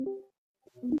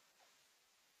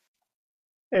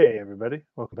Hey everybody,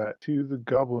 welcome back to the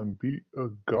Goblin Beat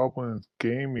of Goblins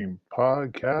Gaming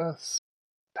Podcast.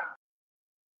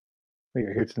 We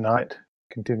are here tonight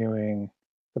continuing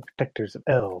the Protectors of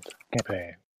Eld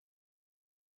campaign,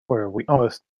 where we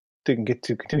almost didn't get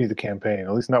to continue the campaign,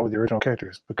 at least not with the original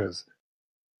characters, because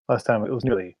last time it was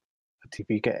nearly a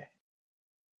TPK.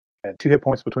 I had 2 hit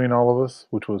points between all of us,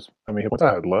 which was how many hit points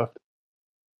I had left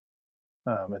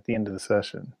at the end of the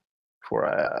session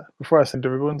before I sent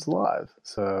everyone's live.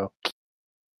 So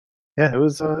yeah, it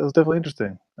was definitely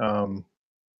interesting.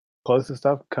 Closest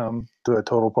I've come to a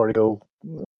total party goal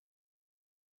in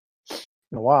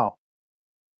a while.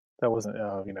 That wasn't,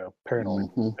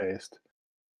 paranoid based.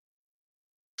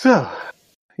 So,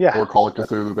 yeah. Or Call of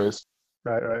Cthulhu based.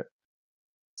 Right.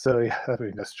 So, yeah,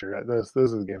 that's true. Right?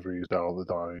 Those are the games we used all the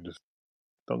time. You just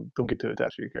don't get too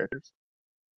attached to your characters.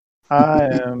 I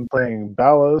am playing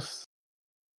Balos,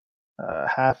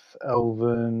 half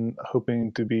elven,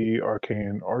 hoping to be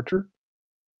arcane archer.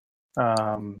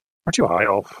 Aren't you a high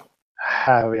elf?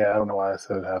 I don't know why I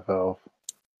said half elf,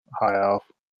 high elf.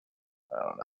 I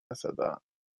don't know. I said that.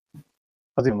 I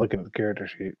was even looking at the character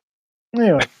sheet.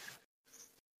 Anyway,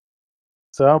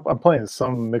 so I'm playing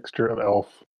some mixture of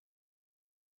elf.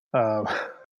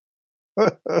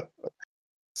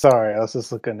 Sorry, I was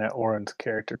just looking at Oren's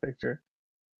character picture.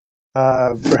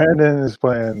 Brandon is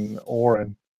playing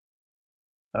Oren.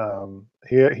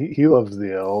 He loves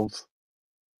the elves,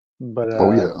 but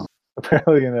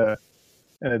apparently in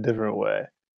a different way.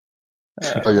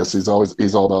 I guess he's all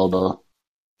about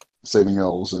saving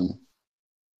elves and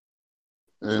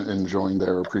enjoying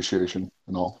their appreciation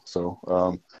and all. So,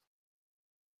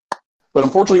 but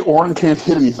unfortunately, Oren can't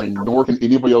hit anything, nor can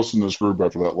anybody else in this group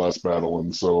after that last battle.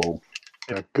 And so,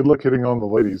 yeah, good luck hitting on the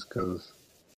ladies, because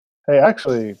hey,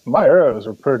 actually, my arrows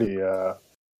are pretty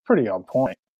on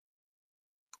point.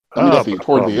 I mean, definitely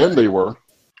toward the end they were.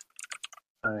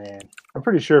 I mean, I'm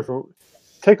pretty sure if we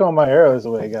take all my arrows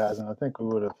away, guys, and I think we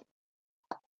would have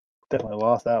definitely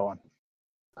lost that one.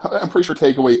 I'm pretty sure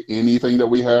take away anything that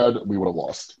we had, we would have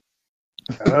lost.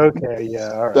 Okay,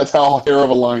 yeah, all right. That's how hair of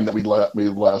a line that we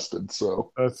lasted.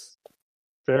 So that's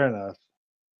fair enough.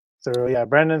 So yeah,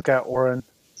 Brandon's got Oren,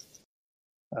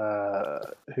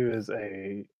 who is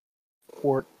a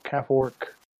half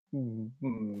orc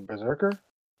berserker.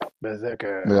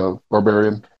 Yeah,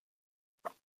 barbarian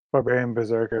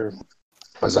berserker.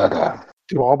 Berserker.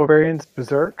 Do all barbarians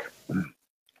berserk?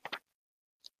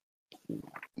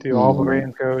 Do all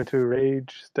barbarians go into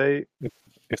rage state?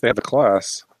 If they have the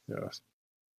class, yes.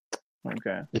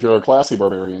 Okay. If you're a classy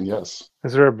barbarian, yes.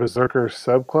 Is there a berserker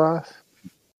subclass? I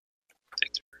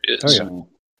think there is. Oh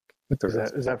yeah.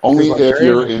 Is that only if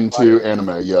you're into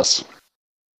anime? Yes.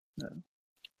 Yeah.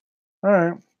 All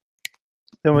right.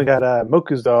 Then we got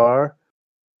Mokuzar,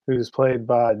 who's played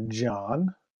by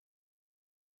John.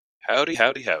 Howdy.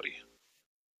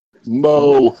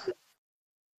 Mo.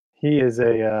 He is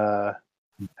a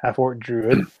half-orc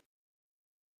druid.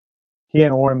 He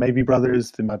and Oren may be brothers.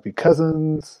 They might be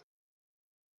cousins.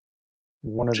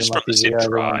 One of them Just might from the be same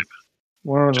tribe.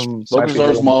 One of them.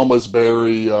 Mokuzar's mom was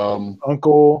very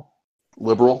uncle.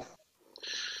 Liberal.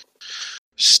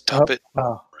 Stop it.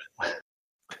 Oh.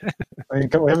 I mean,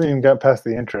 we haven't even got past the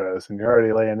intros, and you're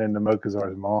already laying into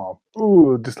Mokuzar's mom.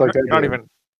 Ooh, just like that.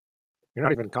 You're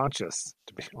not even conscious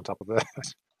to be on top of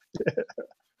that.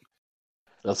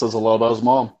 That says a lot about his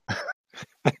mom.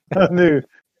 I knew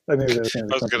that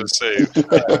I was going to say,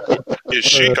 is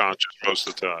she conscious most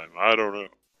of the time? I don't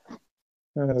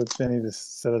know. Then he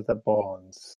just set up that ball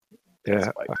and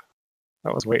yeah, spike.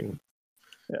 I was waiting.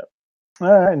 Yeah.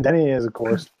 All right, and Denny is, of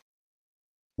course,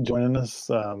 joining us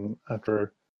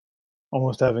after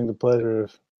almost having the pleasure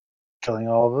of killing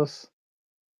all of us.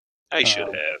 I should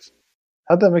have.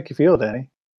 How'd that make you feel, Danny,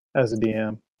 as a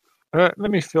DM? Let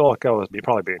me feel like I was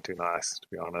probably being too nice, to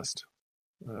be honest.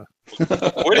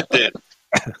 Quit it then.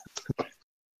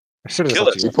 I should have Kill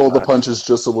let us. you He pulled the punches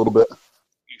just a little bit.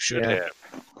 You should have.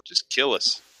 Just kill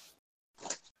us.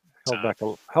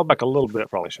 held back a little bit.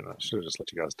 Probably should have just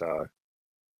let you guys die.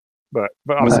 But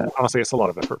honestly, it's a lot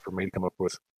of effort for me to come up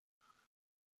with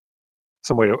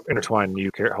some way to intertwine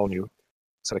whole new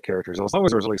set of characters. As long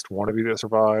as there was at least one of you that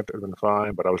survived, it would have been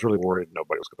fine. But I was really worried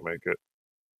nobody was going to make it.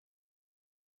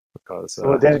 Because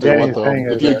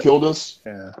if you had killed us,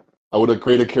 yeah, I would have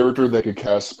created a character that could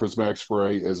cast Prismatic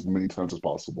Spray as many times as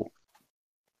possible.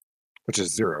 Which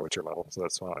is 0 at your level, so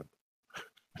that's fine.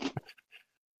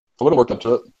 I would have worked up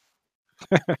to it.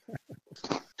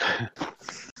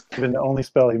 Been the only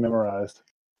spell he memorized.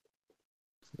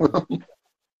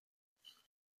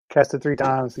 Cast it 3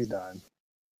 times, he's done.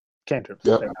 Cantrips.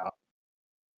 Yep.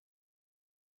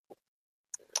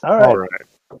 All right.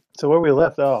 So where we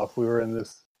left off, we were in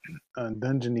this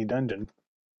dungeony dungeon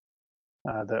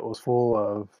that was full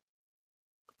of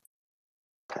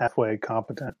halfway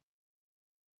competent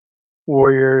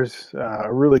warriors,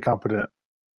 a really competent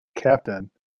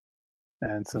captain,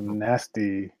 and some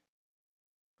nasty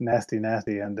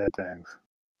undead things.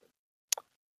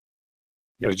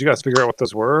 Yeah, did you guys figure out what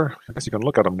those were? I guess you can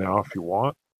look at them now if you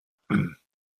want. Yeah,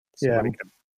 Somebody I'm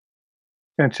can-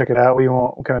 gonna check it out.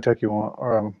 What kind of check you want?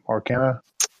 Or Arcana?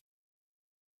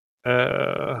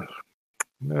 no,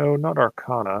 not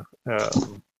Arcana.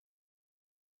 Well,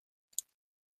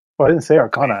 I didn't say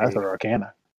Arcana. I said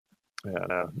Arcana. Yeah,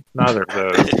 no, neither of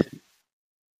those.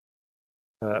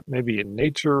 Maybe a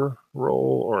nature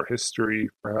roll or history,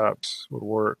 perhaps, would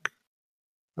work.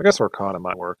 I guess Arcana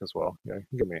might work as well. Yeah,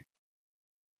 give me.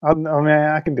 I mean,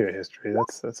 I can do a history.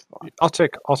 That's fine. I'll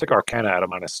take Arcana at a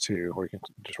 -2, or you can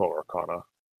just roll Arcana.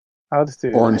 I'll just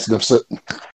do. Orin sniffs it.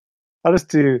 I'll just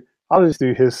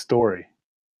do his story.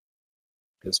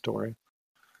 His story.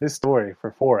 His story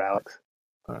for 4, Alex.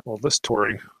 Well, this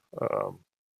story,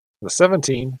 the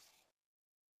 17.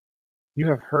 You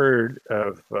have heard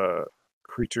of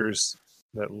creatures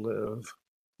that live,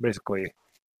 basically,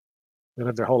 they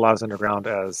live their whole lives underground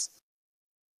as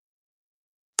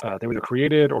they were either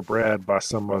created or bred by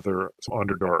some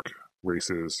Underdark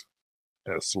races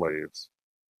as slaves.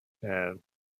 And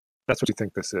that's what you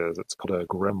think this is. It's called a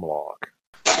Grimlock.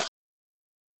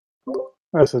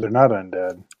 Oh, so they're not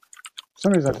undead. For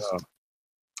some reason, I just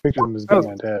picture them as being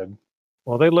undead.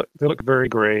 Well, they look very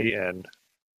gray, and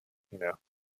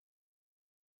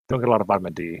don't get a lot of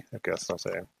vitamin D, I guess I'll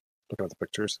say, looking at the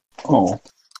pictures. Oh,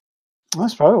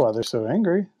 That's probably why they're so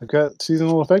angry. They've got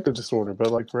seasonal affective disorder,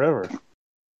 but like forever.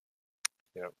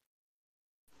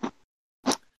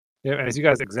 Yeah, and as you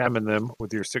guys examine them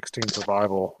with your 16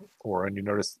 survival, and you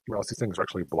notice these things are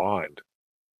actually blind.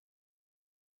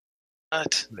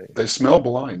 What? they smell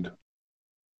blind.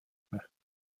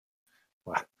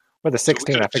 With the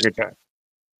 16, I figured that.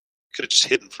 Could have just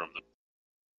hidden from them.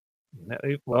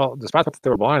 Well, despite the fact that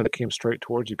they were blind, they came straight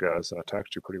towards you guys and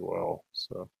attacked you pretty well.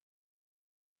 So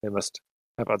they must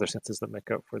have other senses that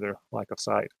make up for their lack of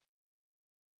sight.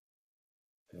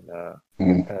 And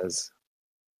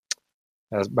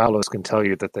as Balos can tell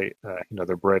you that they,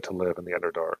 they're bred to live in the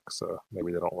Underdark, so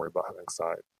maybe they don't worry about having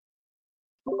sight.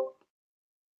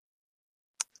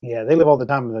 Yeah, they live all the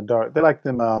time in the dark. They like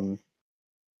them,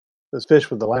 those fish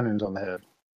with the lanterns on the head.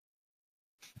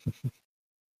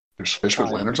 There's fish with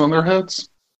lanterns on their heads?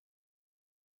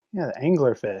 Yeah, the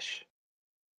anglerfish.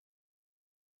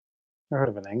 Ever heard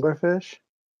of an anglerfish?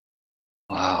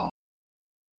 Wow.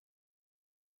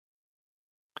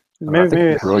 Maybe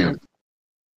it's Brilliant.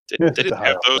 They it's didn't a have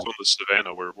high those up on the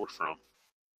savannah where we're from.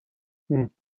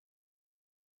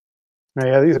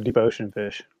 Yeah, these are deep ocean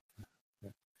fish.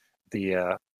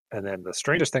 And then the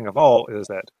strangest thing of all is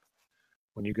that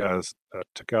when you guys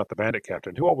took out the bandit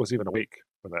captain, who all was even awake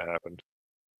when that happened?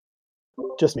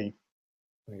 Just me.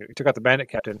 When you took out the bandit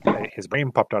captain, his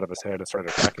brain popped out of his head and started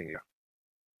attacking you.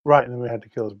 Right, and then we had to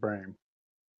kill his brain.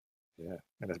 Yeah,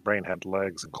 and his brain had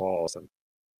legs and claws, and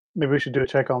Maybe we should do a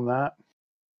check on that.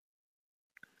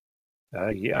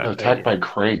 Attacked by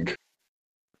Craig.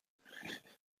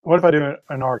 What if I do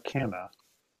an Arcana?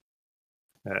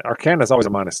 Arcana is always a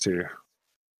 -2.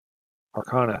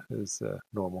 Arcana is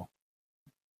normal.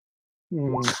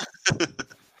 What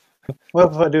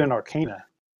if I do an Arcana?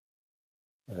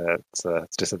 It's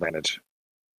disadvantage.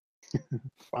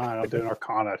 Fine, I'll do an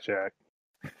Arcana check.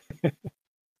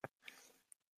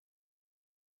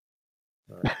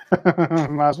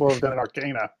 Might as well have done an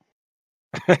Arcana.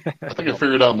 I think I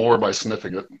figured out more by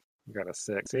sniffing it. You got a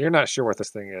 6. So you're not sure what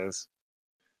this thing is.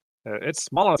 It's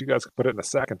small enough you guys can put it in a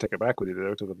sack and take it back with you,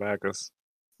 though, to the Magus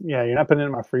Yeah, you're not putting it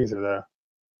in my freezer, though.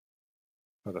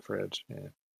 or the fridge. Yeah.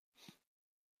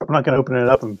 I'm not going to open it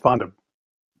up and find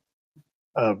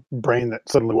a brain that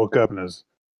suddenly woke up and has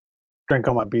drank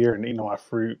all my beer and eaten all my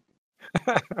fruit.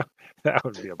 That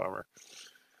would be a bummer.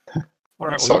 All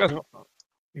right, well,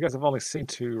 you guys have only seen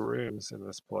 2 rooms in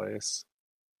this place.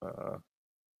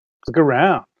 Look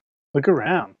around. Look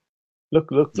around.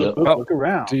 Look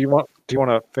around. Do you want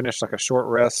to finish like a short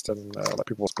rest and let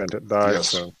people spend it dice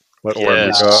Yes. and let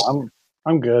Yes. Orin wake up?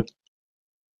 I'm good.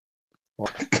 Well,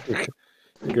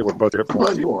 you're good with both your hit I'm glad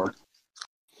points. you are.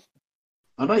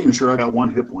 I'm not even sure I got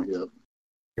 1 hit point yet.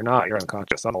 You're not. You're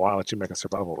unconscious. I don't know why. I'll let you make a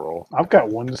survival roll. I've got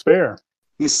 1 to spare.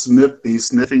 He's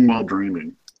sniffing while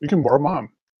dreaming. You can borrow mine.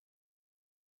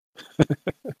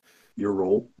 Your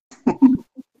roll.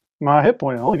 My hit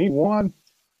point. I only need 1.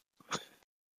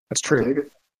 That's true. Take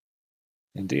it.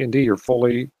 In D&D, you're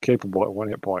fully capable at 1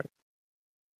 hit point.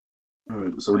 All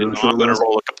right, so we're doing I'm short going to rest.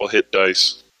 roll a couple hit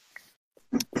dice.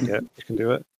 Yeah, you can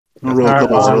do it. I'm gonna roll a All right,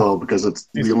 couple as well, well because it's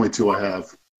the only two I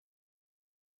have.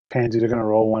 Pansies are going to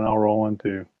roll one. I'll roll one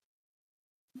too.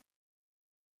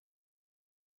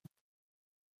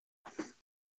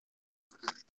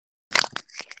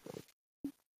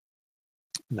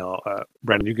 No,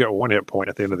 Brandon, you get 1 hit point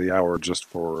at the end of the hour just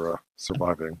for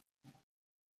surviving.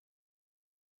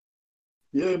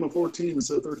 Yeah, I'm a 14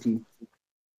 instead of 13.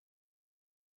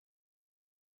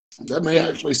 That may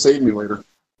actually save me later.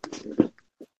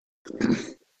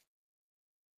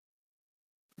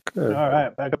 Good. All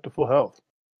right, back up to full health.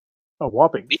 A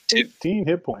whopping Me too. 18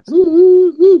 hit points.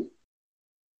 Woo-hoo-hoo.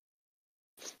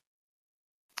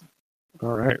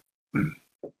 All right.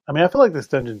 I mean, I feel like this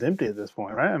dungeon's empty at this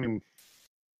point, right? I mean,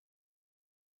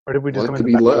 or did we just What come could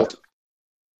in the be back door? left?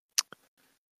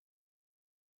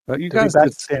 You Did we guys,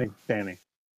 back Danny.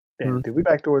 Hmm. Did we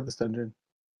backdoor this dungeon?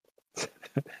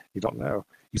 you don't know.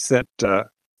 You sent the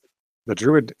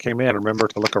druid came in. Remember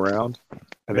to look around,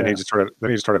 and then Yeah. he just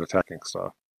started attacking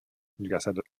stuff. You guys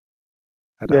had to.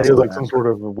 Yeah, ask he was him like some back. sort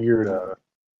of a weird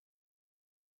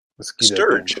mosquito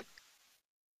Sturge.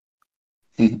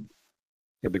 thing.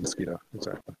 Yeah, big mosquito.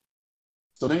 Exactly.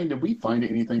 So, Danny, did we find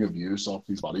anything of use off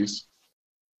these bodies?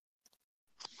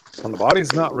 On the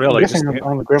bodies, not I'm really. Just, guessing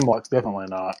on the Grimlocks, definitely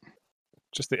not.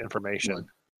 just the information.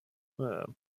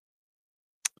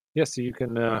 Yeah, so you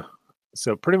can.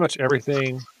 So pretty much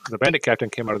everything. The bandit captain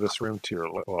came out of this room to your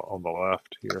on the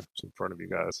left here, it's in front of you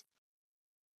guys.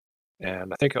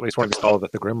 And I think at least one of you saw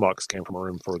that the Grimlocks came from a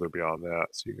room further beyond that.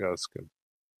 So you guys can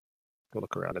go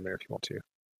look around in there if you want to.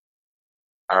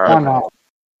 All Why right. not?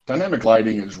 Dynamic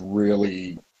lighting is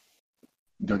really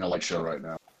doing a light show right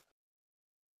now.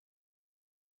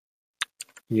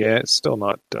 Yeah, it's still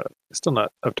not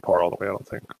up to par all the way. I don't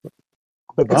think.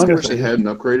 The It's bonus actually is, had and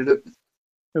upgraded it.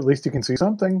 at least you can see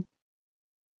something.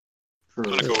 Sure.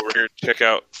 I'm going to go over here and check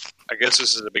out. I guess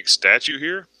this is a big statue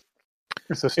here.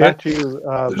 It's a statue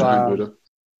of The giant Buddha.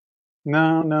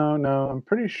 no. I'm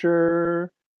pretty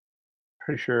sure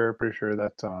that's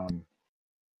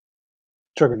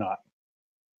Juggernaut.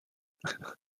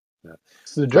 Yeah.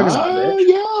 It's the Juggernaut, bitch.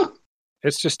 Yeah.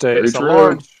 It's just Very it's a true.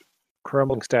 large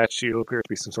crumbling statue. It appears to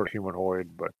be some sort of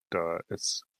humanoid, but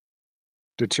it's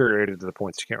deteriorated to the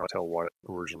point that you can't really tell what it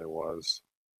originally was.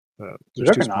 There's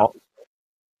Juggernaut.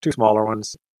 two smaller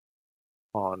ones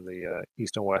on the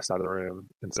east and west side of the room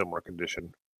in similar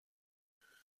condition.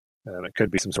 And it could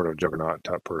be some sort of Juggernaut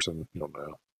type person. You don't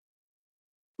know.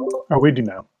 Oh, we do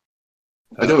know.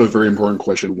 I do have a very important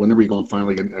question. When are we going to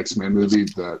finally get an X-Men movie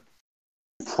that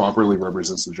properly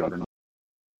represents the Juggernaut?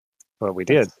 Well, we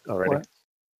did already. What?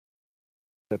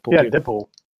 Deadpool Yeah, 2. Deadpool.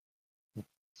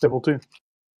 Deadpool 2.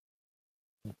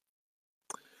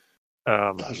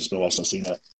 Gosh, it's been a while since I've seen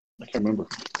that. I can't remember.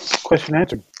 Question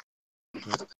answered.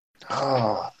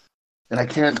 And I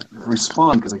can't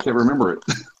respond because I can't remember it.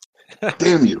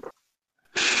 Damn you.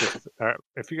 All right.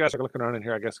 If you guys are looking around in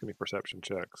here, I guess give me perception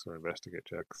checks or investigate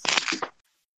checks.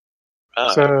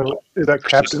 So, is that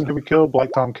Captain who we killed,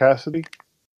 Black Tom Cassidy?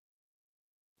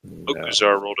 No.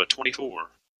 Okuzar rolled a 24.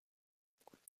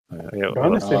 Yeah,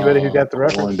 Bonus, anybody who got the One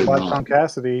reference, did Black not. Tom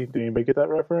Cassidy. Did anybody get that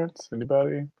reference?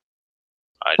 Anybody?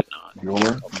 I did not. You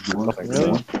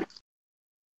Really?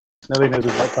 Nobody knows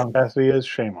who Black Tom Cassidy is?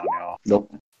 Shame on y'all.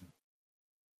 Nope.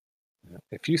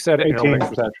 if you said it, and you're 18 the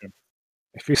only- perception.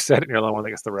 if you said it, and you're the only one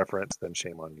that gets the reference, then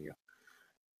shame on you.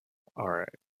 All right.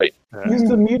 Right. He's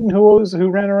the mutant who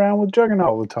ran around with Juggernaut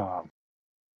all the time.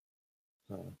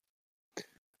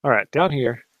 All right, down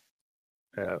here,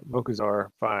 Mokuzar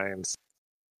finds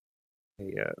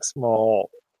a small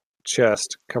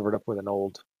chest covered up with an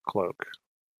old cloak.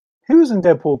 He was in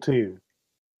Deadpool 2.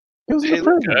 He was in Hey, the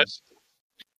look, prison. guys.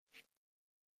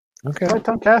 Okay. Black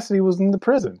Tom Cassidy was in the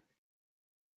prison.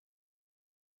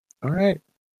 All right.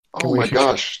 Oh my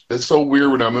gosh. It's so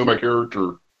weird when I move my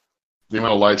character. The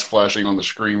amount of lights flashing on the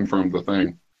screen from the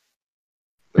thing.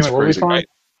 That's What we crazy. find? Right.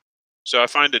 So I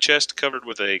find a chest covered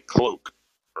with a cloak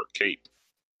or cape.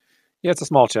 Yeah, it's a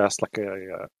small chest, like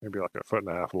maybe like a foot and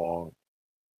a half long,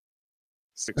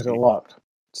 6 Is it feet, locked?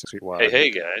 6 feet wide.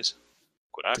 Hey, guys.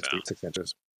 Look what I 6 found. feet 6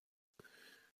 inches.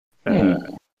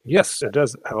 Hmm. Yes, it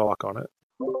does have a lock on it.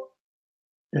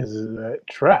 Is it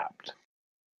trapped?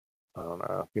 I don't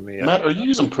know. Give me Matt, are you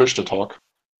using push to talk?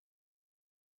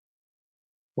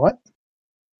 What?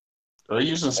 Are you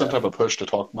using some type of push to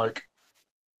talk mic?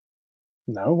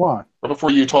 No, why? Right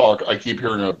before you talk, I keep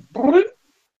hearing a.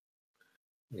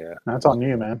 yeah. That's on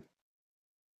you, man.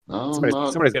 No,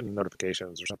 Somebody's getting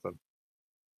notifications or something.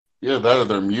 Yeah, that or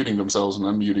they're muting themselves and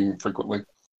unmuting frequently.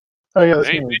 Oh, yeah, that's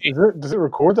Maybe. me. Does it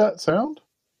record that sound?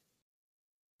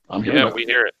 I'm hearing Yeah, it. we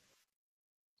hear it.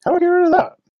 How do I get rid of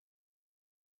that?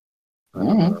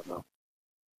 Mhm.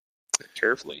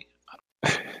 Carefully.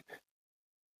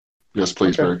 Yes,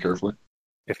 please, Okay. very carefully.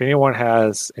 If anyone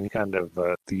has any kind of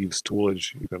thieves'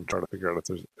 toolage, you can try to figure out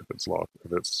if it's locked,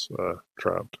 if it's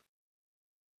trapped.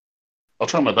 I'll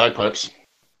try my bagpipes.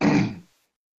 I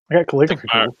got calligraphy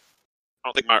I tools.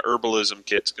 don't think my herbalism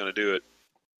kit's going to do it.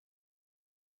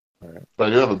 But I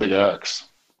do have a big axe.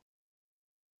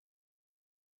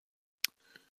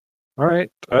 All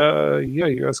right. Yeah,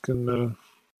 you guys can.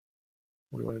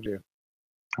 What do you want to do?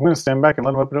 I'm going to stand back and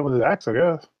let him open it with his axe, I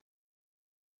guess.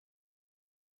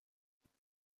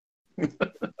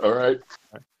 All right.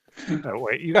 Oh,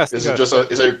 wait, you guys. Is you it guys-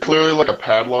 just is it clearly like a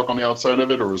padlock on the outside of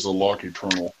it, or is the lock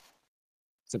eternal?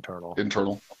 It's internal.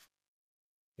 Internal.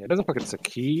 Yeah, it doesn't look like it's a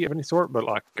key of any sort, but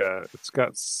like it's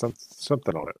got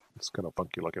something on it. It's kind of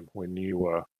funky looking. When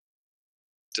you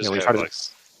Does Yeah, we it try have to- like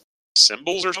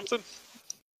symbols or something?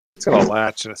 it's got a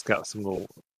latch and it's got some little.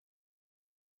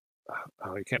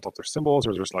 You can't tell if they're symbols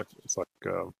or there's like it's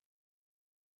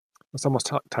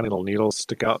almost tiny little needles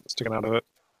sticking out of it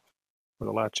where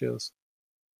the latch is.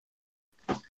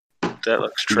 That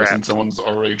looks I'm guessing trapped. someone's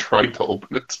already tried to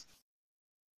open it.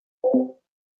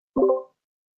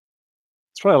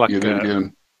 It's probably like You did it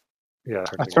again. yeah.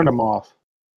 I turned them off.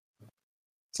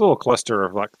 It's a little cluster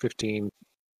of like 15,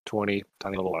 20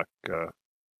 tiny little like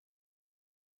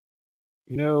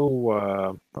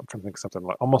I'm trying to think of something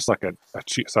like almost like a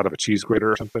side of a cheese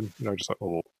grater or something. Just like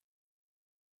little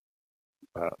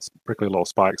prickly little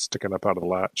spikes sticking up out of the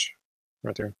latch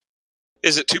right there.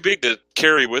 Is it too big to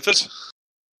carry with us?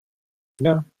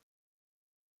 No.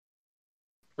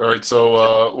 All right,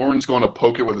 so Oren's going to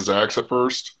poke it with his axe at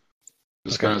first,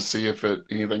 just Okay. kind of see if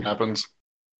anything happens.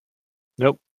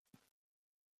 Nope.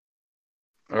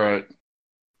 All right.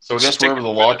 So I guess Stick wherever it the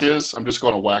with lock it. is, I'm just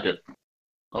going to whack it.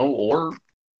 Oh, or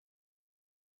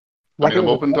Whack it I'm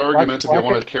with open to whack- arguments if you whack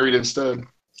want it- to carry it instead.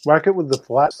 Whack it with the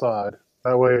flat side.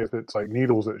 That way, if it's like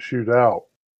needles that shoot out,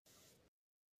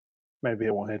 maybe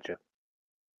it won't hit you.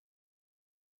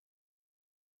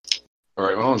 All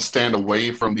right, well, I'm going to stand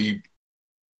away from the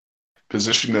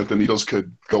position that the needles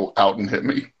could go out and hit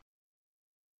me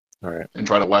All right. and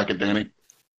try to whack it, Danny.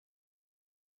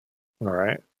 All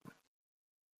right.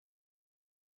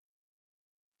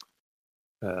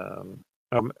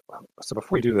 So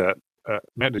before we do that,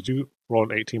 Matt, did you roll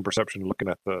an 18 perception looking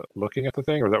at the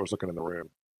thing, or that was looking in the room?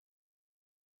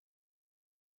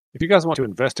 If you guys want to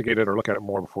investigate it or look at it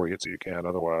more before he hits it, you can.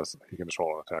 Otherwise, you can just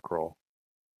roll an attack roll.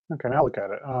 Okay, now look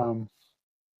at it.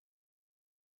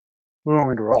 We want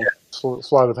me to roll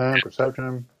sleight of hand,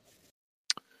 perception.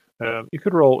 You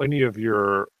could roll any of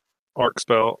your arc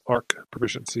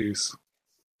proficiencies,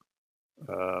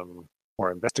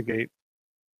 or investigate,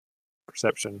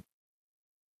 perception.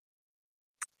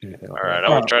 Anything like All right,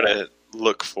 that. I would try to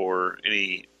look for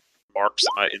any marks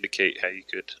that might indicate how you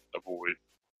could avoid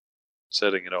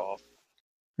setting it off.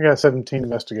 I got 17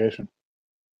 investigation.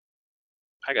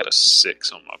 I got a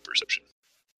 6 on my perception.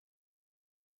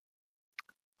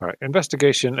 All right,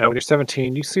 investigation. When you're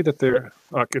 17, you see that there,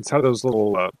 inside of those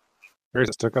little areas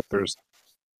that stuck up, there's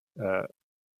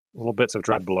little bits of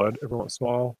dried blood every once in a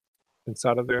while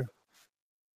inside of there,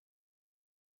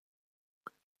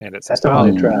 and it's That's about,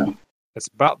 definitely a trap. it's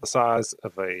about the size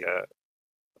of a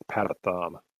pat of a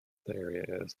thumb. The area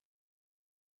is.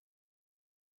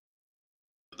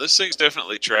 This thing's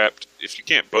definitely trapped. If you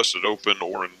can't bust it open,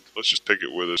 Oren, let's just take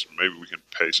it with us, and maybe we can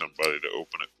pay somebody to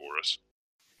open it for us.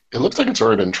 It looks like it's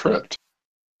already been tripped.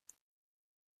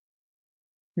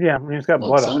 Yeah, I mean, it's got Well,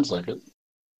 it blood on it. sounds like it.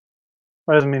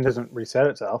 That doesn't mean it doesn't reset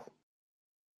itself.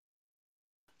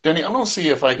 Danny, I'm going to see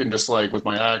if I can just, with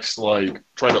my axe,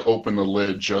 try to open the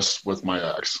lid just with my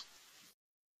axe.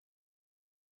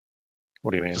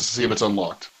 What do you mean? Just to see if it's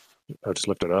unlocked. Oh, just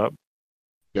lift it up?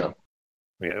 Yeah.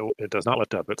 Yeah, it does not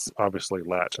lift up. It's obviously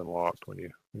latch and locked when you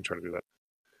try to do that.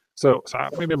 So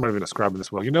maybe I'm not even describing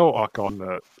this well. Like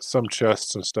on some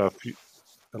chests and stuff,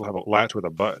 it'll have a latch with a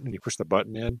button, and you push the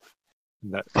button in.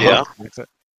 And that Yeah. makes it.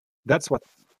 That's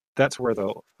where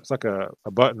it's like a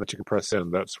button that you can press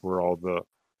in. That's where all the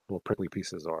little prickly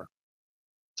pieces are.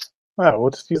 Oh,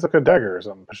 we'll just use like a dagger or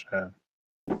something. Push it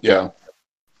in. Yeah.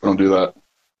 Don't do that.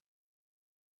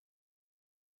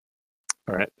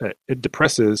 All right. It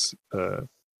depresses, and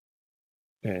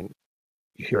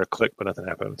you hear a click, but nothing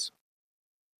happens.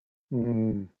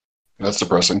 Mm. That's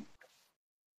depressing.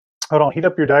 Hold on, heat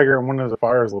up your dagger on one of the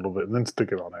fires a little bit, and then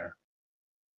stick it on there.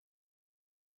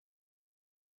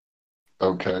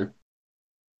 Okay.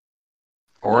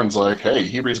 Oren's like, hey,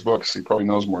 he reads books. He probably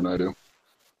knows more than I do.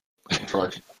 Try. All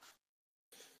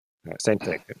right, same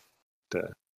thing.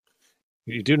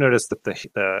 You do notice that the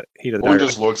heat of the Owen dagger.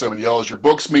 just looks at him and yells, "Your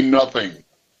books mean nothing."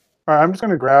 All right, I'm just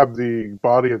going to grab the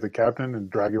body of the captain and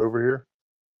drag it over here.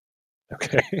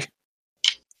 Okay.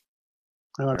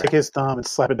 I'm going to take his thumb and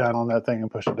slap it down on that thing and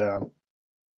push it down.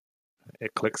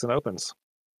 It clicks and opens.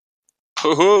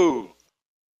 Ho-ho!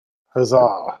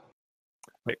 Huzzah!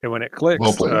 And when it clicks,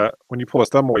 Well played. when you pull his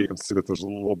thumb away, you can see that there's a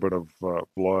little bit of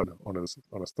blood on his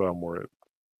thumb where it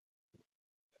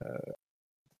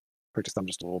pricked his thumb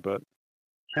just a little bit.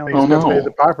 Apparently Oh, he's got to no. pay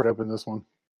the piper to open this one.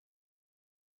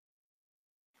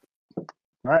 All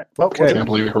right. Well, Okay. what's Can't it?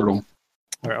 believe it hurt him.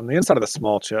 All right, on the inside of the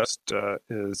small chest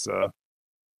is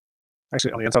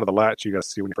actually on the inside of the latch. You guys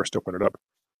see when you first open it up.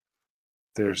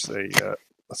 There's a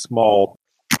small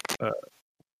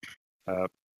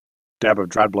dab of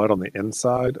dried blood on the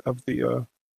inside of the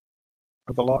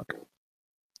lock.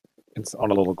 It's on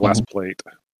a little glass plate.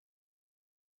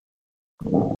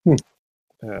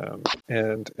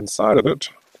 And inside of it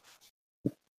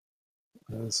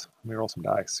is, let me roll some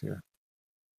dice here.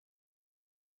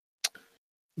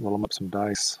 Roll them up some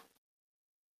dice.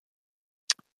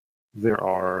 There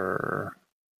are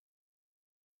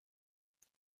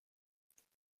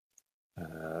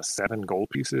 7 gold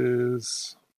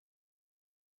pieces.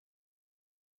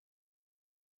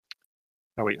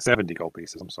 Oh wait, 70 gold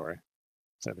pieces. I'm sorry,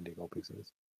 70 gold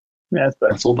pieces, Yeah, it's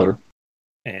better. That's a little better.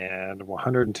 and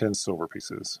 110 silver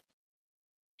pieces.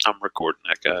 I'm recording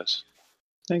that, guys.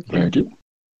 Thank you. Thank you.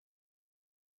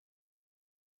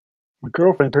 My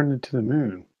girlfriend turned into the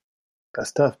moon.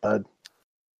 That's tough, bud.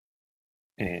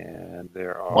 And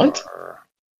there are What?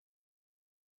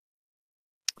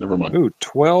 Never mind.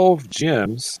 12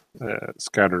 gems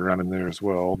scattered around in there as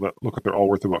well. But look like they're all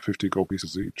worth about 50 gold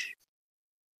pieces each.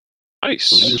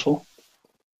 This is Nice. useful.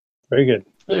 Very good.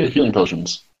 Hey, healing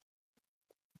potions.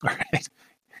 All right,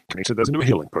 turn each of those into a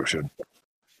healing potion.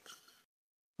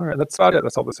 All right, that's about it.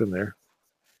 That's all that's in there.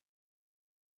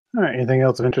 All right. Anything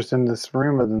else of interest in this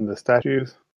room other than the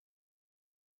statues?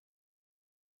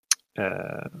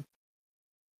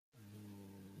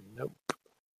 Nope.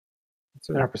 That's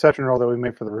In our it. perception roll that we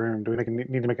made for the room, do we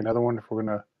need to make another one if we're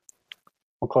going to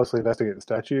more closely investigate the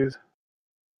statues?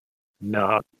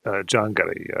 No, John got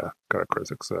a crit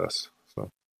success.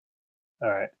 So All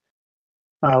right.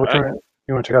 Alright.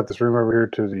 You want to check out this room over here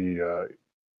to the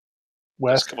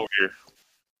Let's west? come over here.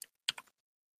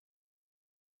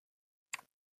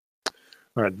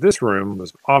 all right, this room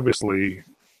was obviously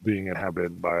being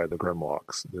inhabited by the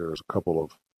Grimlocks. There's a couple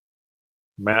of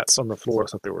mats on the floor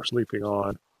that they were sleeping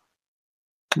on.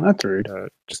 That's rude.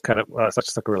 Just kind of, it's not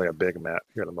just like really a big mat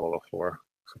here in the middle of the floor.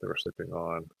 So they were sleeping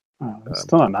on. Oh, it's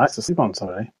still not nice to sleep on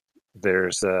somebody.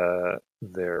 There's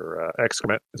their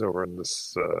excrement is over in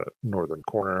this northern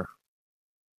corner.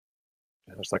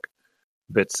 And there's like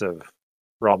bits of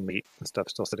raw meat and stuff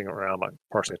still sitting around, like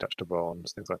partially attached to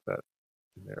bones, things like that.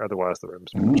 in there. Otherwise, the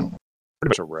room's pretty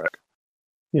much a wreck.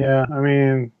 Yeah, I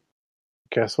mean,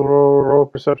 guess we'll roll a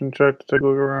perception check to take a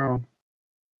look around.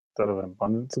 Instead of an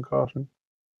abundance of caution.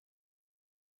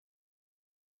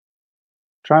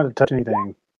 Trying to touch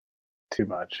anything too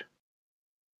much.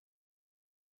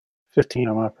 15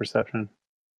 on my perception.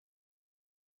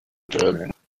 Good.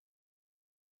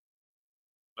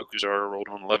 Okuzara rolled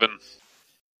on 11.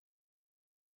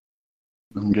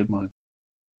 I'm good, mine.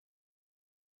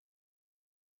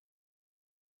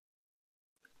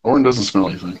 Orin doesn't smell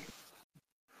anything.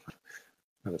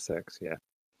 Out of 6, yeah.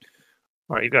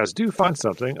 All right, you guys do find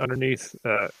something underneath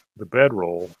the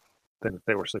bedroll that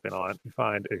they were sleeping on. You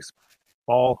find a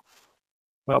small,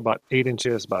 well, about 8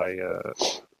 inches by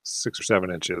 6 or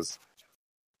 7 inches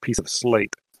piece of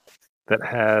slate that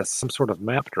has some sort of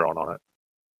map drawn on it.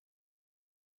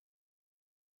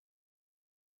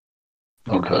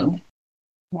 Okay. Does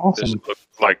Awesome. it look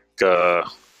like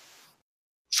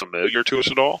familiar to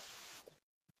us at all?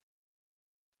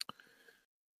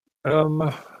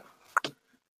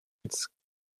 It's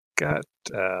got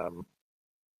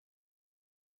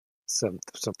some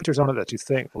features on it that you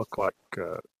think look like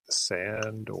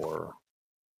sand or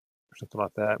something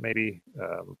like that, maybe.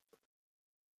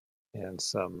 And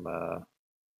some.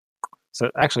 So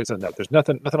actually, it's a note. There's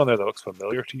nothing on there that looks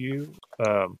familiar to you,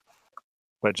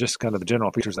 but just kind of the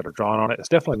general features that are drawn on it. It's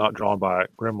definitely not drawn by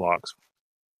Grimlocks,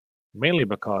 mainly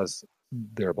because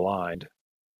they're blind.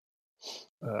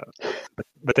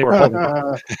 But they were holding.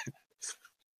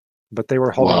 But they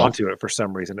were holding Wow. on to it for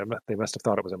some reason. They must have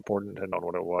thought it was important and known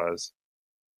what it was.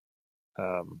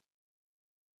 So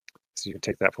you can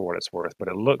take that for what it's worth. But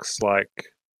it looks like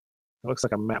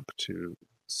a map to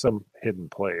some hidden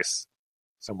place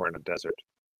somewhere in the desert.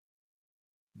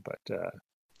 But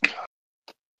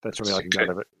that's really all you can get out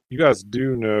of it. You guys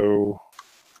do know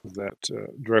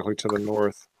that directly to the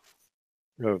north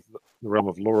of the realm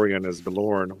of Lorien is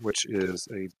Belorn, which is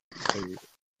a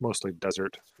mostly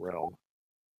desert realm.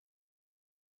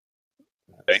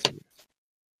 Okay. So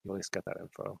you at least got that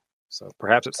info. So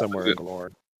perhaps it's somewhere in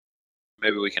Belorn.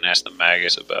 Maybe we can ask the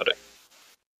Magus about it.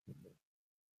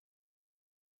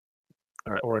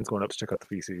 All right, Oren's going up to check out the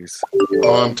feces.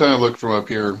 I'm trying to look from up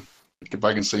here if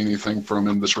I can see anything from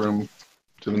in this room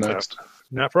to the next.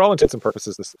 Now, for all intents and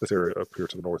purposes, this area up here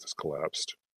to the north is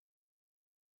collapsed.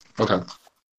 Okay.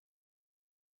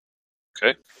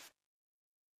 Okay.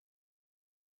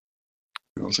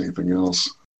 I don't see anything else.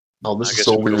 Oh, this I is guess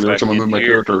so we'll go weird. Every back time I in move my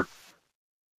here. character.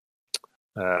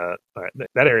 All right,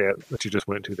 that area that you just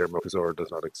went to there, Mokuzor,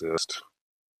 does not exist.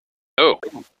 Oh,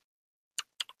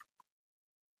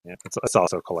 Yeah, it's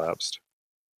also collapsed.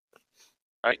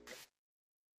 Right.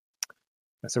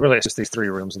 And so really, it's just these three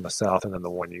rooms in the south, and then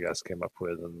the one you guys came up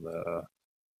with in the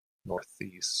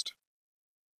northeast.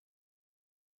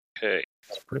 okay.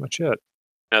 That's pretty much it.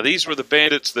 Now these were the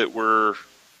bandits that were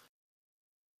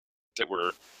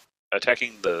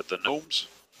attacking the gnomes.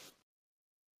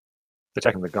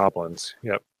 Attacking the goblins.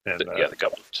 Yep, and The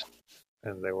goblins.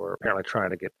 and they were apparently trying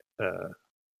to get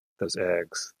those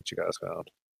eggs that you guys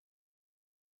found.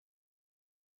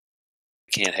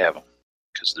 Can't have them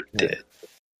because they're Yeah. dead.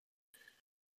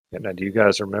 Yeah, now, do you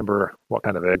guys remember what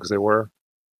kind of eggs they were?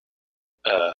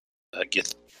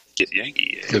 Get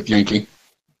Yankee. Get Yankee.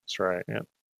 That's right. Yep.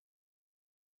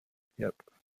 Yep.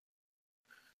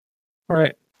 All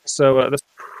right. So that's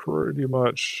pretty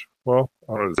much. Well,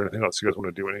 I don't know. Is there anything else you guys want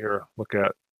to do in here? Look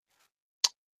at.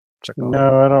 Check out.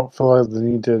 No, I don't feel like the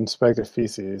need to inspect the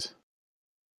feces.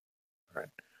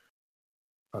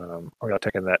 Are y'all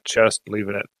taking that chest,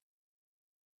 leaving it?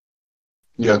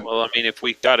 Yeah. Well, I mean, if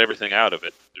we got everything out of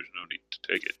it, there's no need to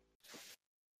take it.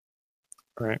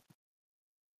 All right.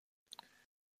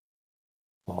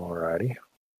 Alrighty.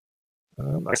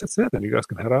 I guess that's it. Then you guys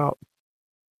can head out.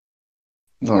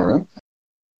 All right.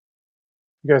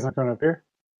 You guys not going up here?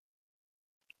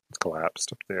 It's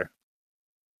collapsed up there.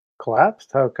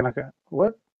 Collapsed? How can I?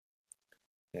 What?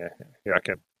 Yeah. I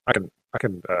can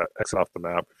exit off the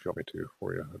map if you want me to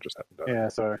for you. I just haven't done it. Yeah,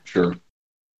 sorry. Sure.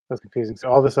 That's confusing. So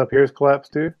all this up here is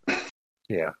collapsed too?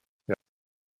 Yeah.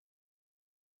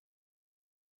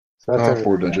 So that's everything.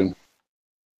 Poor dungeon.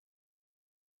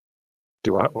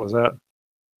 Do what? What was that?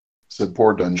 Said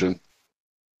poor dungeon.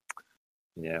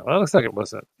 Yeah. Well, it looks like it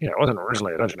wasn't. It wasn't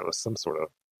originally a dungeon. It was some sort of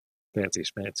fancy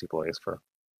place for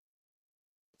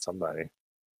somebody.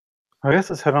 I guess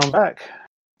let's head on back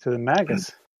to the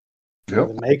Magus. Or Yep.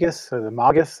 the Magus or the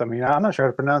Magus. I mean, I'm not sure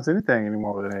how to pronounce anything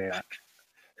anymore with an AI.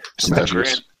 It's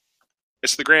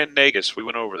the Grand Nagus. We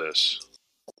went over this.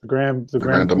 The Grand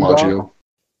DiMaggio.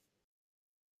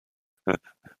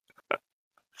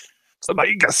 It's the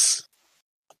Magus.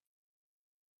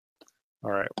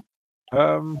 All right.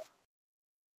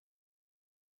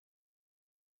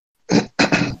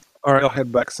 All right, I'll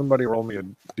head back. Somebody roll me a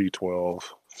d12.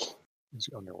 Is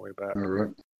on your way back? All right.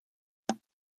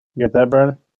 You get that,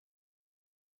 Brandon?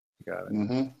 You got it.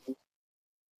 Mm-hmm.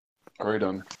 Already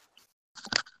done.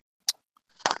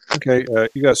 Okay,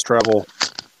 you guys travel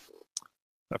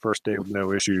that first day with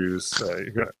no issues.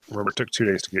 You got remember it took 2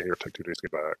 days to get here. It took 2 days to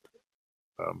get back.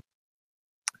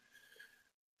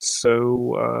 So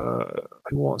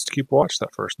who wants to keep watch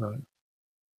that first night?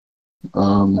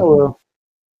 Oh, well.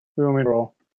 We want me to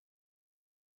roll.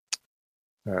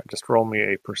 All right, just roll me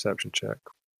a perception check.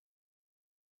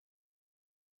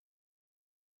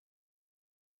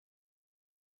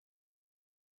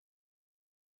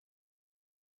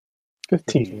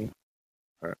 $15.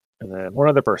 All right, and then one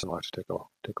other person will have to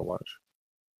take a watch.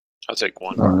 I'll take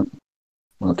one. All right.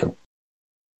 Okay.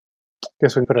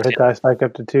 Guess we can put our hit dice back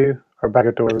up to 2 or back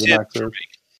up to wherever the 10 max for is.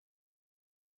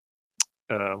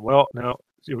 me. Well, no,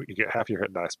 you get half your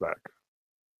hit dice back.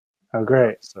 Oh,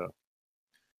 great. So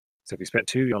if you spent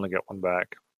 2, you only get 1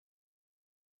 back.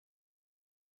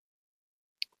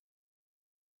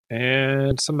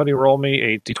 And somebody roll me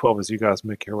a d12 as you guys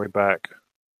make your way back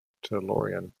to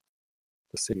Lorien,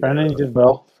 the city. Brandon, you did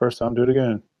well. First time, do it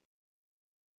again.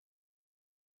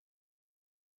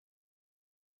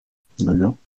 There you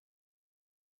go.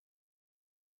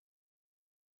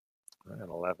 And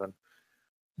 11.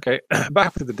 Okay, back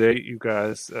after the day, you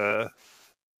guys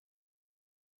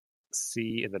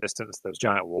see in the distance those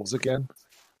giant wolves again,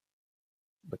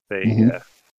 but they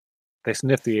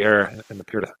sniff the air and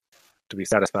appear to be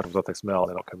satisfied with what they smell.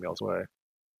 They don't come y'all's way.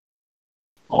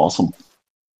 Awesome.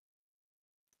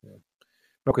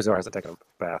 Mokuzar hasn't taken a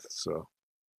bath, so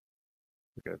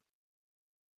we're good.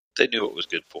 They knew it was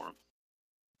good for him.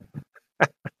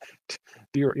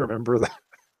 Do you remember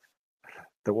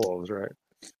The wolves, right?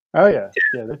 Oh yeah,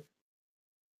 yeah.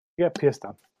 They got pissed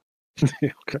on.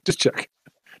 Okay, just checking.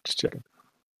 Just checking.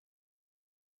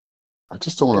 I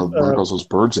just don't want to run across those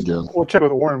birds again. We'll check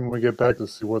with Warren when we get back to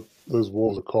see what those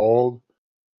wolves are called.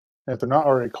 And if they're not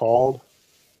already called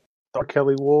R.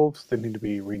 Kelly wolves, they need to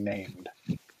be renamed.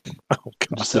 Oh, Did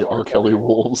you God. say R. Kelly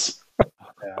wolves?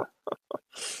 Yeah.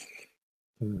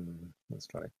 That's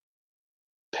funny.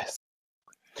 Piss.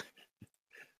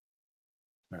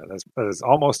 Yeah, that is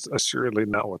almost assuredly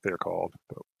not what they're called,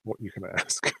 but what you can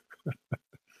ask.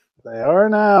 They are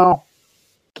now.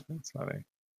 That's funny.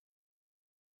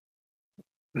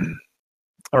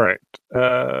 All right.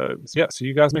 So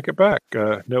you guys make it back.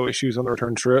 No issues on the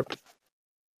return trip.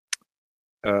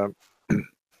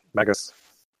 Magus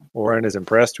Warren is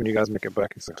impressed when you guys make it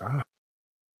back. He's like,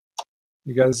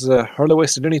 you guys hardly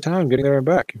wasted any time getting there and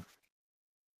back.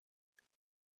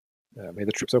 Made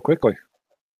the trip so quickly.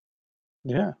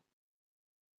 Yeah.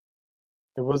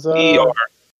 It was We are.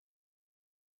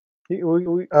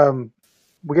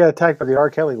 we got attacked by the R.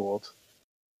 Kelly wolves.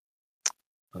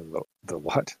 The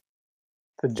what?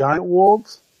 The giant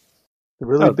wolves? The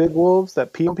really Oh. big wolves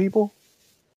that pee on people?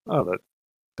 Oh, the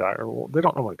dire wolf. They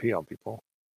don't normally pee on people.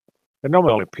 They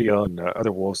normally only pee on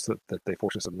other wolves that they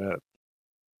force to submit.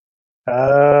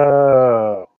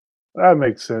 Oh. That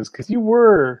makes sense, because you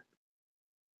were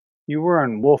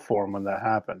in wolf form when that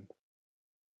happened.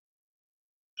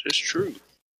 It's true.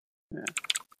 Yeah.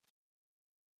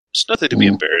 It's nothing to be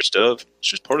embarrassed of. It's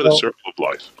just part of the circle of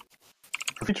life.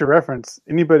 For future reference,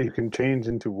 anybody who can change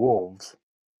into wolves,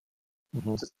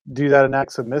 just do that and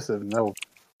act submissive, and they'll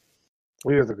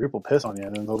leader of the group will piss on you,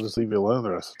 and then they'll just leave you alone the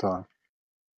rest of the time.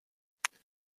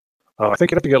 I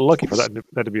think you'd have to get lucky for that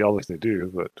to be all they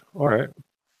do, but all right.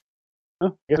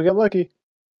 Oh, guess we got lucky.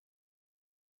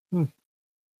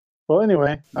 Well,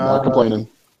 anyway. Not complaining.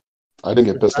 I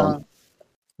didn't get pissed on.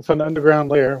 We found an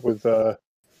underground lair with the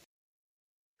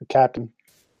captain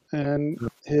and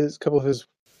his couple of his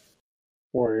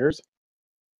warriors.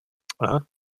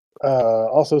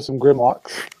 Also some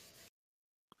Grimlocks.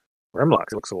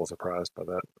 Grimlocks looks a little surprised by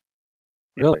that.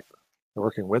 Really? They're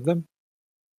working with them?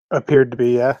 Appeared to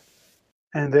be, yeah.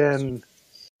 And then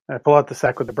I pull out the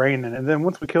sack with the brain in it. And then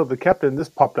once we killed the captain, this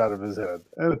popped out of his head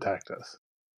and attacked us.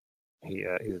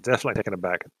 He's definitely taken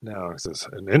aback now. This is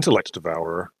an intellect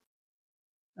devourer.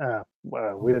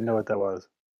 We didn't know what that was.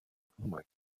 Oh my.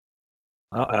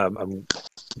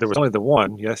 There was only the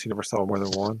one. Yes, you never saw more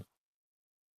than one.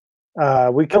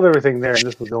 We killed everything there, and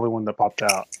this was the only one that popped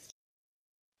out.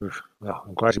 Oof. Well,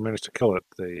 I'm glad you managed to kill it.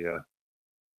 They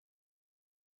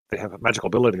have a magical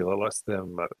ability that lets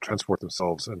them transport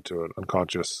themselves into an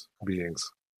unconscious being's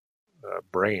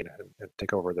brain and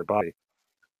take over their body.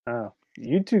 Oh,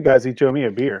 you two guys each owe me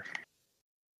a beer.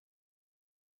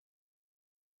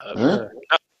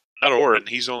 Not Oren.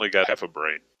 He's only got half a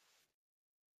brain.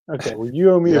 Okay, well,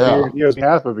 you owe me a beer, and he owes me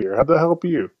half a beer. How'd that help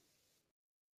you?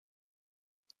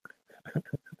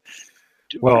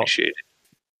 Well, Appreciate it.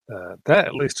 that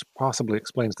at least possibly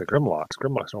explains the Grimlocks.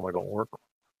 Grimlocks normally don't work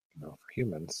for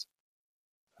humans.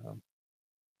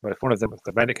 But if one of them, if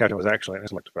the bandit captain was actually an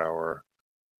intellect devourer,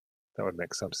 that would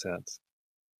make some sense.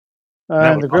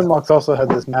 And the Grimlocks also had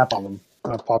this map on them.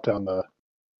 Popped on the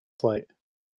plate.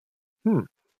 He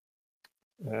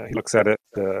looks at it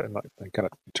and kind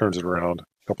of turns it around a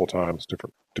couple times,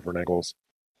 different angles.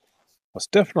 It's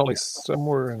definitely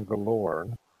somewhere in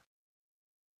Galorn.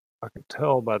 I can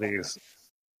tell by these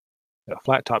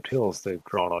flat-topped hills they've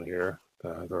drawn on here.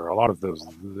 There are a lot of those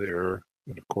there,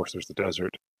 and of course there's the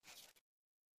desert.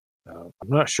 I'm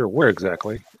not sure where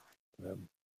exactly,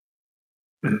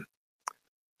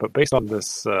 but based on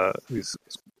these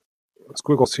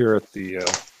squiggles here at the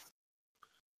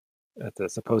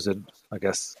supposed, I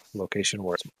guess, location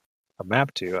where it's a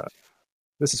map to,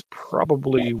 this is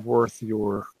probably worth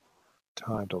your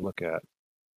time to look at.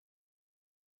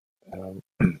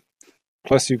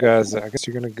 Plus, you guys, I guess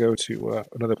you're going to go to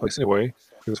another place anyway,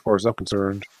 because as far as I'm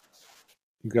concerned,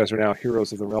 you guys are now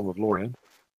heroes of the realm of Lorien.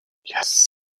 Yes.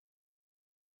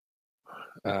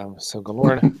 So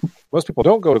Galorn, most people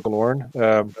don't go to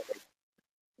Galorn.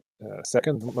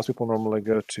 Second, most people normally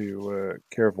go to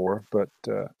Carivor, but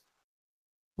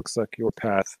looks like your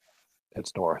path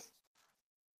heads north.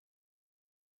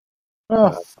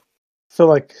 Well, I feel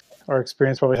like our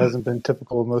experience probably hasn't been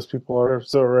typical of most people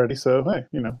already, so hey,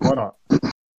 why not?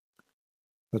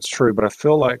 That's true, but I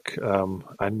feel like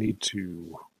I need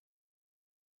to,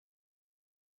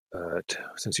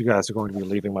 since you guys are going to be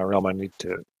leaving my realm, I need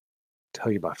to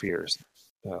tell you my fears.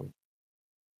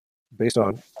 Based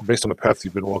on the path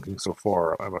you've been walking so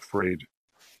far, I'm afraid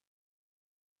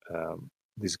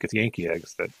these Githyanki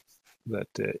eggs that that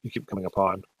you keep coming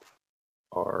upon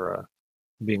are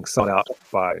being sought out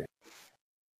by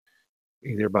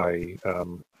either by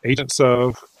agents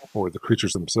of or the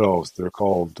creatures themselves. They're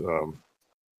called.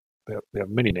 They have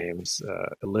many names: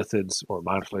 illithids or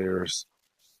mind flayers,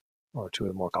 are two of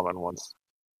the more common ones.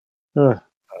 Ugh.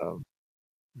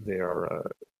 They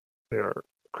are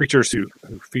creatures who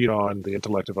feed on the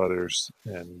intellect of others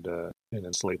and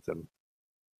enslave them.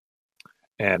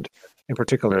 And in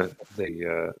particular, they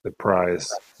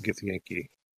prize Githyanki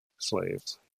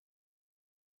slaves,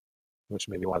 which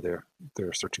may be why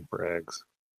they're searching for eggs.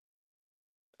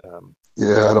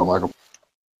 Yeah, I don't like them.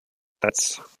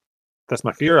 That's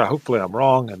my fear. Hopefully, I'm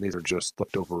wrong, and these are just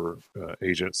leftover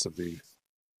agents of the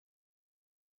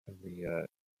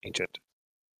ancient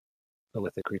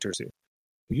Illithic creatures who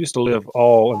used to live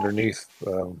all underneath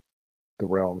the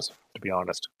realms. To be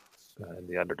honest, in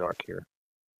the Underdark here.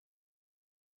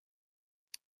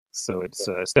 So it's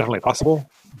definitely possible,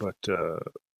 but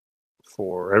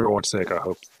for everyone's sake, I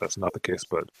hope that's not the case.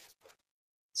 But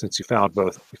since you found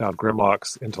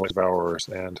Grimlock's Intellect Devourers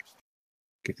and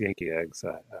Githyanki eggs,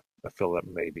 I feel that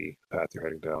may be the path you're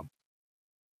heading down.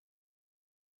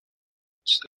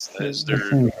 Is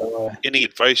there any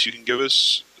advice you can give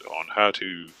us on how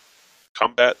to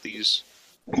combat these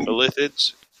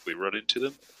illithids if we run into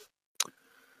them?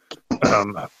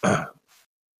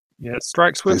 Yeah,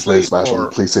 strike Please swiftly. say bash them.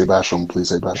 Please say bash them. Please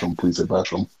say bash them. Please say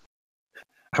bash them.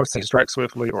 I would say strike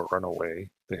swiftly or run away.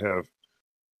 They have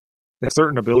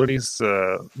certain abilities,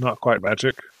 not quite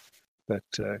magic, that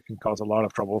can cause a lot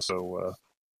of trouble. So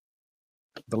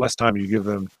the less time you give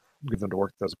them to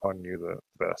work those upon you, the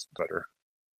better.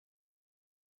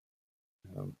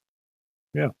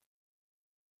 Yeah.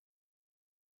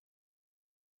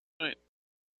 Right.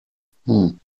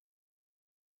 All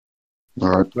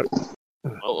right.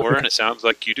 Well, Oren, it sounds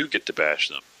like you do get to bash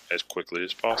them as quickly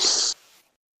as possible.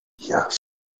 Yes.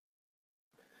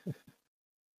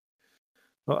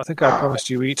 Well, I think I promised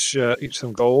you each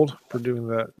some gold for doing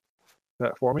that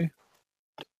for me.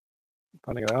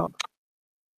 Finding it out.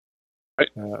 Right.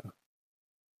 Was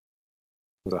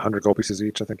 100 gold pieces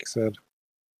each, I think you said.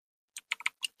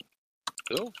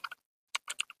 Cool.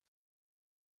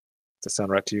 Does that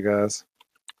sound right to you guys?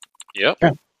 Yep.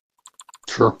 Yeah.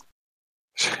 Sure.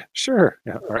 Sure.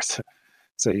 Yeah. All right.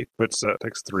 So he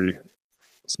takes 3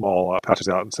 small pouches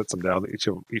out and sets them down. Each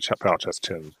pouch has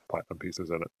 10 platinum pieces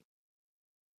in it.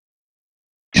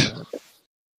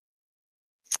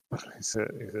 He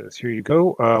says, "Here you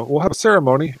go. We'll have a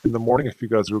ceremony in the morning if you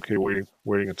guys are okay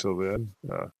waiting until then.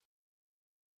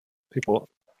 People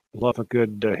love a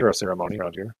good hero ceremony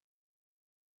around here."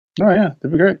 Oh yeah,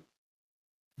 that'd be great.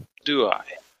 Do I?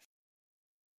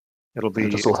 It'll be.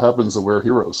 It just so happens that we're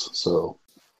heroes, so.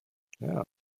 Yeah.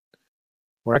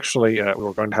 We're actually we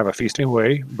were going to have a feast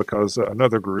anyway because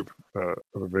another group of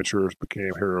adventurers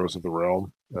became heroes of the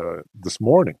realm this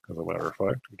morning. As a matter of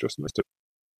fact, we just missed it.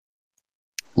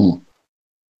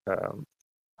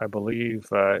 I believe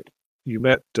you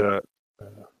met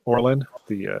Orlin.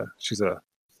 She's a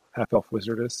half-elf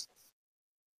wizardess,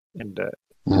 and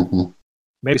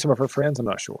maybe some of her friends. I'm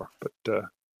not sure, but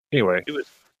anyway,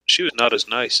 she was not as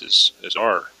nice as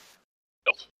our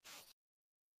elf.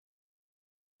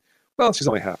 Well, she's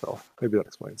only half elf. Maybe that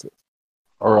explains it.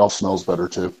 Our elf smells better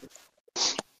too.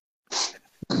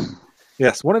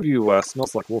 Yes, one of you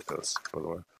smells like wolf does, by the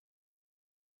way.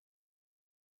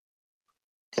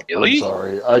 Really? I'm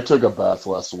sorry. I took a bath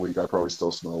last week. I probably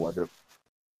still smell like it.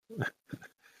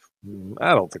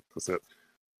 I don't think that's it.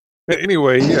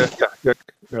 Anyway, yeah,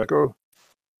 go to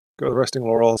the Resting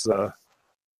Laurels,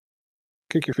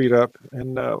 kick your feet up,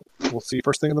 and we'll see you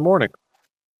first thing in the morning.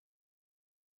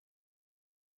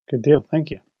 Good deal.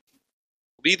 Thank you.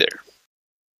 Be there.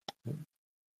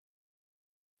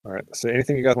 All right. So,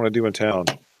 anything you guys want to do in town?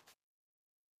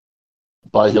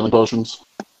 Buy healing potions?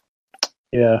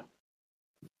 Yeah.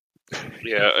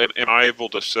 Yeah, am I able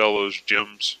to sell those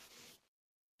gems?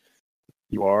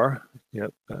 You are?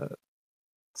 Yep.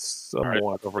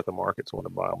 Someone over at the markets want to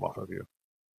buy them off of you.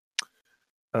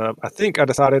 I think I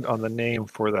decided on the name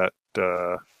for that,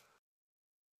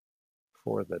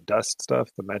 for the dust stuff,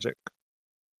 the magical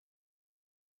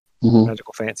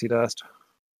fancy dust.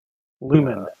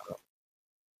 Lumen.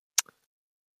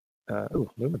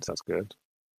 Lumen sounds good.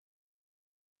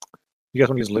 You guys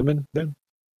want to use Lumen then?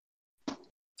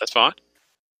 That's fine.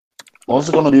 What's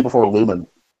it going to be before Lumen?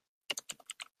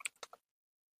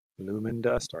 Lumen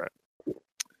dust? All right.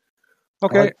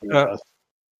 Okay. What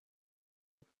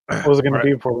was it going to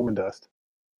be before Lumen dust?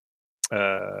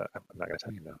 I'm not going to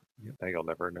tell you now. Now you'll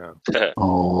never know.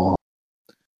 Oh.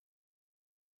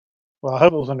 Well, I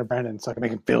hope it was under Brandon so I can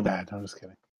make him feel bad. I'm just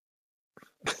kidding.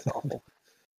 Awful.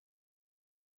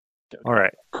 All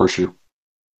right. Curse you.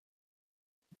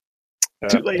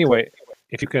 Too late. Anyway,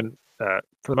 if you can, for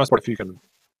the most part, if you can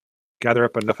gather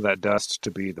up enough of that dust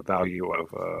to be the value of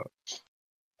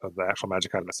the actual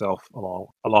magic item itself,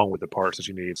 along with the parts that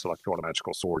you need. So, like, if you want a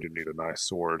magical sword, you need a nice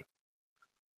sword.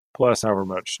 Plus, however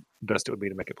much dust it would be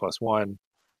to make it +1,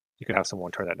 you could have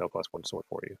someone turn that no +1 sword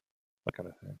for you. That kind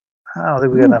of thing. I don't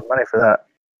think we got enough money for that.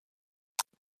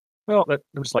 Well,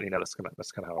 I'm just letting you know that's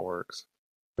kind of how it works.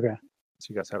 Okay. So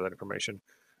you guys have that information.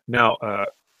 Now,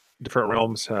 different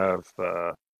realms have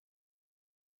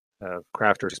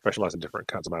crafters who specialize in different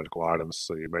kinds of magical items,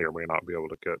 so you may or may not be able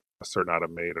to get a certain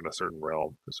item made in a certain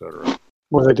realm, etc.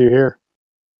 What do they do here?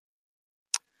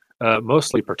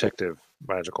 Mostly protective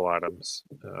magical items.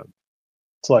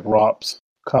 It's like ROPs,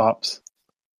 cops.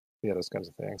 Yeah, those kinds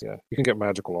of things. Yeah, you can get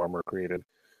magical armor created.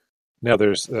 Now,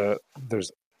 there's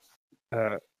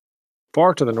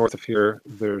far to the north of here.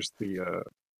 There's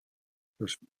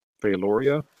there's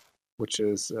Valoria, which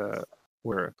is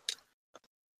where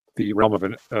the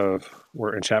realm of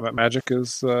where enchantment magic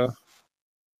is the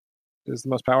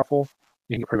most powerful.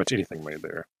 You can get pretty much anything made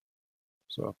there.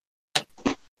 So,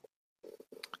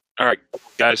 All right,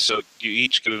 guys. So you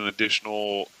each get an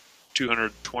additional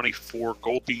 224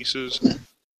 gold pieces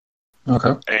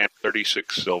Okay. and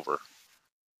 36 silver.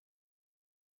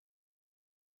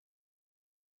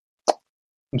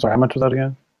 I'm sorry, how much was that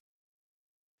again?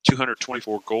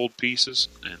 224 gold pieces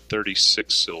and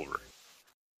 36 silver.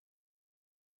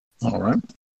 All right.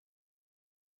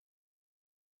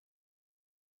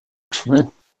 For me.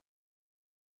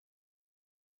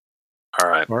 All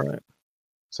right. all right,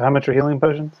 So how much are healing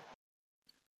potions?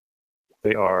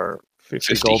 they are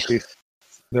 50 50. gold pieces.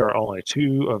 There are only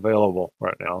 2 available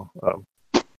right now.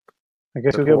 I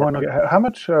guess we get one. How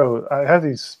much? I have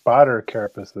these spider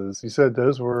carapaces. You said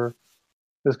this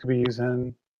could be used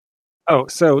in. Oh,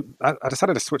 so I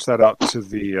decided to switch that out to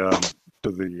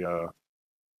the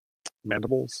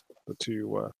mandibles,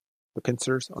 the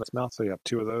pincers on its mouth. So you have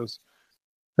 2 of those.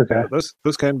 Okay.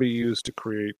 Those can be used to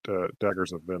create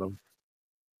daggers of venom.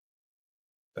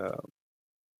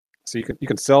 So you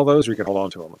can sell those, or you can hold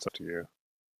on to them. It's up to you.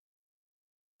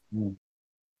 Can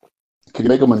you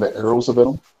make them into arrows of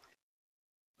venom?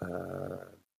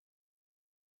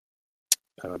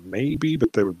 Maybe,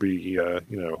 but they would be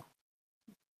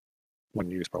one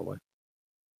use probably.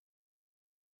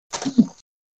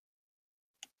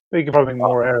 You could probably make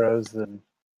more arrows than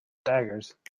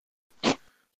daggers.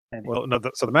 Well, no.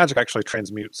 So the magic actually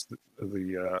transmutes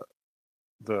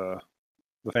the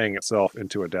fang itself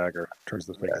into a dagger. Turns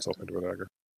the fang itself into a dagger.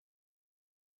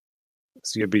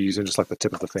 So you'd be using just like the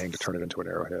tip of the fang to turn it into an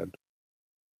arrowhead.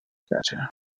 Gotcha.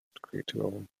 To create 2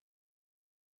 of them.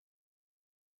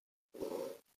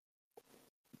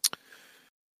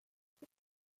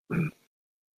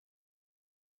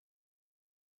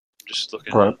 Just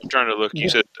looking. Right. I'm trying to look. You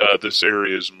said this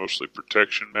area is mostly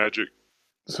protection magic.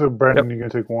 So Brandon, you're gonna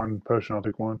take 1 potion. I'll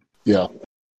take 1. Yeah.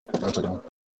 That's okay.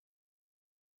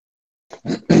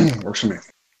 Works for me.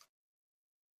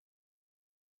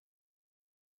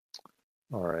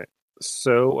 All right.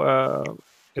 So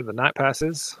the night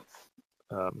passes.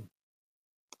 The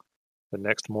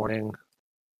next morning,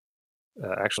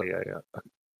 actually, a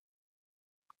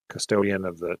custodian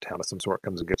of the town of some sort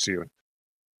comes and gets you.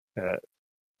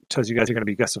 Tells you guys you're going to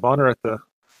be guests of honor at the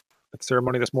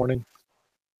ceremony this morning.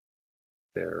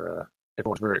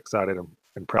 Everyone's very excited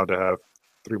and proud to have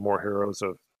 3 more heroes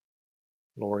of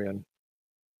Lorien.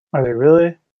 Are they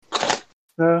really?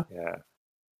 No.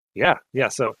 Yeah.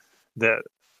 So the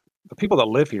people that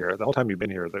live here, the whole time you've been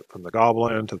here, from the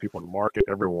goblin to the people in the market,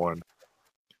 everyone,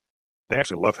 they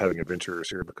actually love having adventurers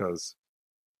here because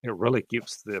it really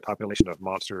keeps the population of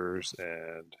monsters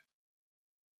and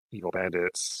evil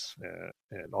bandits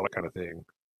and all that kind of thing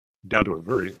down to a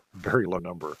very, very low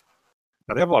number.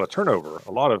 Now they have a lot of turnover.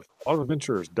 A lot of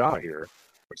adventurers die here,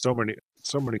 but so many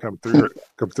come through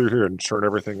here and churn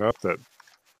everything up that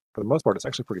for the most part it's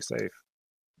actually pretty safe.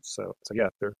 So yeah,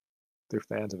 they're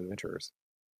fans of adventurers.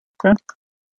 Okay.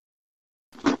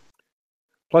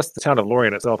 Plus, the town of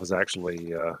Lorien itself is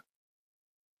actually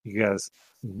you guys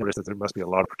notice that there must be a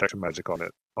lot of protection magic on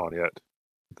it.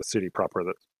 The city proper,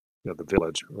 the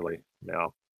village really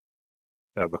now,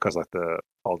 because like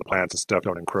all the plants and stuff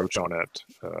don't encroach on it.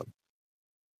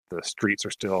 The streets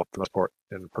are still, for the most part,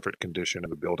 in perfect condition,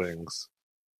 and the buildings,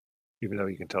 even though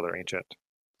you can tell they're ancient.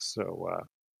 So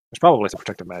there's probably some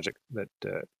protective magic that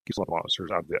keeps a lot of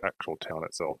monsters out of the actual town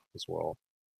itself as well.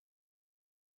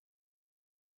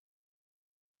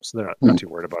 So they're not too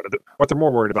worried about it. What they're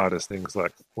more worried about is things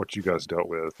like what you guys dealt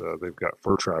with. They've got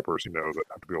fur trappers, that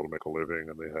have to be able to make a living,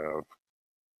 and they have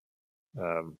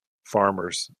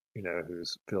farmers,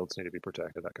 whose fields need to be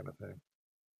protected, that kind of thing.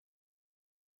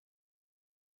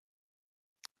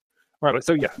 All right,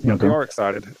 so yeah, they are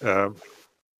excited, and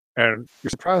you're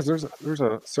surprised. There's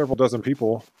several dozen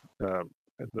people in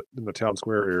the town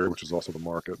square area, which is also the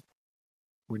market.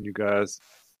 When you guys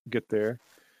get there,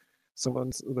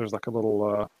 there's like a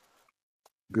little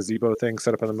gazebo thing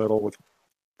set up in the middle with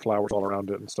flowers all around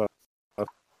it and stuff.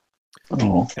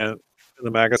 Oh. And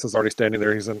the Magus is already standing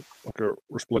there. He's in like a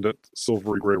resplendent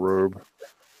silvery gray robe,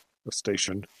 a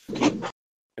station,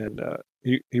 and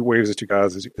he waves at you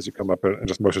guys as you come up and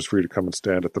just motions for you to come and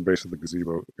stand at the base of the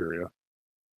gazebo area.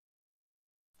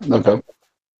 Okay.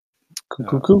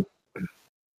 Cool.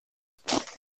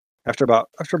 After about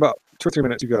 2 or 3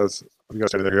 minutes, you guys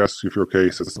standing there. He asks you if you're okay.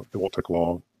 He says it won't take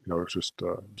long. It's just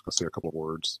I'm just gonna say a couple of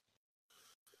words,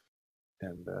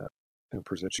 and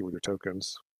present you with your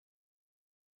tokens.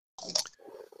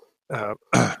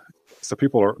 So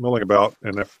people are milling about,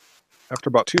 and after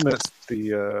about 2 minutes,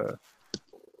 the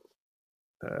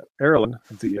Erilyn,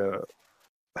 the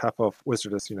half-elf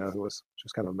wizardess, who was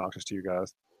just kind of obnoxious to you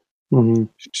guys,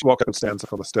 she walks up and stands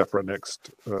up on the step right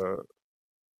next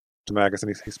to Magus,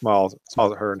 and he smiles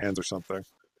at her and hands her something, and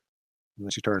then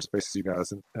she turns and faces you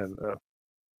guys, and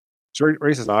she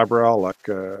raises an eyebrow like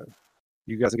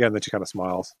you guys again. Then she kind of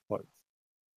smiles like.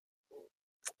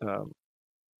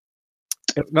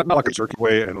 Not like a jerky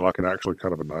way, and like an actually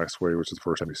kind of a nice way, which is the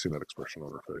first time you've seen that expression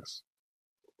on her face.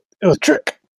 It was a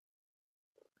trick.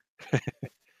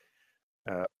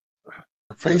 Her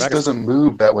face doesn't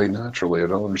move that way naturally. I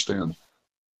don't understand.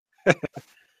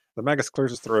 The Magus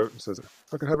clears his throat and says,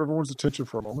 if I could have everyone's attention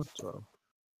for a moment.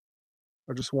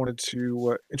 I just wanted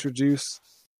to introduce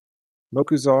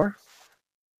Mokuzar.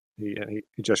 He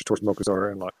gestures towards Mokuzar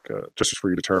and gestures for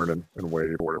you to turn and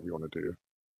wave or whatever you want to do.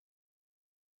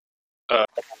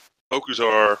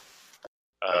 Mokuzar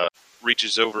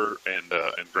reaches over and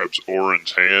grabs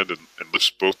Orin's hand and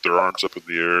lifts both their arms up in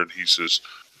the air, and he says,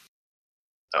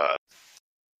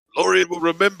 Lorien will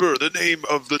remember the name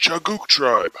of the Chaguk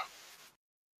tribe.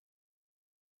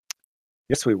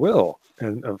 Yes, we will.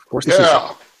 And of course,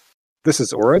 this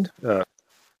is Orin,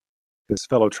 his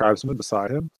fellow tribesman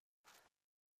beside him.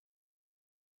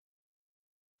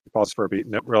 He pauses for a beat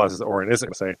and realizes that Orin isn't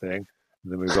going to say anything,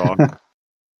 and then moves on.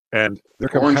 And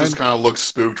Orin just kind of looks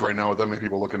spooked right now with that many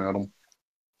people looking at him.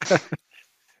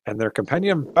 And their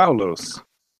companion, Paulos.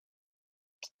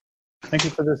 Thank you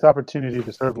for this opportunity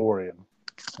to serve Lorien.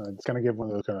 It's going to give one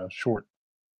of those kind of short,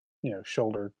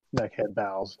 shoulder, neck, head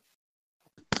bows.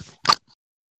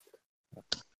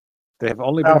 They have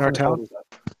only been in our town.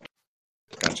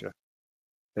 Gotcha.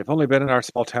 They've only been in our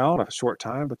small town a short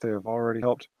time, but they have already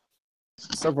helped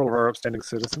several of our upstanding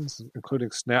citizens, including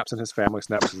Snaps and his family.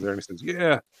 Snaps is there, and he says,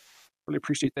 "Yeah, really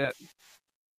appreciate that."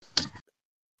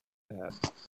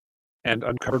 And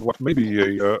uncovered what may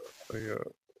be a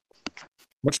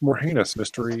much more heinous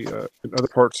mystery in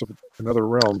other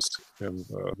realms in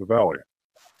the valley.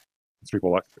 It's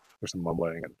people there's some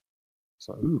mumbling and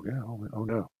so, oh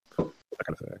no, that kind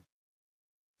of thing.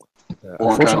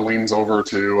 Orin kind of leans over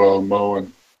to Mo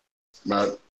and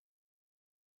Matt.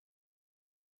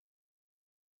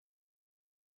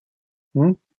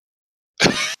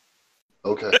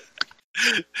 Okay.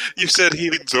 You said he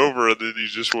leans over, and then you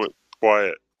just went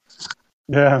quiet.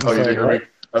 Yeah. Oh, you didn't hear me?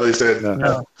 Oh, they said,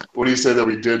 No. When he said that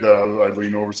we did, I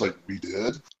leaned over, it's like, we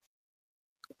did?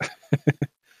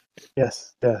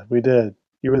 Yes, yeah, we did.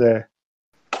 You were there.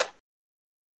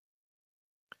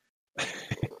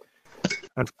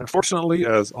 Unfortunately,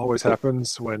 as always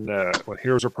happens when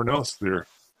heroes are pronounced, their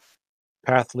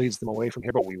path leads them away from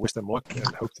here, but we wish them luck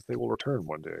and hope that they will return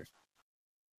one day.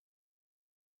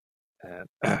 And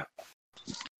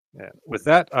with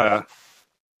that,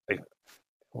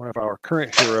 one of our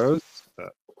current heroes,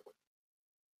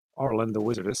 Arlen the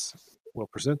Wizardess, will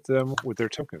present them with their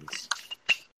tokens.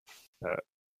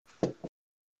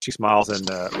 She smiles and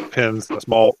pins a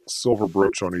small silver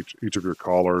brooch on each of your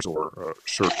collars or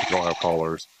shirts if you don't have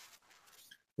collars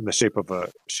in the shape of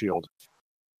a shield.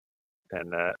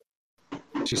 And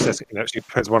she says, she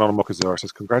pins one on Mokuzar,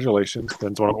 says, "Congratulations."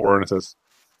 Pins one on Orin and says,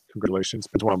 "Congratulations."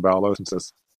 Pins one on Balos and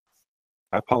says,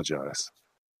 "I apologize."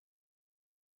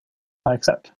 I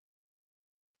accept.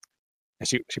 And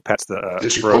she pats the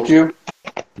Did she brooch. poke you?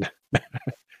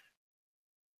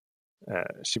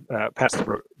 She pats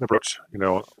the brooch,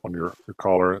 on your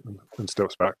collar and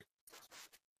steps back.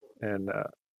 And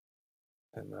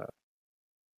the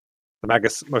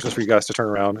Magus motions for you guys to turn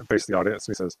around and face the audience.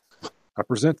 And he says, "I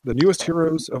present the newest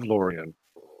heroes of Lorien."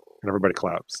 And everybody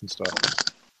claps and stuff.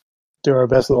 Do our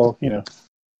best little,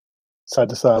 side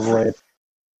to side wave.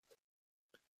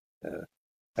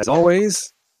 As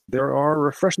always, there are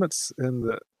refreshments in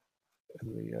the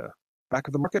back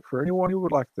of the market for anyone who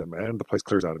would like them, and the place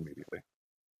clears out immediately.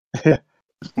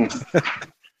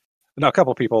 Now, a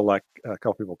couple people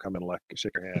come in, like,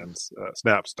 shake your hands.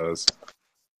 Snaps does.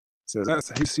 Says, "I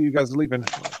see you guys leaving.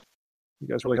 You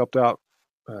guys really helped out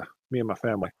me and my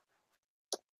family."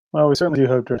 Well, we certainly do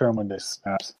hope to return one day,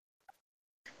 Snaps.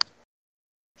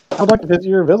 I'd like to visit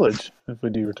your village if we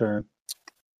do return.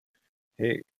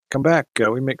 Hey, come back.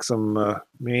 We make some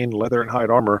mean leather and hide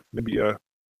armor. Maybe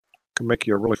can make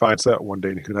you a really fine set one day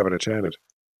and you can have it enchanted.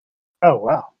 Oh,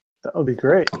 wow. That would be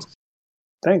great.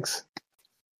 Thanks.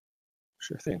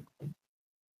 Sure thing.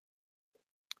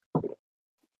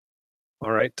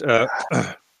 All right.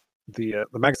 The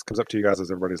Magus comes up to you guys as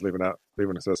everybody's leaving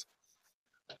and says,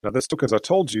 "Now this tokens I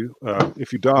told you,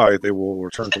 if you die, they will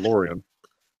return to Lorien.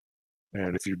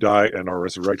 And if you die and are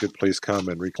resurrected, please come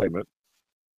and reclaim it."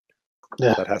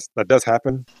 Yeah. That does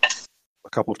happen a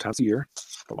couple of times a year,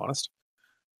 if I'm honest.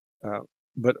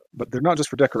 But they're not just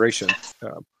for decoration.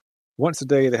 Once a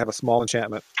day, they have a small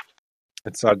enchantment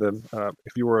inside them.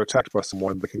 If you were attacked by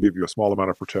someone, they can give you a small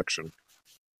amount of protection.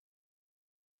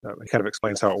 It kind of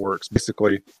explains how it works.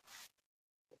 Basically,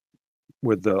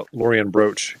 with the Lorien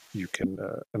brooch, you can,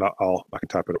 and I can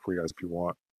type it up for you guys if you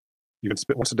want. You can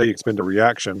spend once a day. You can spend a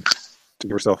reaction to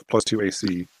give yourself +2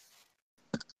 AC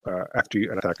after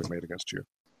an attack is made against you.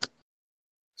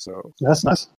 So That's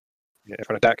nice. yeah, if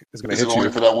an attack is going to Is it hit only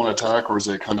you, for that one attack, or is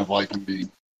it kind of like can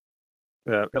be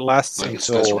it lasts like it's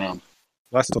this until round?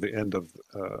 the end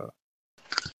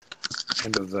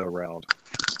of the round.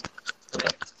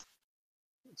 Okay.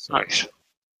 So, Nice.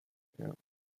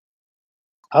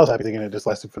 I was happy thinking it just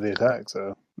lasted for the attack,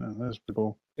 so that's pretty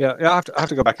cool. Yeah. I have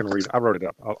to go back and read. I wrote it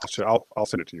up. I'll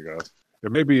send it to you guys.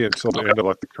 It may be until the end of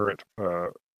like the current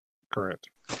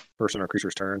person or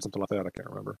creature's turn, something like that. I can't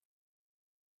remember.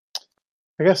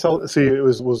 I guess I'll see. It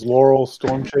was Laurel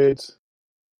Stormshades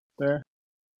there.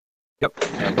 Yep.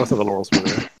 Both of the laurels were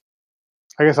there.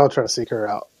 I guess I'll try to seek her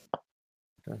out.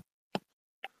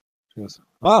 She goes,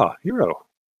 hero.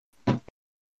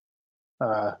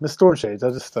 Miss Stormshades,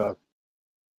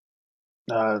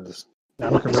 I'm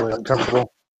looking really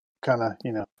uncomfortable, kind of,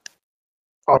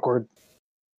 awkward.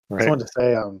 I just Right. wanted to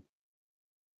say,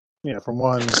 from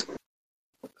one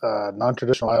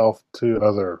non-traditional high elf to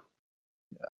another,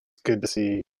 it's good to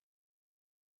see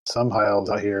some high elves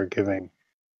out here giving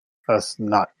us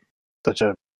not such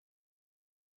a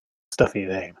stuffy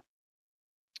name.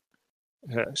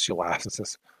 She laughs and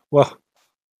says, "Well,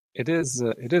 it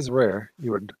is rare.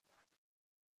 You would,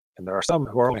 and there are some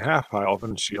who are only half high elf."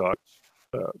 And she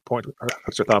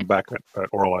hooks her thumb back at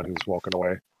Orlin, who's walking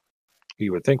away.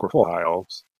 You would think we're full high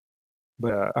elves,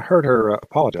 but I heard her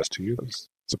apologize to you. It was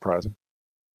surprising.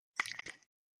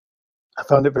 I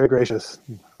found it very gracious.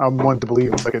 I'm one to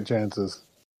believe in second chances.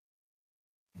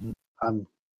 I'm,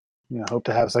 hope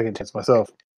to have a second chance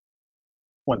myself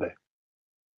one day.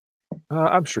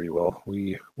 I'm sure you will.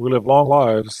 We live long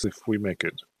lives if we make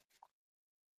it.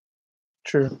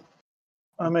 True.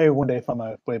 I may one day find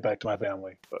my way back to my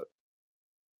family, but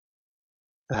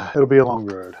it'll be a long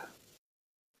road.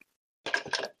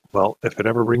 Well, if it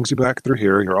ever brings you back through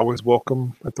here, you're always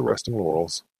welcome at the Resting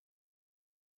Laurels.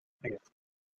 Okay.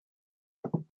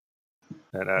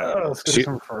 And let's get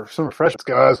some refreshments,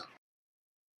 guys.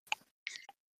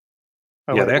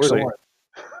 Oh, yeah, wait, they actually.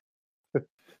 where's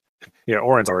Yeah,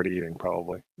 Oren's already eating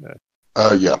probably. Yeah.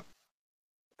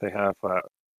 They have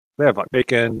like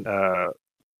bacon,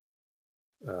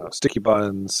 sticky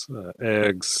buns,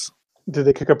 eggs. Did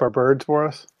they cook up our birds for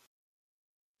us?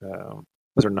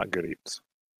 Those are not good eats.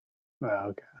 Oh,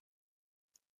 okay.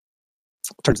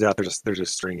 Turns out they're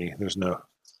just stringy. There's no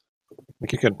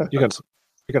like you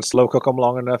can slow cook them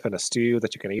long enough in a stew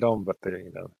that you can eat them, but they're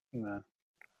No.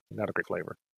 not a great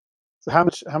flavor. So how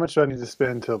much do I need to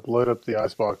spend to load up the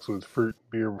icebox with fruit and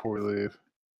beer before we leave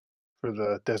for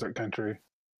the desert country?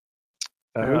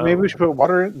 Maybe we should put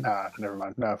water in? Nah, never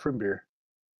mind. No, fruit and beer.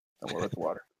 Don't worry about the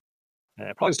water.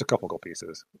 Probably just a couple gold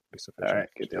pieces would be sufficient. All right,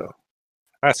 good deal.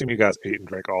 I assume you guys ate and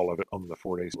drank all of it on the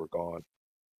 4 days you were gone.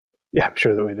 Yeah, I'm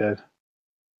sure that we did.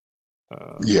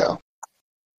 Yeah.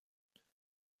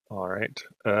 All right.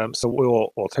 So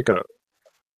we'll take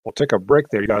a break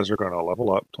there. You guys are going to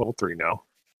level up to level 3 now.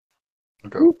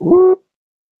 Okay. Whoop, whoop.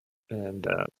 And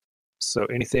so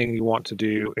anything you want to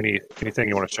do, anything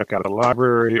you want to check out at the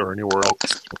library or anywhere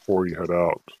else before you head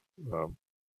out, you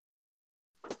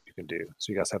can do.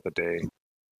 So you guys have the day.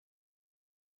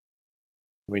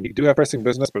 I mean, you do have pressing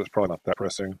business, but it's probably not that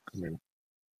pressing. I mean,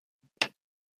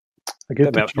 I get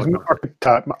That to map's choose really my good.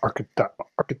 archetype, my archetype, my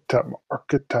archetype, my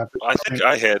archetype. I think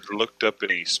I had looked up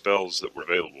any spells that were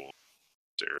available in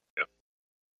this area.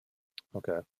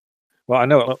 Okay. Well, I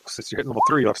know since you're hitting level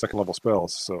 3, you have second level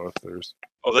spells. So if there's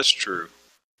Oh, that's true.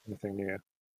 anything new,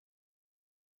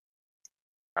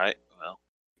 Right. Well,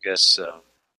 I guess so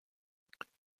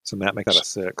Matt, make that a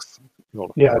 6. Roll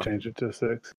a Yeah, I 4. changed it to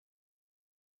 6.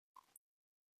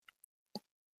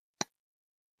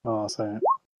 Oh, sorry.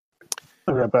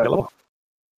 I'll be right back.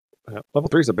 Level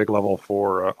 3 is a big level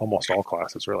for almost all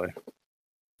classes, really.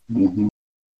 Mm-hmm.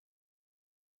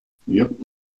 Yep.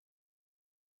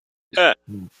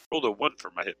 rolled a 1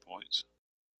 for my hit points.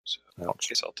 So I Ouch.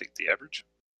 guess I'll take the average.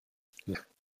 Yeah.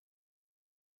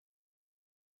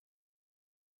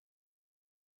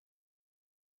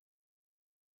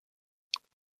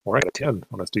 All right, a 10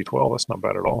 on his D12. That's not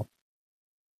bad at all.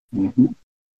 Mm-hmm.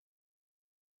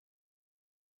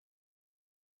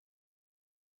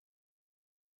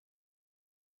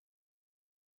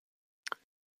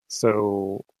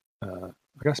 So I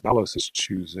guess Malos is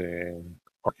choosing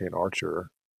Arcane Archer.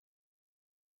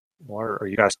 Why are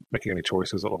you guys making any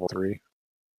choices at level 3?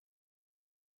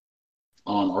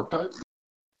 On archetype?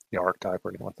 The archetype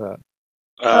or anything like that?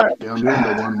 Yeah, I'm doing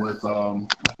the one with I don't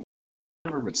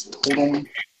remember if it's total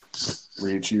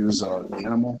where you choose the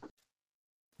animal.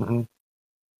 Mm-hmm.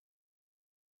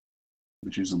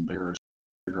 We choose some bears.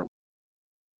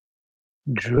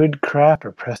 Druidcraft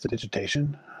or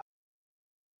Prestidigitation?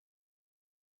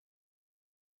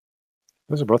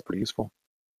 Those are both pretty useful.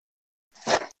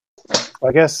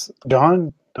 I guess,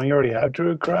 John, don't you already have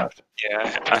Druidcraft?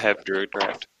 Yeah, I have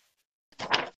Druidcraft.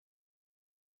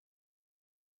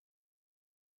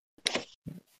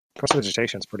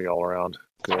 Prestidigitation is pretty all around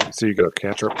good. So you go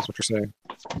cantrip, is what you're saying?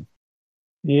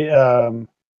 Yeah,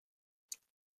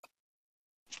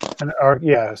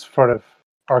 as part of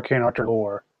Arcane Archer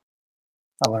lore,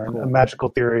 I learned Cool. a magical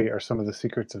theory are some of the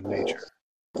secrets of nature.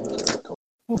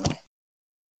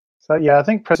 So yeah, I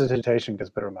think Prestidigitation gets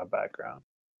better with my background.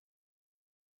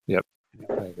 Yep,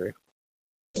 I agree.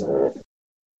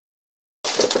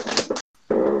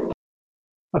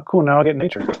 Oh, cool! Now I get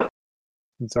nature.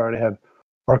 Since I already have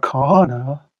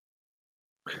Arcana.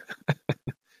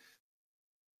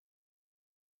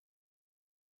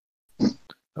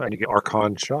 And you get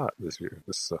Archon shot this year.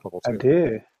 This is level 2. I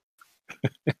did.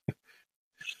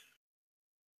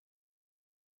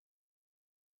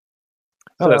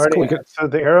 Oh, that's cool. So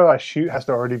the arrow I shoot has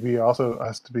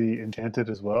to be enchanted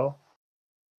as well.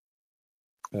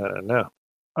 No.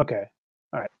 Okay.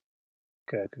 All right.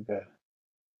 Good.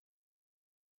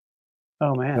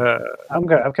 Oh man, I'm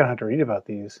gonna have to read about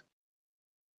these.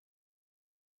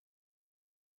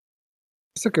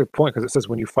 That's a good point because it says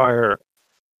when you fire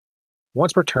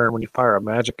once per turn, when you fire a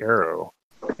magic arrow,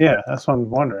 Yeah, that's what I'm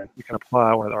wondering. you can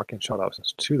apply one of the arcane shot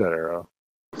options to that arrow.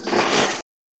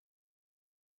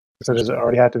 So does it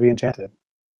already have to be enchanted?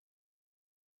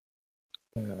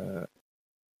 Yeah,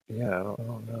 I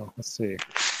don't know. Let's see.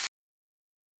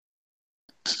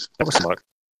 That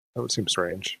would seem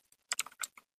strange,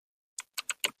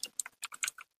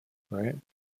 right?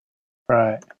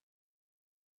 Right.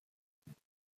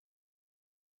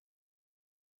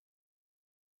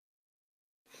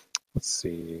 Let's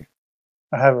see.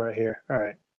 I have it right here. All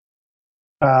right.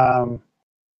 So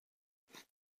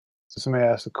somebody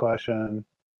asked a question.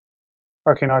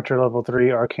 Arcane Archer level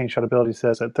 3, Arcane Shot ability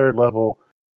says at 3rd level,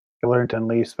 you learn to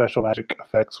unleash special magic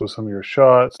effects with some of your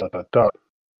shots. ...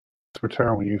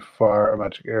 Return when you fire a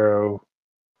magic arrow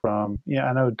from. Yeah,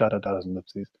 I know ... is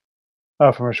ellipses.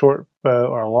 From a short bow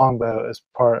or a long bow as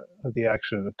part of the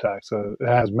action of attack. So it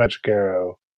has magic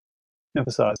arrow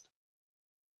emphasized.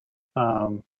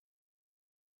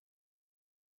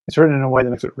 It's written in a way that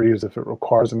makes it read as if it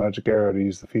requires a magic arrow to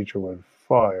use the feature when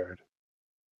fired.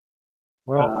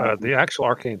 Well, the actual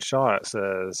arcane shot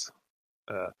says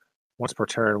once per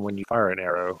turn when you fire an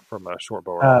arrow from a short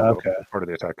bow or long bow, Okay. part of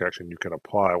the attack action, you can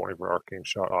apply one of your arcane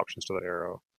shot options to the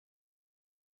arrow.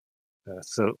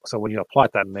 So when you apply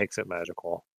it, that makes it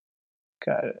magical.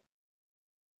 Got it.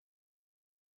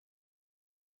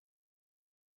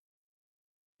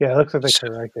 Yeah, it looks like they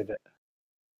corrected it.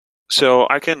 So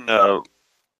I can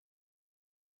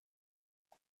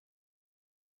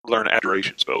learn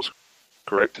abjuration spells,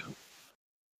 correct?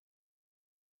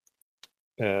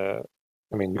 I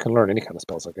mean, you can learn any kind of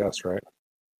spells, I guess, right?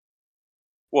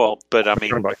 Well, but I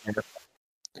mean,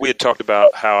 we had talked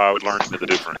about how I would learn in the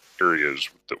different areas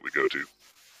that we go to,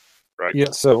 right? Yeah,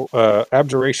 so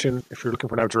abjuration, if you're looking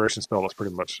for an abjuration spell, that's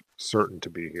pretty much certain to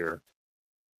be here.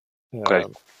 Okay.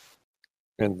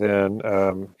 And then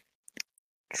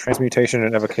transmutation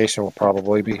and evocation will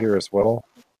probably be here as well.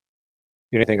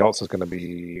 Anything else is going to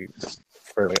be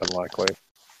fairly unlikely.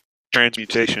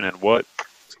 Transmutation and what?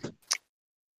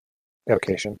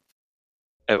 Evocation.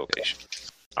 Evocation.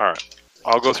 All right.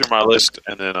 I'll go through my list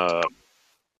and then I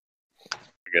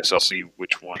guess I'll see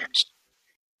which ones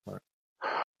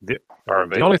The, are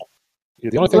the only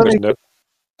available. thing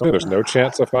there's no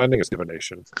chance of finding is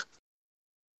divination.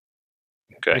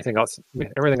 Okay. Everything else,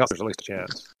 there's at least a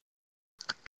chance.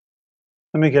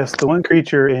 Let me guess. The one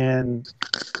creature in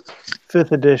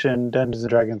 5th edition Dungeons and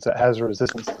Dragons that has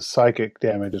resistance to psychic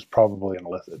damage is probably an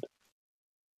Illithid.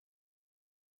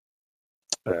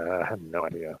 I have no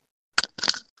idea.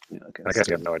 Yeah, I guess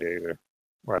you have no idea either.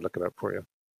 Or I'd look it up for you.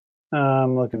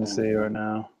 I'm looking to see right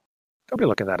now. Don't be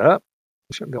looking that up.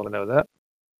 You shouldn't be able to know that.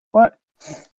 What?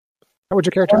 How would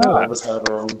your character know All that? of us have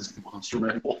our own monster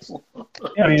manual.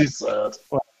 Yeah, I mean, It's sad.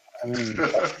 I mean,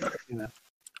 you know.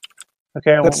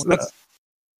 Okay, I That's won't.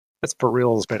 that's for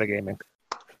reals metagaming.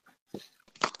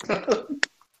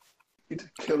 You're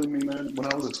killing me, man.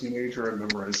 When I was a teenager, I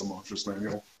memorized the monstrous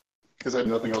manual because I had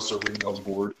nothing else to read. I was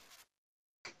bored.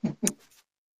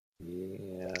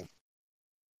 Yeah.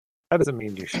 That doesn't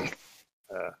mean you should, build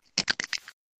I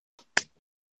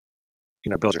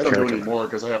your don't do it character. anymore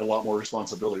because I have a lot more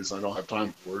responsibilities and I don't have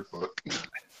time for it. But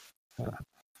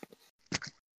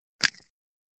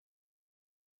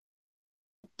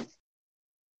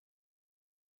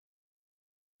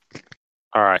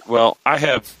All right. Well, I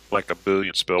have like a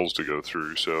billion spells to go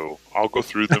through, so I'll go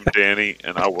through them, Danny,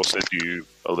 and I will send you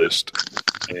a list.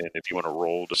 And if you want to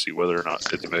roll to see whether or not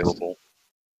it's available.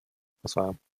 That's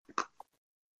fine.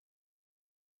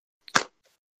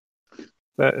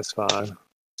 That is fine.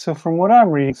 So from what I'm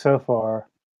reading so far,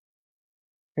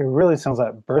 it really sounds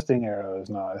like Bursting Arrow is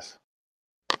nice.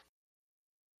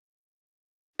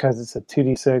 Because it's a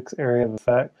 2d6 area of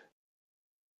effect.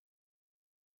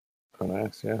 Oh,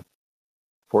 nice, yeah.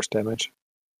 Force damage.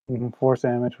 Force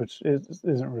damage, which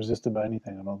isn't resisted by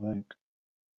anything, I don't think.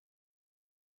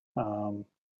 And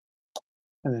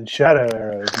then Shadow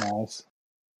Arrow is nice.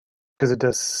 Because it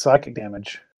does psychic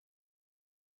damage,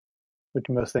 which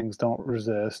most things don't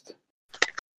resist.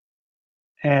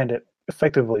 And it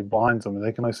effectively blinds them.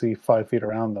 They can only see 5 feet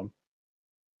around them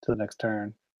to the next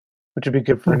turn. Which would be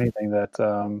good for anything that's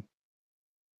Doing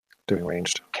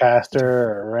ranged.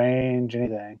 caster or range,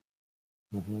 anything.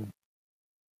 Mm-hmm.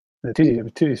 The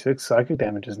 2d6 psychic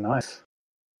damage is nice.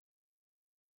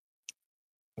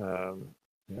 Yeah.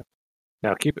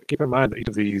 Now keep in mind that each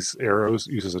of these arrows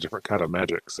uses a different kind of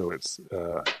magic, so it's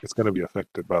going to be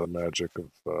affected by the magic of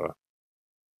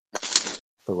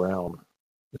the round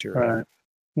that you're in. Right.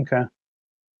 Okay.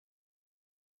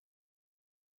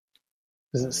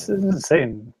 Doesn't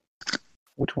say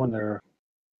which one they're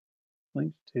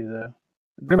linked to, though.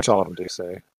 Pretty much all of them do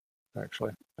say,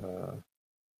 actually.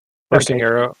 Bursting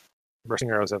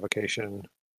arrow's evocation.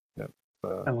 Yep.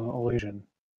 Illusion.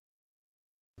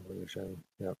 Illusion.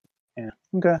 Yep. Yeah.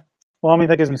 Okay. Well, I mean,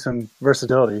 that gives me some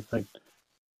versatility. Like,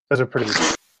 those are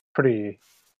pretty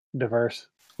diverse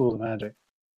schools of magic.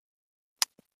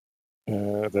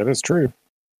 That is true.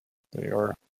 They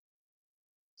are.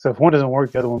 So if one doesn't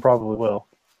work, the other one probably will.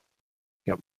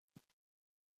 Yep.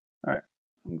 All right.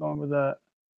 I'm going with that.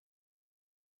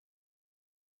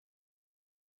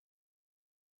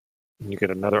 And you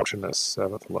get another option at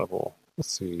 7th level.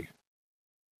 Let's see. You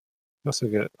also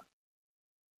get.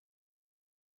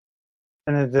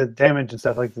 And then the damage and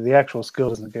stuff, like the actual skill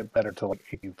doesn't get better till like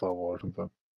 18th level or something.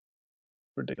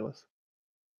 Ridiculous.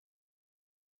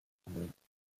 Mm-hmm.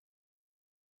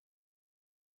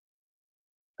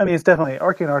 I mean, it's definitely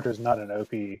Arcane Archer is not an OP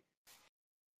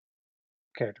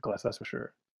character class, that's for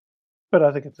sure. But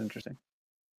I think it's interesting.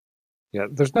 Yeah,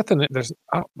 there's nothing. There's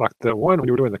like the one when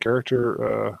you were doing the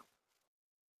character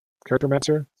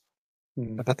mancer.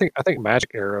 I think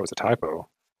Magic Arrow is a typo.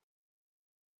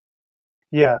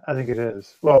 Yeah, I think it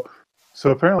is. Well, so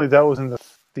apparently that was in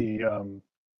the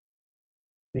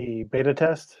beta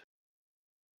test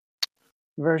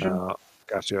version,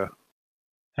 Gotcha.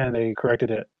 and they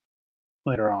corrected it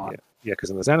later on. Yeah, because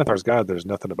in the Xanathar's Guide, there's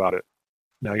nothing about it.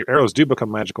 Now, your arrows do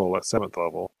become magical at 7th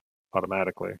level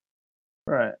automatically.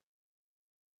 Right.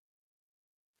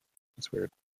 It's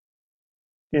weird.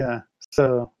 Yeah.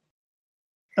 So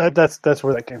that's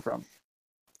where that came from.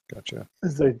 Gotcha.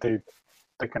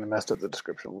 They kind of messed up the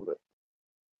description a little bit.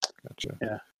 Gotcha.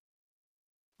 Yeah.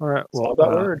 All right. It's Well, all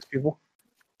about words, people.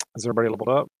 is everybody leveled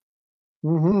up?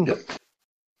 Mm-hmm. Yep.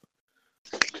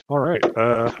 All right. Do you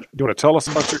want to tell us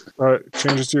about your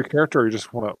changes to your character, or you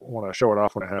just want to show it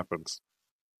off when it happens?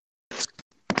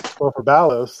 Well, for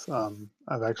Balos,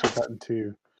 I've actually gotten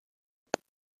to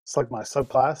select my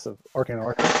subclass of Arcane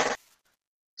Archer.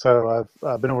 So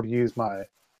I've been able to use my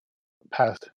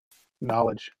past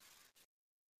knowledge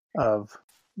of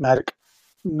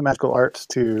magical arts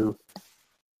to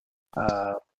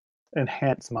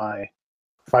enhance my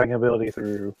fighting ability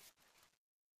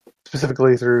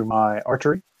specifically through my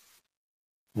archery.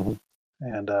 Mhm.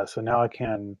 And so now I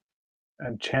can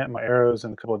enchant my arrows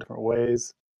in a couple of different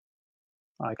ways.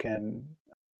 I can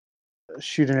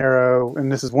shoot an arrow,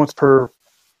 and this is once per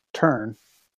turn,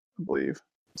 I believe.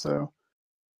 So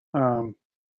I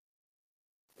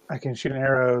can shoot an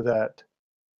arrow that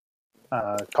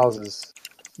causes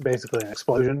basically an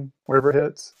explosion wherever it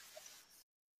hits.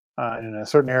 And in a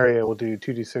certain area, it will do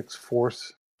 2d6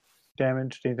 force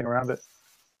damage to anything around it.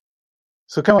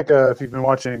 So kind of like if you've been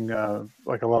watching,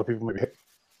 like a lot of people maybe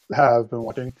have been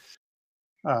watching,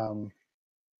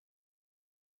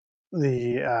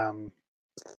 the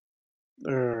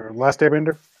Last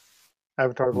Airbender,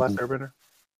 Avatar of the Last Airbender.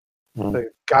 Mhm.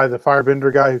 The guy, the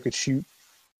firebender guy who could shoot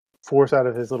force out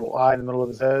of his little eye in the middle of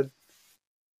his head,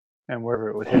 and wherever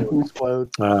it would hit, it would explode.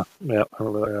 Yeah, I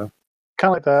remember that. Yeah.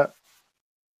 Kind of like that.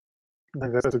 I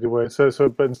think that's a good way.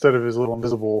 But instead of his little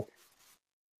invisible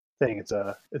thing, it's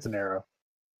an arrow.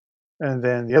 And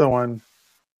then the other one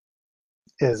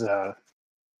is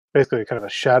basically kind of a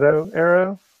shadow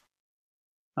arrow.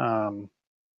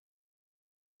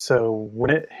 So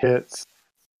when it hits,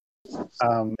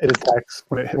 it attacks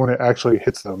when it actually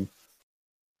hits them.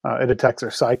 It attacks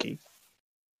their psyche.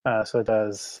 So it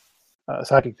does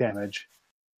psychic damage,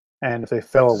 and if they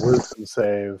fail a wisdom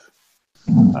save,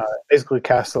 it basically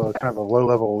casts a kind of a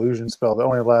low-level illusion spell that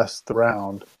only lasts the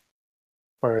round,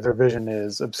 where their vision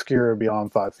is obscure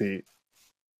beyond 5 feet.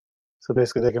 So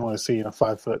basically, they can only see in a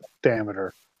 5-foot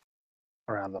diameter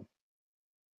around them.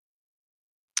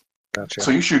 Gotcha.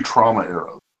 So you shoot trauma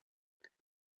arrows.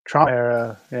 Trauma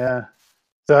arrow, yeah.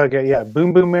 So okay,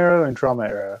 boom boom arrow and trauma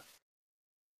arrow.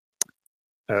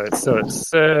 So it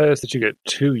says that you get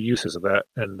 2 uses of that,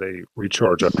 and they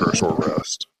recharge after a short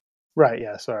rest. Right,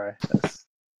 yeah, sorry.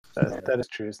 That is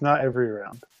true. It's not every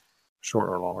round. Short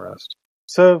or long rest.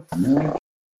 So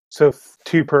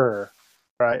 2 per,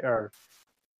 right? Or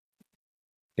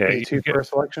Yeah, 2 per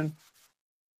selection?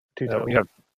 2 total. you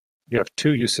have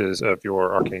 2 uses of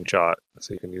your arcane shot,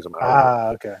 so you can use them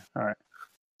out. Okay. All right.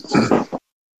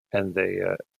 And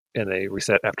they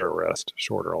reset after a rest,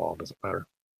 short or long, doesn't matter.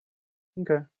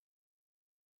 Okay.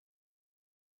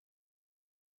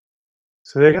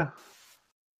 So there you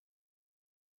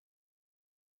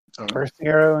go. Bursting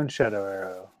arrow and shadow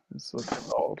arrow. That's what they're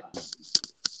called.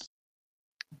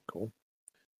 Cool.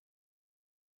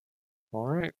 All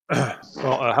right.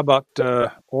 Well, how about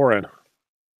Orin?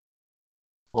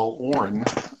 Well, Orin,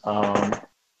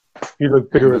 You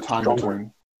look bigger bigger the time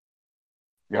between.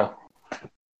 Yeah.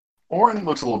 Orin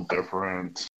looks a little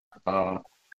different.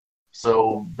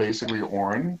 So basically,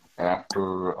 Orin,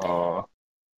 after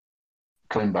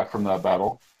coming back from that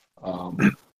battle,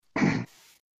 kind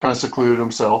of secluded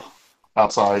himself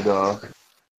outside.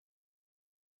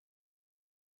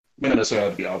 May not necessarily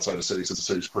have to be outside the city, since the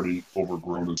city's pretty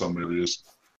overgrown in some areas.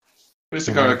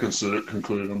 Basically, kind of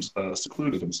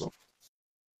secluded himself,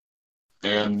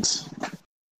 and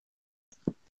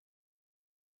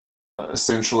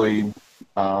essentially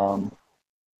kind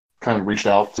of reached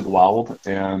out to the wild,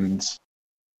 and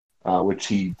which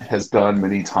he has done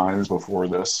many times before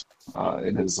this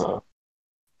in his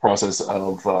process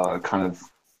of kind of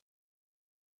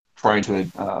trying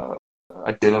to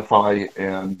identify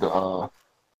and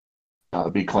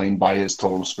be claimed by his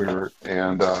totem spirit,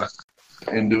 and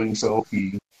in doing so,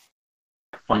 he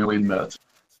finally met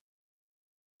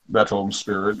that totem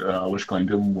spirit, which claimed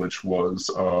him, which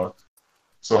was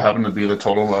so happened to be the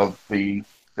totem of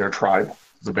their tribe,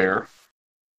 the bear,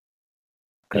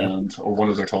 or one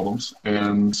of their totems,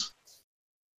 and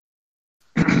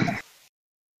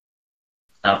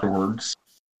afterwards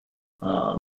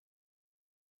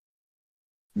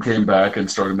came back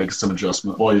and started making some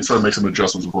adjustments. Well, he started making some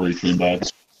adjustments before he came back,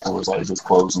 as far as like his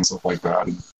clothes and stuff like that.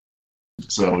 And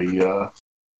so he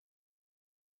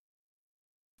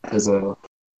has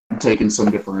taken some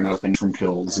different things from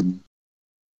kills and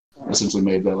essentially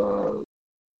made that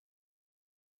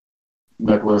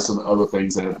necklace and other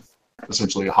things that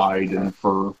essentially hide in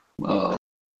fur,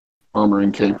 armor,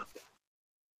 and cape.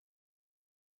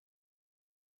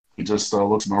 He just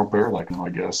looks more bear-like now, I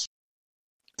guess.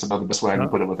 It's about the best way I can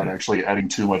put it without actually adding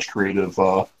too much creative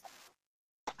drama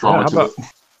to it.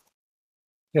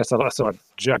 Yeah, so a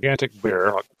gigantic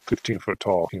bear, like 15 foot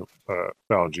tall,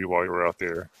 found you while you were out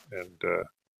there and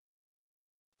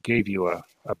gave you a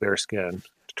bear skin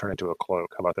to turn into a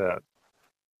cloak. How about that?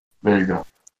 There you go.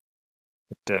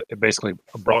 It basically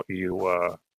brought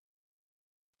you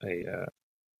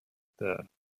the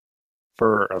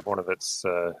fur of one of its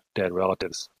dead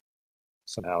relatives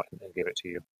somehow and gave it to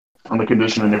you. On the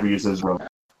condition I never use his robe.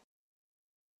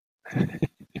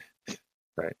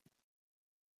 Right.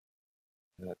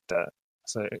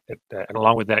 And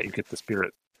along with that, you get the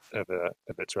spirit of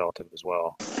its relative as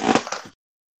well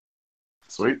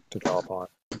Sweet. to draw upon.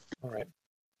 All right.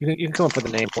 You can come up with a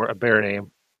name for it, a bear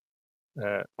name.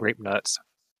 Grape nuts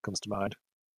comes to mind.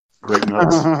 Great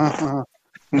nuts.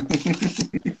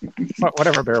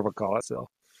 Whatever bear would call itself.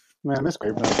 Man, this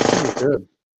grape nuts is good.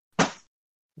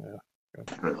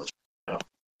 Great nuts. All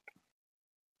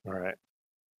right.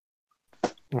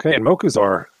 Okay, and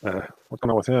Mokuzar, what's going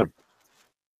on with him?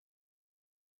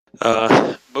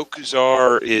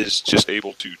 Mokuzar is just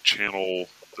able to channel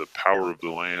the power of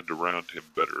the land around him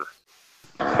better.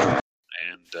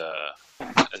 And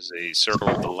as a Circle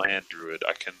of the Land druid,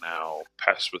 I can now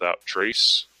pass without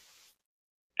trace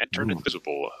and turn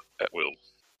invisible at will.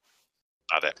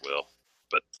 Not at will,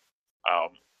 but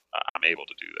I'm able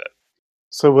to do that.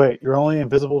 So wait, you're only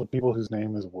invisible to people whose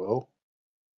name is Will?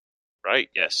 Right?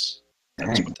 Yes.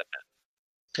 That's Dang. what that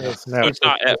Yes. meant. So it's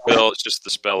not at will, it's just the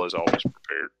spell is always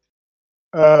prepared.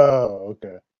 Oh,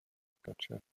 okay.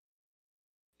 Gotcha.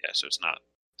 Yeah, so it's not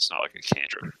like a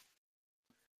cantrip.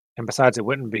 And besides, it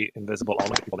wouldn't be invisible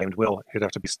only to people named Will. He'd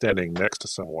have to be standing next to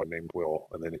someone named Will,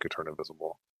 and then he could turn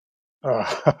invisible.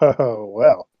 Oh,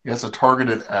 well. Yes, a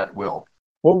targeted at will.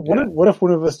 Well, what if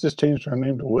one of us just changed our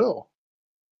name to Will?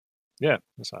 Yeah,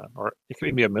 that's fine. Or it could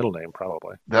even be a middle name,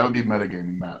 probably. That would be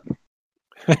metagaming, Matt.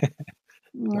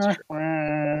 That's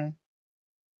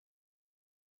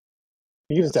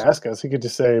He could just ask us. He could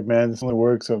just say, "Man, this only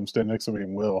works so I'm standing next to somebody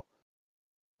named Will."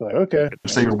 Like, okay,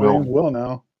 Say your my name's will. Will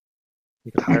now.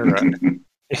 You could hire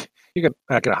you could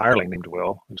get a hireling named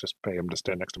Will and just pay him to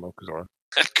stand next to Mokuzar.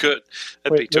 I could.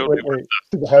 That'd be totally worth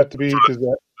Does it have to be? Does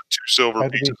that 2 silver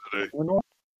have to be? pieces a day.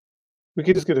 We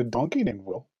could just get a donkey named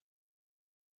Will.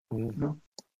 No.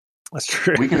 That's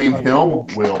true. We can name him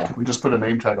Will. We just put a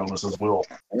name tag on this as Will.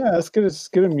 Yeah, let's get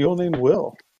a mule named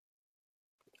Will.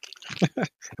 And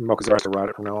Mokuzar has to ride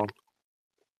it from now on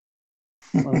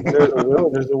Well, there's a will,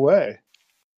 there's a way.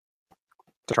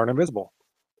 to turn invisible.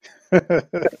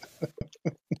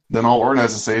 Then all Orrin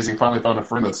has to say is he finally found a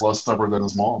friend that's less stubborn than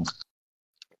his mom's.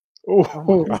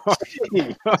 Oh,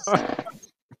 geez.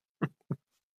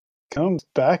 Comes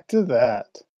back to that.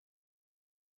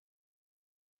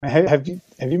 Hey, have you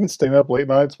been staying up late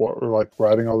nights while we're like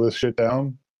writing all this shit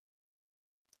down?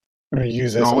 I'm gonna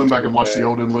use this. No, I went back and watched the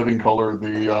old In Living Color,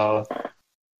 the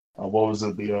what was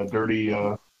it? The dirty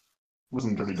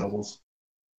wasn't Dirty Doubles.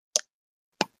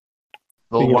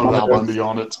 The The one with Al Yamaha Bundy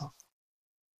on it.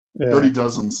 Yeah, Dirty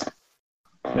Dozens.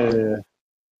 yeah.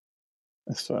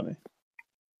 That's funny.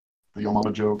 The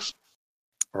Yamaha jokes.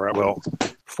 All right, well,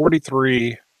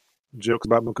 43 jokes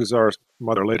about Mokuzar's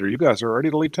mother later. You guys are ready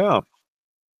to leave town.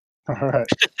 All right.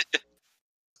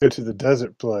 Go to the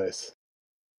desert place.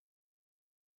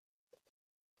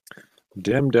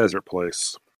 Dim desert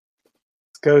place.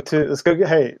 Let's go to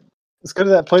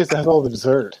that place that has all the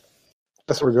dessert.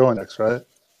 That's where we're going next, right?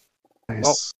 Nice.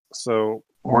 Well, so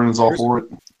Orrin's all for it.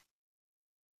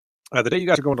 the day you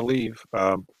guys are going to leave,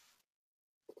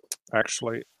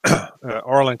 actually,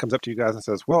 Arlen comes up to you guys and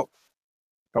says, "Well,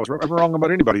 I was ever wrong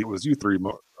about anybody. It was you three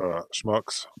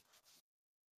schmucks."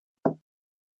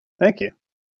 Thank you.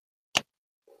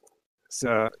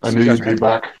 So, I so knew you guys you'd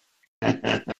are be heading,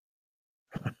 back.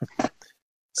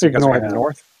 so you guys are Ignore heading him.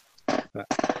 north.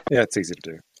 Yeah, it's easy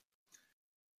to do.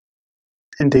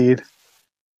 Indeed.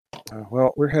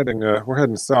 Well, we're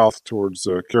heading south towards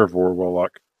Carivore. Well,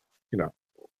 like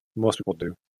most people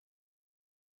do.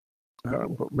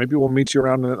 But maybe we'll meet you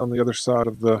around on the other side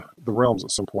of the realms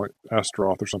at some point,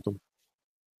 Astaroth or something.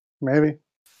 Maybe.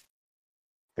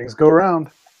 Things go around.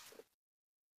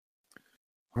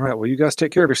 All right. Well, you guys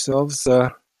take care of yourselves.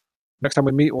 Next time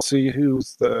we meet, we'll see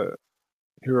who's the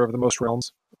hero of the most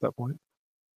realms at that point.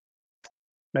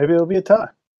 Maybe it'll be a tie.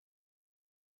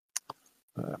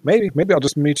 Maybe I'll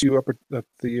just meet you up at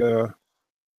the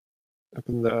up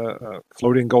in the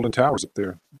floating golden towers up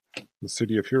there, the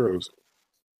city of heroes.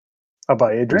 I'll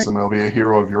buy you a drink. Somebody will be a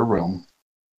hero of your realm.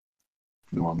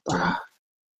 You know what I'm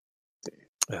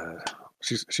saying?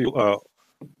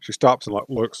 She stops and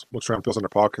looks around, feels in her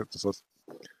pockets, and says,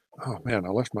 "Oh man, I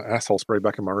left my asshole spray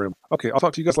back in my room. Okay, I'll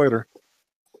talk to you guys later."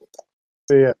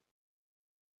 See ya.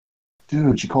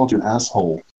 Dude, she called you an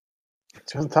asshole.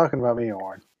 She wasn't talking about me,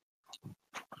 Warren.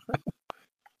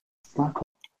 It's not cool.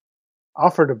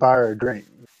 Offered to buy her a drink.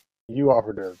 You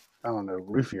offered to, I don't know,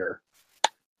 roofie her.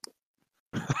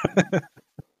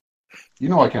 You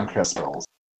know I can't cast spells.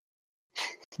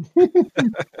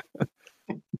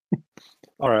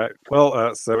 All right.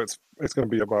 Well, so it's going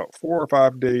to be about 4 or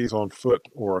 5 days on foot,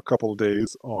 or a couple of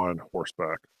days on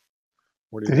horseback.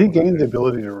 What do you Did he think? gain the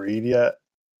ability to read yet?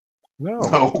 No.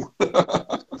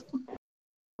 No.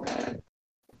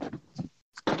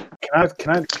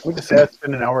 Can we just say I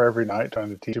spend an hour every night trying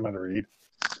to teach him how to read?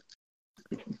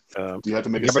 You have to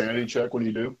make a Yeah, but- sanity check when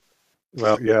you do.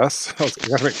 Well, yes. You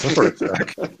got to make some sort of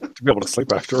check to be able to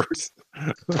sleep afterwards.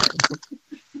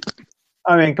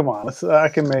 I mean, come on. I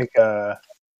can make what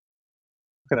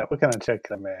kind of check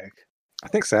can I make? I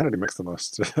think sanity makes the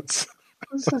most sense.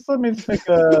 Let me just make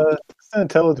an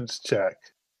intelligence check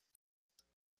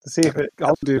to see if it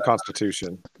I'll do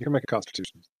Constitution. You can make a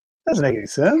Constitution. doesn't make any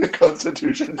sense.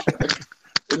 Constitution check.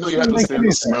 You have to Make stand the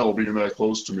anything. smell being that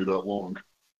close to me that long.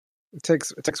 It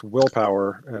takes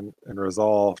willpower and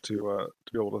resolve to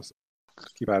be able to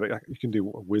keep at it. You can do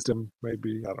wisdom,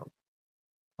 maybe.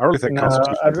 I really think No,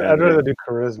 Constitution. I'd is handy. rather do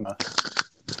charisma.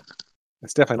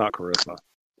 It's definitely not charisma. All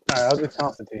right, I'll do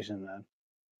Constitution then.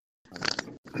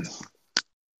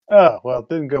 Oh well, it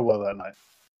didn't go well that night.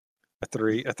 A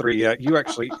three. Yeah, you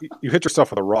actually you hit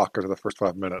yourself with a rock after the first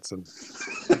 5 minutes, and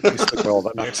you sleep well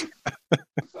that night.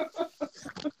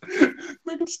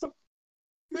 Make it stop.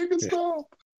 Make it stop.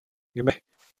 You make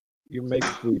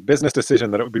the business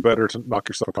decision that it would be better to knock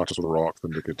yourself unconscious with a rock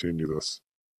than to continue this.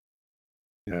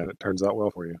 And it turns out well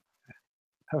for you.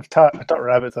 I taught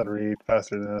rabbits how to read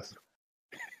faster than this.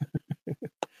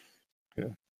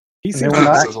 He And seems they were That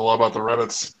not- says a lot about the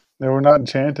rabbits. They were not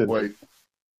enchanted. Wait.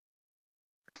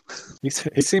 he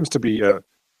seems to be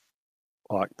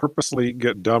like purposely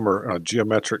get dumber in a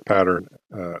geometric pattern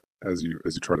as you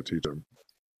try to teach him.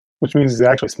 Which means he's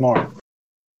actually smart.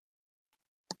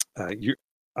 I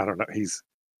don't know. He's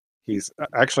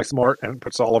actually smart and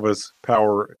puts all of his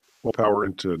willpower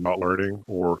into not learning,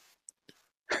 or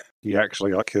he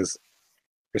actually like his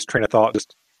train of thought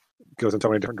just goes in so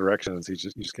many different directions. You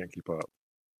just can't keep up.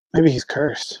 Maybe he's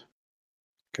cursed.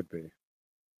 Could be.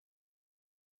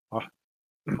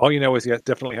 All you know is he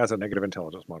definitely has a negative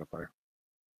intelligence modifier.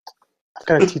 I've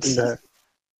got to teach him to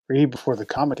read before the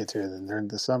comic gets here then during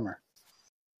the summer.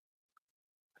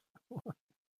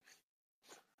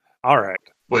 All right.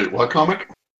 Wait, what comic?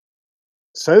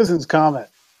 Citizen's Comet.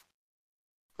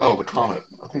 Oh, the comic.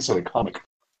 I think so. The comic.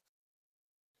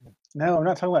 No, I'm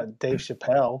not talking about Dave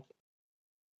Chappelle.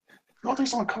 No,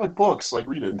 there's some comic books. Like,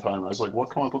 read it in time. I was like, what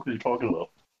comic book are you talking about?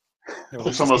 Yeah,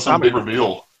 Like some big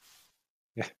reveal.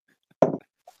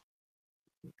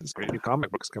 There's great new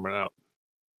comic books coming out.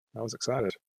 I was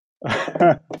excited.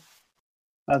 I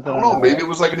don't know. Maybe it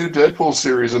was like a new Deadpool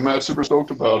series, and Matt's super stoked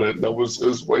about it. That was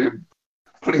his way of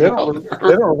putting They it out don't, there.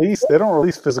 they don't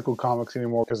release physical comics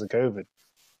anymore because of COVID.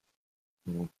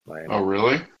 Lame. Oh,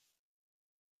 really?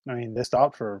 I mean, they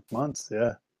stopped for months.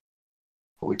 Yeah.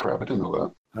 Holy crap! I didn't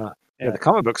know that. Yeah, the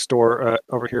comic book store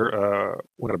over here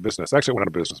went out of business. Actually, it went out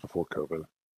of business before COVID.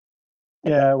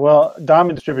 Yeah. Well,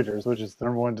 Diamond Distributors, which is the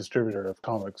number one distributor of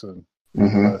comics, and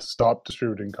Mm-hmm. stopped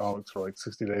distributing comics for like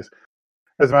 60 days.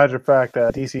 As a matter of fact,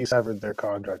 DC severed their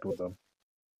contract with them.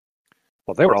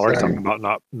 Well, they were already Same. talking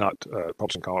about not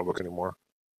publishing comic books anymore.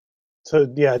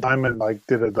 So yeah, Diamond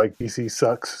did a DC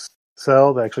sucks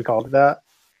sell. They actually called it that,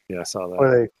 Yeah, I saw that.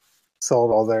 where they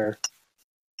sold all their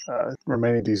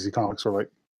remaining DC comics for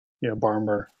barn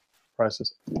burner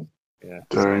prices.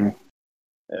 Dang.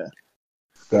 Yeah.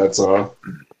 That's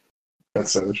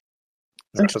savage.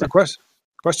 So the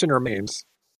question remains: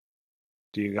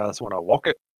 do you guys want to walk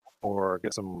it or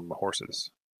get some horses?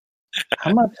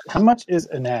 How much is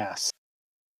an ass?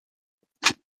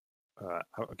 I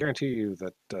guarantee you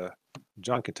that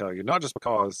John can tell you, not just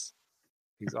because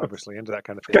he's obviously into that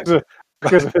kind of thing,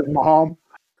 Because of his mom.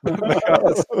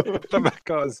 because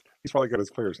he's probably got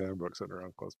his player's handbook sitting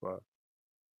around close by.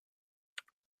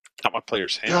 Not my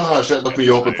player's hand. Gosh, that left me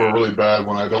open for a really bad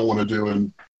one I don't want to do.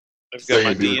 And I've got my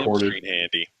Say it'd be DM recorded. screen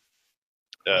handy.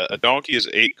 A donkey is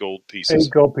 8 gold pieces.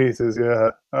 8 gold pieces, yeah.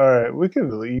 All right, we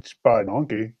can each buy a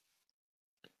donkey.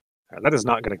 That is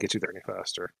not going to get you there any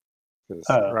faster. Because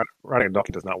riding a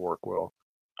donkey does not work well.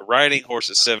 A riding horse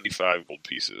is 75 gold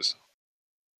pieces.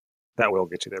 That will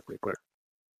get you there pretty quick.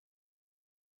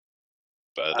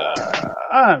 But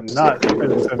I'm not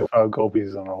spending 75 gold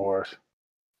pieces on a horse.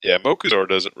 yeah, Mokuzar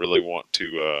doesn't really want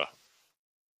to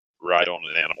ride on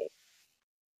an animal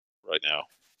right now.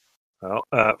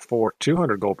 Well, for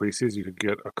 200 gold pieces, you could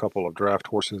get a couple of draft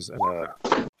horses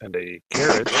and a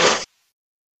carriage.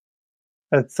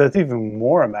 That's even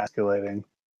more emasculating.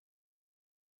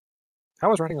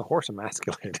 How is riding a horse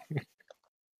emasculating?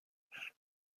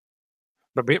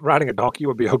 But riding a donkey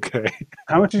would be okay.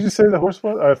 How much did you say the horse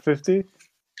was? 50?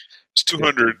 It's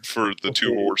 200 for the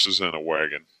 2 horses and a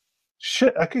wagon.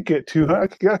 Shit, I could get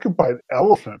 200. I could buy an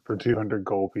elephant for 200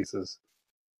 gold pieces.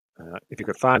 If you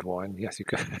could find one, yes, you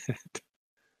could.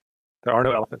 There are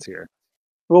no elephants here.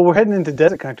 Well, we're heading into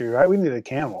desert country, right? We need a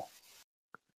camel.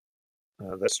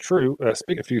 That's true.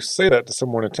 Speaking, if you say that to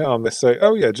someone in town, they say,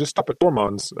 "Oh yeah, just stop at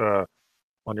Dormon's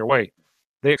on your way."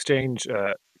 They exchange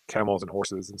camels and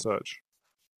horses and such.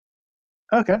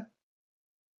 Okay.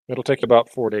 It'll take you about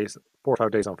 4 or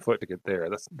 5 days on foot to get there.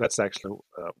 That's actually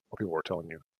what people were telling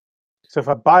you. So if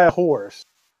I buy a horse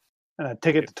and I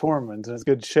take it to Tormund's and it's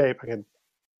good shape, I can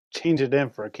change it in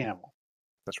for a camel.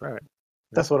 That's right.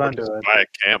 That's what I'm Just doing. buy a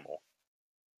camel.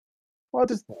 Well,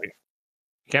 just You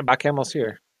can't buy camels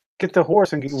here. get the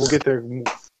horse and we'll get there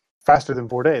faster than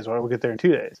 4 days, right? We'll get there in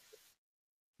 2 days.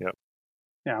 Yep.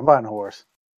 Yeah, I'm buying a horse.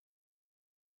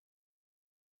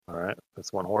 All right,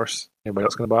 that's one horse. Anybody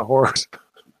else going to buy a horse?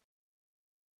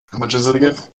 How much is it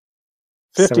again?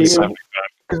 50, 75.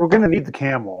 because we're going to need the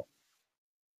camel.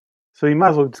 So you might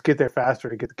as well just get there faster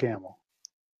to get the camel.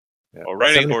 Yeah. A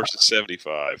riding 75. horse is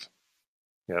 75.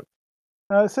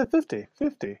 It said 50.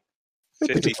 50.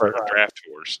 50 for a draft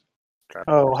horse.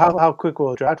 Oh, how quick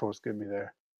will a draft horse get me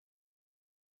there?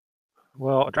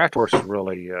 Well, a draft horse is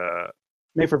really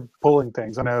Made for pulling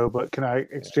things, I know, but can I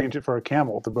exchange it for a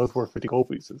camel? They're both worth 50 gold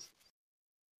pieces.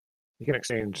 you can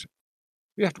exchange.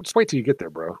 You have to just wait till you get there,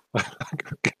 bro.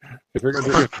 If you're going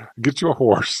to get you a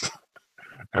horse.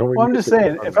 Well, I'm just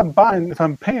saying, if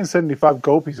I'm paying 75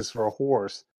 gold pieces for a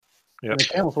horse, yeah, and the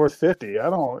camel's worth 50, I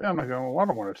don't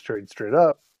want to trade straight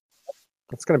up.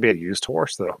 it's going to be a used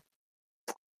horse, though.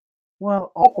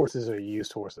 Well, all horses are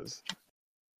used horses.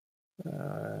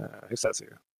 Who says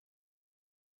here?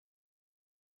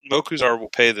 Mokuzar will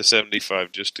pay the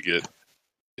 75 just to get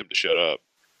him to shut up.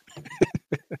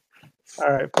 All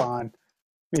right, fine.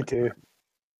 Me too.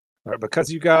 All right,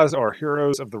 because you guys are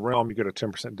heroes of the realm, you get a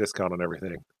 10% discount on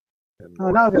everything. And Oh,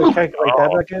 now I'm going to calculate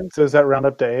that back in. So does that round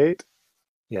up to 8?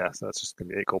 yeah, so that's just going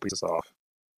to be 8 gold pieces off.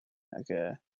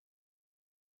 Okay.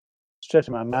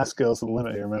 Stretching my math skills to the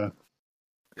limit here, man.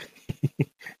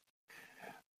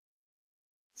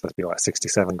 So that'd be like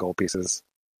 67 gold pieces.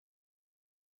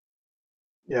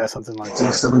 Yeah, something like that.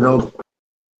 67 gold.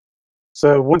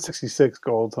 So 166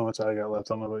 gold. How much I got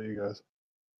left? I don't know about you guys.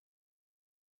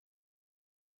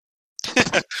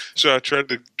 So I tried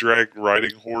to drag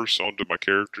riding horse onto my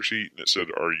character sheet, and it said,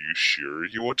 "Are you sure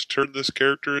you want to turn this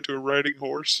character into a riding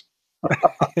horse?"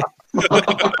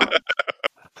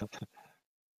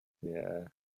 Yeah.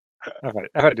 I've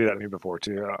had to do that to me before,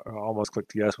 too. I almost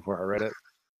clicked yes before I read it.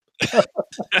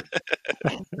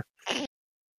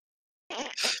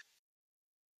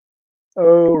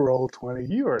 Oh, roll 20.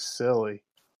 You are silly.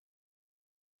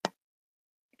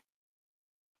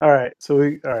 All right. So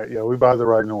we buy the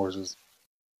riding horses.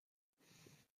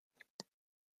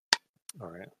 All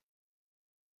right.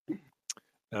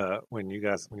 When you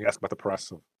ask about the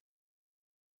price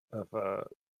of a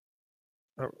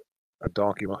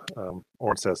donkey,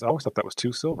 Orin says, "I always thought that was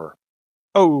 2 silver."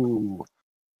 Oh,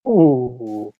 Ooh.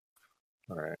 all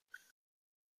right.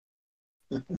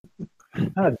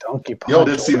 Not a donkey punch. Y'all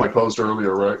did see my post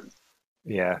earlier, right?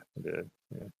 Yeah, I did.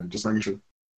 Yeah. Just making sure.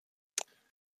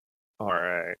 All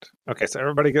right. Okay, so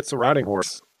everybody gets a riding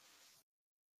horse.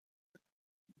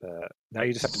 Now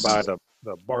you just have to buy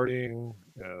the barding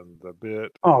and the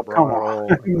bit. Oh, the come bridle,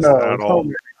 on. and the No, saddle, don't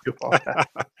make me do all that.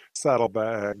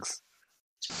 saddlebags.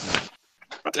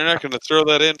 They're not going to throw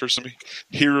that in for some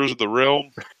heroes of the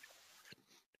realm.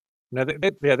 No,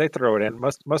 they throw it in.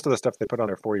 Most of the stuff they put on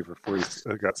there for you for free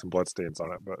got some bloodstains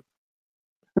on it, but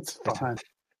It's fine.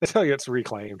 they tell you it's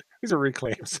reclaimed. These are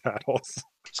reclaimed saddles.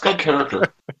 It's got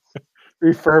character.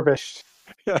 Refurbished.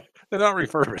 Yeah, they're not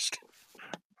refurbished.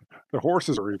 The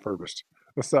horses are refurbished.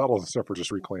 The saddles and stuff are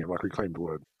just reclaimed, like reclaimed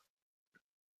wood.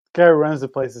 The guy who runs the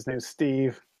place, his name's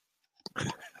Steve.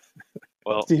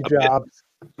 Well, Steve Jobs.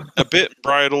 a bit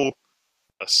bridle,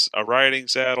 a riding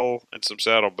saddle, and some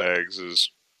saddlebags is,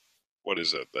 what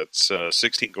is it? That's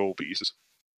 16 gold pieces.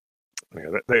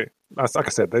 Yeah, they like I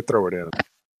said, they throw it in.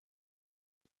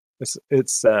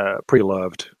 It's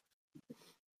pre-loved,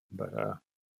 but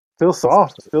Feels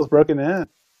soft. Feels broken in.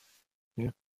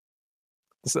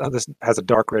 this has a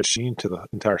dark red sheen to the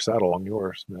entire saddle on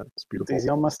yours. Man, it's It's beautiful. easy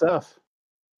on my stuff.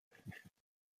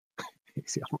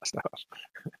 Easy on my stuff.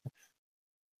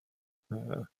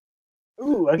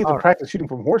 Ooh, I get to Alright. practice shooting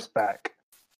from horseback.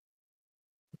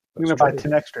 I'm going to buy That's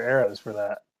 10 extra arrows for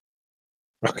that.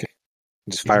 true. Okay,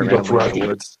 just fire You go randomly in through the it.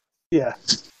 woods. Yeah.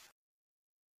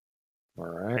 All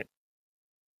right.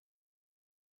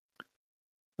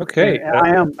 Okay.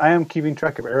 And I am keeping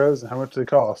track of arrows and how much they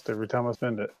cost every time I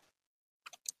spend it.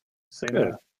 So,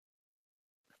 Good.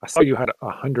 I saw you had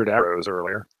 100 arrows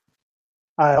earlier.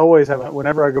 I always have.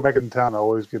 Whenever I go back in town, I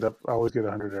always get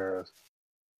 100 arrows.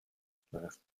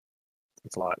 Nice.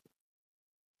 That's a lot.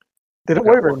 They don't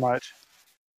Yeah, weigh very well- much.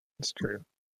 That's true.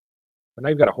 But now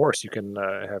you've got a horse, you can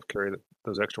have carry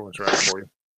those extra ones around for you.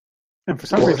 And for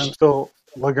some reason, I'm still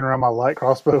lugging around my light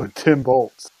crossbow with 10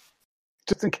 bolts,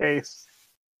 just in case.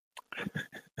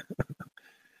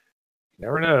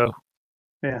 Never know.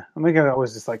 Yeah, I'm thinking I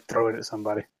always just like throw it at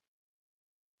somebody.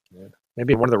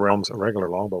 Maybe in one of the realms, a regular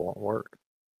longbow won't work.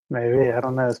 Maybe, I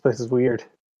don't know. This place is weird.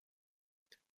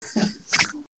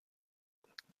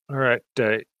 All right,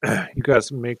 you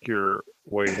guys make your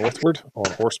way northward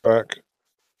on horseback.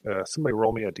 Somebody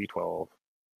roll me a d12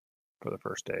 for the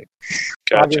first day.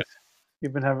 Gotcha. August,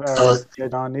 you've been having yeah,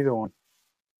 Don, neither one.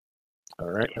 All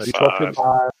right, a Five. d12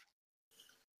 for,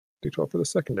 d12 for the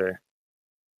second day.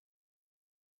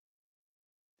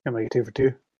 Can I make it 2 for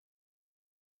 2?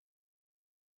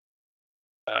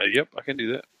 Yep, I can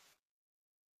do that.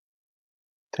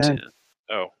 10.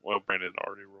 Oh, well, Brandon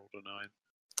already rolled a 9.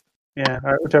 Yeah,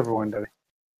 all right, whichever one, Debbie.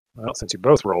 Well, since you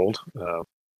both rolled,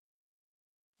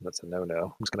 that's a no-no.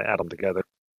 I'm just going to add them together.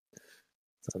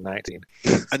 That's a 19.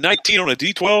 A 19 on a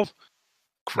D12?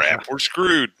 Crap, we're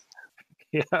screwed.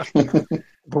 Yeah. The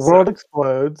world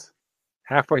explodes.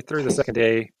 Halfway through the second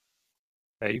day,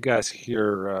 you guys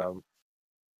hear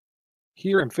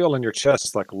and feel in your chest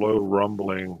this, like low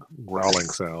rumbling, growling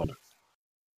sound.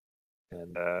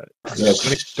 And don't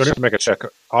have to make a check.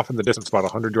 Off in the distance, about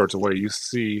 100 yards away, you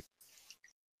see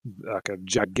like a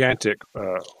gigantic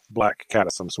black cat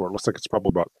of some sort. It looks like it's probably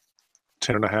about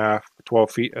 10 and a half,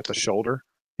 12 feet at the shoulder.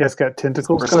 Yeah, it's got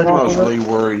tentacles For a coming second, I off was of really it.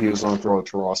 worried he was going to throw a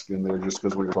Tarosky in there just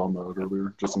because we were talking about it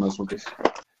earlier, just to mess with us.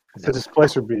 It's a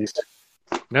displacer beast.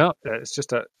 No, it's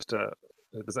just a.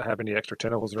 It doesn't have any extra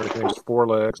tentacles or anything. Just 4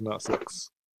 legs, not 6.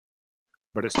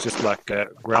 But it's just like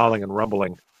growling and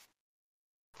rumbling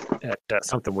at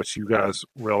something which you guys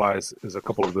realize is a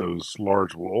couple of those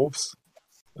large wolves,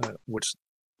 which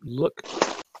look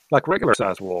like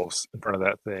regular-sized wolves in front of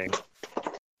that thing.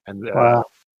 And Wow.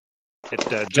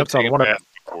 it jumps on Take a one of. bath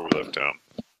before we left town.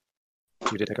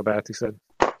 You did take a bath, you said?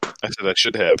 I said I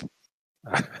should have.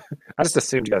 I just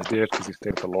assumed you guys did because you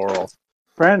stayed at the Laurels.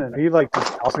 Brandon, are you like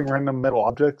just tossing random metal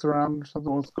objects around or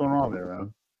something? What's going on there,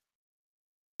 man?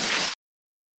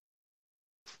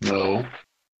 No.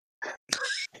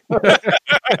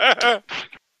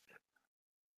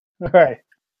 All right.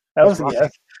 That was a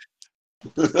yes.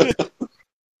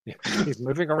 He's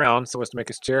moving around so as to make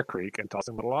his chair creak and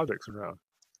tossing little objects around.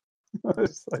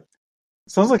 It's like,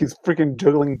 sounds like he's freaking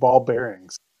juggling ball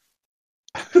bearings.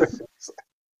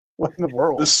 What in the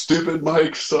world? This stupid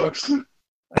mic sucks.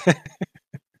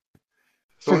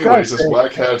 So For anyways, God's this sake.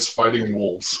 black cat's fighting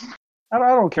wolves. I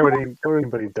don't care what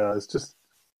anybody does. Just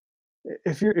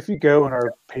if you go on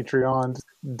our Patreon, just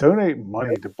donate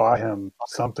money to buy him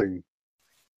something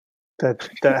that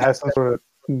has some sort of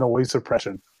noise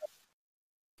suppression.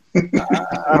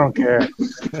 I don't care.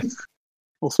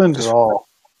 We'll spend it all.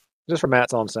 Just for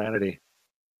Matt's own sanity.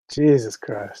 Jesus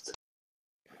Christ.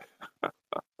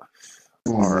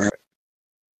 All right.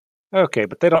 Okay,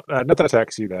 but they don't. Nothing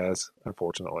attacks you guys,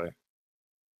 unfortunately.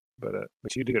 But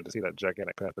you do get to see that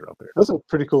gigantic panther out there. That's a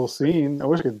pretty cool scene. I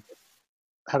wish I could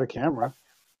had a camera.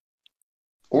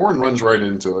 Orin runs right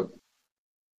into it.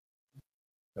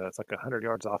 It's like 100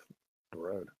 yards off the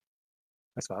road.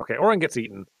 That's fine. Okay, Orin gets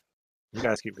eaten. You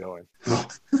guys keep going.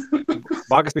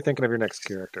 Bogus, be thinking of your next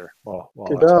character.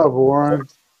 Good job, Warren.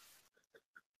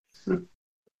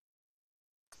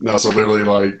 No, so literally,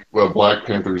 like, Black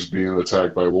Panther's being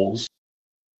attacked by wolves.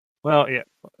 Well, yeah.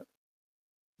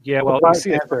 Yeah, well, you Black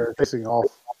see it. Panther facing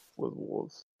off with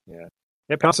wolves. Yeah.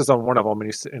 It pounces on one of them,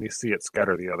 and you see it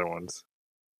scatter the other ones.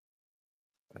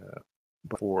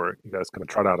 Before you guys kind of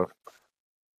trot out of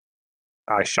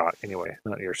eye shot, anyway,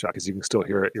 not ear shot, because you can still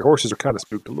hear it. Your horses are kind of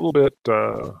spooked a little bit,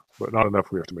 but not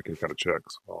enough. We have to make any kind of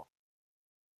checks. Well,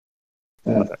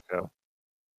 let that go.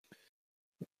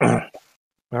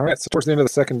 All right. So towards the end of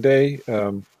the second day,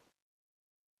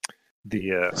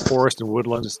 the forest and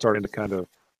woodland is starting to kind of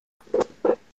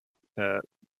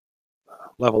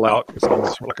level out. It's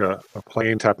almost like a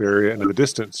plain type area, and in the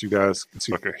distance, you guys can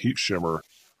see like a heat shimmer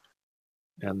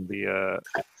and the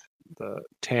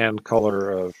tan color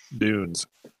of dunes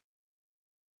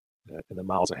in the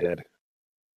miles ahead.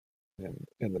 And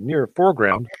in the near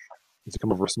foreground, as you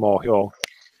come over a small hill,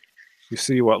 you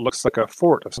see what looks like a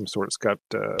fort of some sort. It's got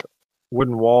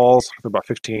wooden walls, about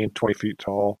 15, 20 feet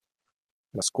tall,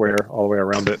 and a square all the way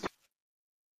around it,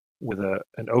 with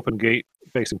an open gate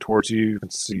facing towards you. You can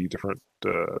see different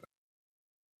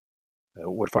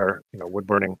wood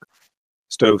burning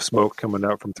stove smoke coming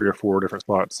out from 3 or 4 different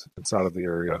spots inside of the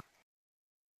area.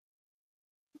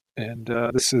 And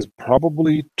this is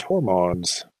probably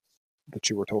Tormund's that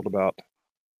you were told about.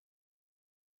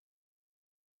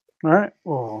 All right,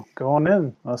 well, go on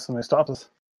in unless somebody stops us.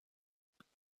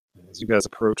 As you guys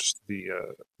approach the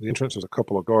entrance, there's a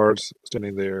couple of guards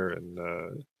standing there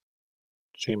in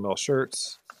chainmail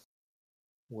shirts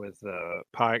with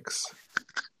pikes.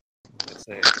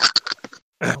 They say,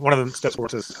 one of them steps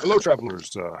forward and says, "Hello,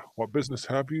 travelers. What business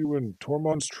have you in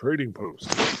Tormund's trading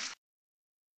post?"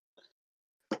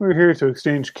 We're here to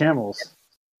exchange camels,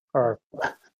 or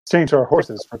exchange our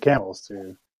horses for camels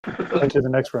to enter the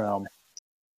next realm.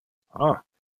 Ah,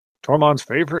 Tormund's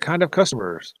favorite kind of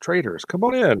customers, traders. Come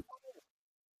on in.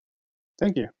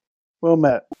 Thank you. Well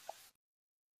met.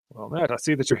 Well, Matt, I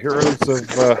see that you're heroes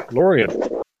of Lorien.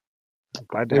 I'm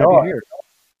glad to We have you are. here.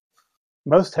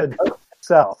 Most head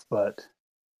south, but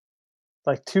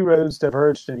like 2 roads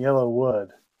diverged in yellow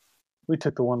wood, we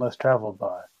took the one less traveled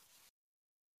by.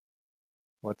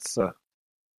 What's you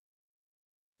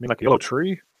mean like a yellow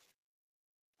tree?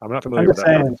 I'm not familiar with just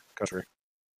that part of saying. the country.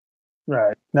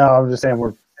 Right. No, I'm just saying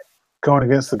we're going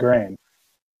against the grain.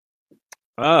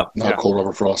 Oh, Not yeah. cold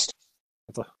rubber frost.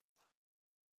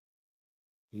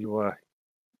 You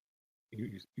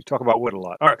talk about wood a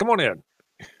lot. All right, come on in.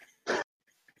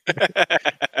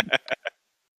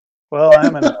 Well, I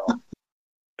am an elf.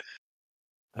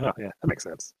 Oh, yeah, that makes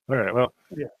sense. All right, well,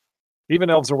 Yeah. even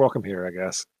elves are welcome here, I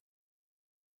guess.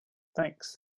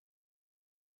 Thanks.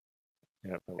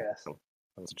 Yeah, Yes. that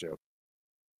was a joke.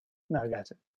 No, I got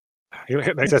you.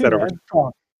 They said that over. Come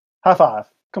on. High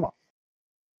five. Come on.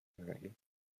 Okay.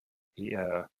 He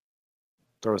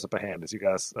throws up a hand as you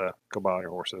guys go by on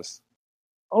your horses.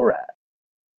 All right.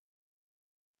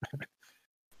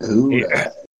 Ooh, He-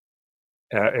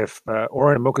 if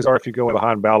Orin and Mokazar, if you go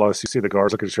behind Balos, you see the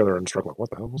guards look at each other and struggle. What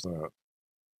the hell was that?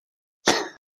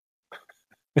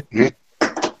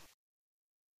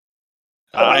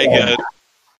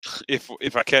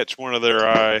 If I catch one of their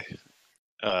eye,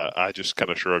 I just kind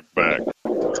of shrug back.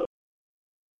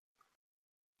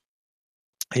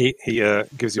 He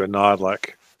gives you a nod,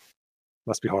 like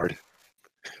must be hard.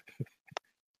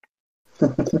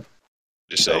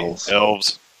 Just say Elves.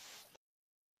 elves.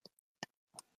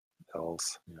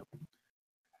 Elves.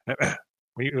 Yeah.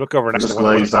 When you look over I'm next just to one,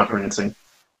 glad of he's them, not prancing.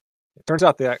 it turns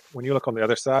out that when you look on the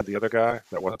other side, the other guy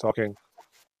that wasn't talking,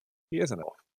 he is an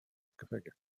elf. Go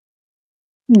figure.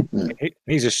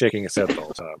 He's just shaking his head the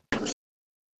whole time.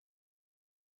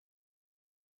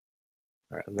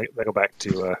 All right, and they go back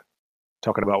to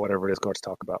talking about whatever it is guards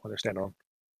talk about when they're standing on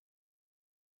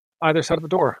either side of the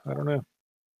door. I don't know.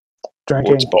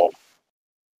 Drinking. Sports ball.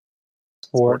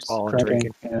 Sports. ball and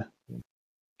Drinking. Yeah.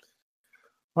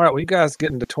 All right, well, you guys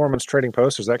get into Tormund's trading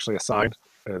post. There's actually a sign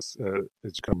as you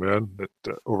come in that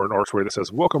over an archway that says,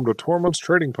 "Welcome to Tormund's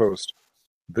trading post.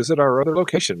 Visit our other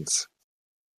locations."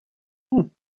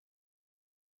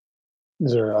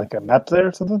 Is there like a map there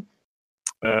or something?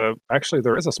 Actually,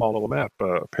 there is a small little map.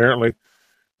 Apparently,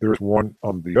 there's one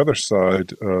on the other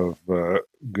side of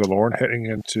Galorn heading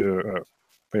into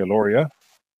Fealoria,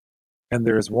 and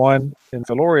there's one in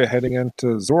Fealoria heading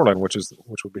into Zorlin, which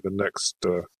would be the next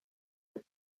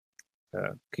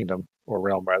kingdom or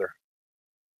realm, rather,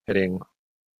 heading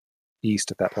east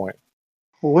at that point.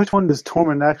 Well, which one does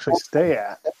Tormund actually stay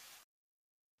at?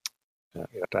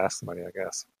 You have to ask somebody, I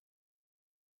guess.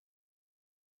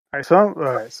 All right.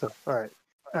 So all right.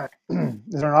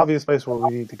 Is there an obvious place where we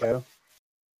need to go?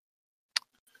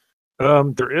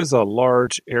 There is a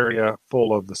large area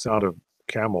full of the sound of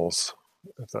camels,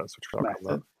 if that's what you're talking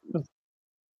about.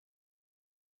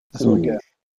 That's where we go.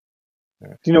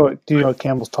 Yeah. Do you know what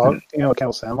camels talk? Do you know what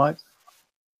camels sound like?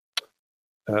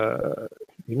 Have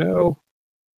you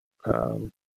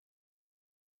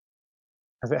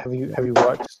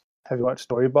watched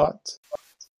Storybots?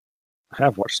 I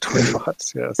have watched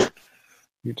Storybots, yes.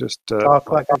 You just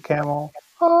Talk like a camel.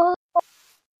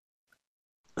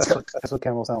 That's what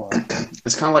camels sound like.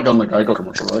 It's kind of like on the Geico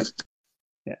commercial, right?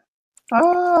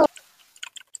 Ah,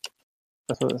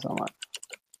 that's what it sounds like.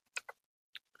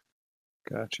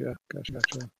 Gotcha.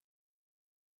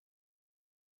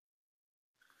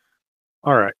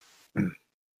 All right.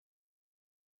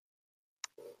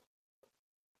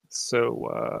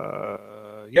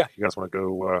 So, you guys want to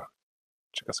go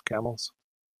check out some camels?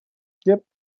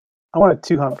 I want a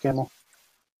 2-hump camel.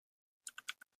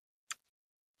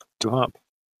 2-hump?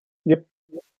 Yep.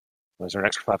 Those are an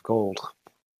extra 5 gold.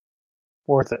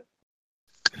 Worth it.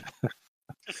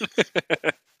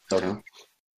 Okay.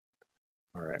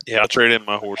 All right. Yeah, I'll trade in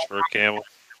my horse for a camel.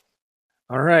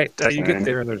 All right. You get Fine.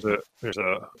 there, and there's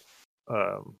a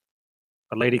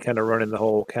a lady kind of running the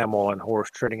whole camel and horse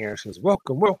trading area. She says,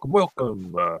 "Welcome, welcome,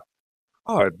 welcome!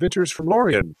 Adventures from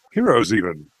Lorien, heroes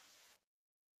even.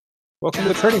 Welcome to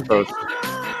the trading post."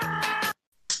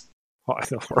 Oh, I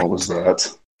know, What right? was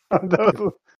that?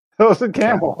 that was a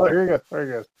camel. There you go. There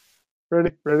you go.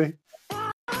 Ready?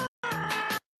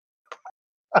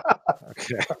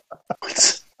 Okay.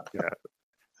 What? Yeah.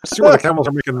 Let's see where the camels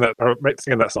are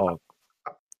singing that song.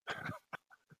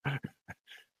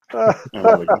 I'm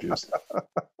really confused.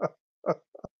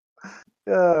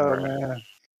 Oh, man.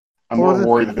 I'm What more was it?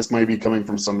 worried that this may be coming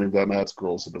from something that Matt's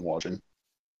girls have been watching.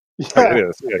 Oh, Yeah. it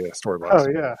is. Yeah, Storybox. Oh,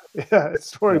 yeah. Yeah,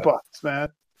 it's Storybox, man.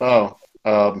 Oh,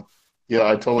 yeah,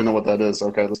 I totally know what that is.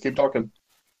 Okay, let's keep talking.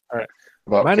 All right.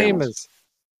 About My name camels.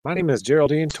 is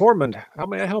Geraldine Tormund. How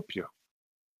may I help you?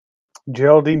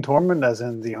 Geraldine Tormund, as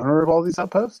in the owner of all these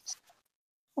outposts?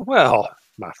 Well,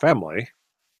 my family.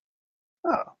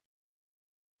 Oh.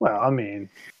 Well, I mean,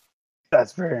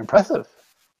 that's very impressive.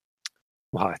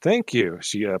 Why, thank you.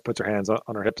 She puts her hands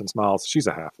on her hips and smiles. She's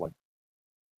a halfling.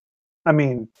 I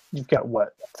mean, you've got,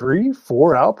 what, 3,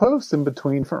 4 outposts in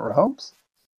between different realms?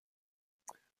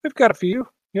 We've got a few.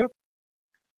 Yep.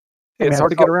 I mean, It's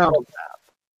hard to I get saw- around.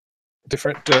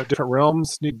 Different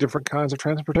realms need different kinds of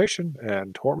transportation,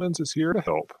 and Tormund's is here to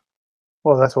help.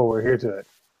 Well, that's what we're here to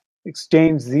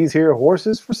exchange these here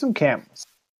horses for some camels.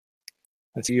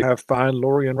 And so you have fine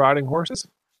Lorien riding horses?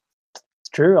 It's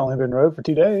true, only been rode for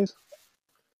 2 days.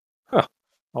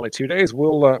 Only 2 days.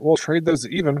 We'll trade those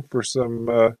even for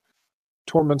some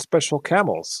Tormund special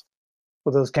camels.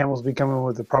 Will those camels be coming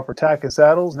with the proper tack and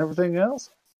saddles and everything else?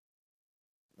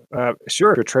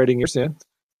 Sure, if you're trading your sin,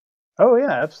 Oh,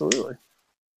 yeah, absolutely.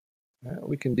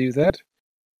 we can do that.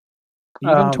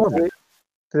 Even Tormund.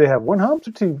 Do they have 1 hump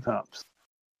or 2 humps?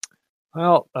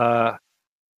 Well,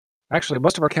 actually,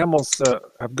 most of our camels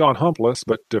have gone humpless,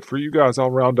 but for you guys, I'll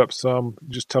round up some.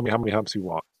 Just tell me how many humps you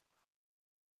want.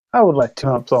 I would like 2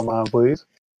 humps on mine, please.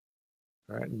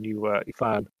 All right, and you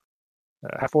find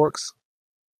half orcs.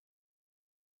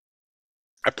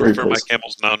 I prefer my please.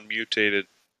 camels non-mutated.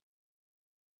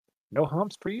 No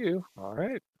humps for you. All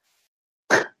right.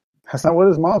 That's not what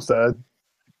his mom said.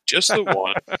 Just the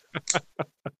one.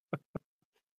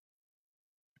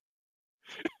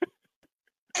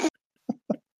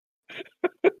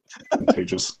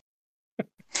 Contagious.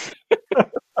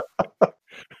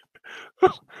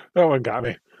 That one got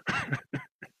me.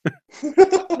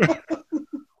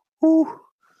 Whew.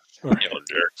 Yellow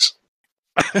jerks.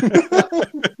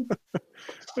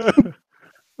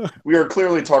 We are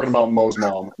clearly talking about Mo's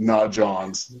mom, not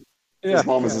John's. Yeah. His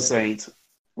mom is a saint.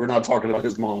 We're not talking about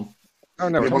his mom. Oh,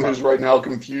 no. Anyone who's right now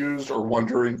confused or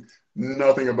wondering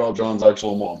nothing about John's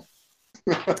actual mom.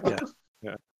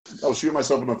 Yeah. I'll shoot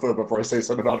myself in the foot before I say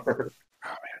something about her.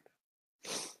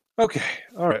 Okay.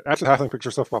 All right. After the halfling picks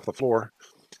herself off the floor,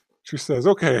 she says,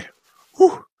 "Okay.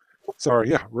 Whew. Sorry.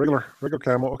 Yeah. Regular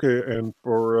camel. Okay. And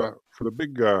for the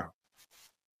big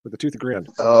with the toothy grin."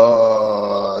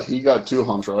 He got 2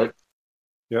 humps, right?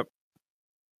 Yep.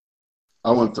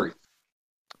 I want 3.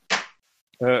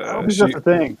 That's just the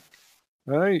thing.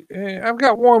 I've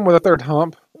got one with a 3rd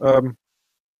hump.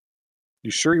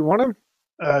 You sure you want him?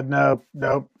 No.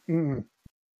 Mm-mm.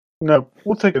 No,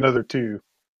 we'll take another 2.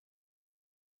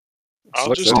 I'll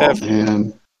Let's just go. have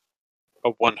And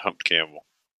a one-humped camel.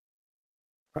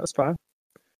 That's fine.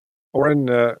 Oren,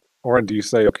 do you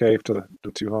say okay to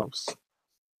the 2 humps?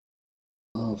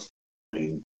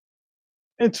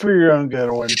 It's for your own good,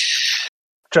 Owen.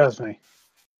 Trust me.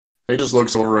 he just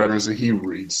looks over at her and says, he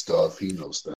reads stuff. He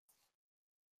knows that.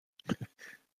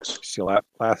 She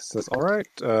laughs, says, "All right."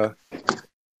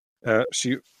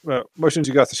 She motions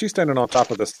you guys. So she's standing on top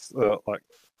of this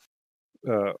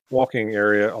walking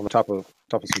area on the top of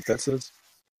some fences.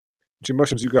 She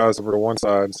motions you guys over to one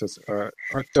side and says, "All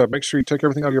right, make sure you take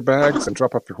everything out of your bags and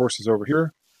drop off your horses over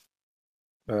here.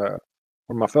 One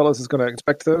of my fellows is going to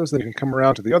inspect those. Then you can come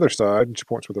around to the other side." And she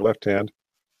points with her left hand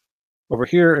over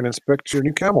here and inspect your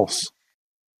new camels.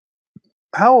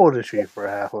 How old is she for a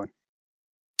halfling?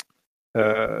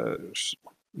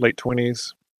 Late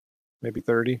 20s, maybe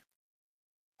 30.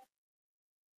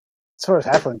 As far as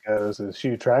halfling goes, is she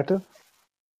attractive?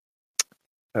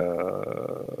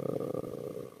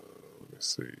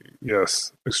 Let's see.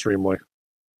 Yes, extremely.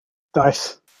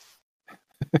 Nice.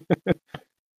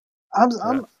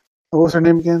 I'm. What was her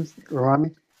name again? Remind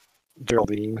me.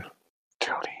 Geraldine.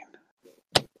 Geraldine.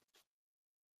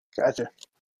 Gotcha.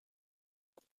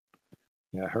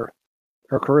 Yeah, her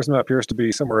charisma appears to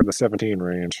be somewhere in the 17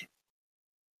 range.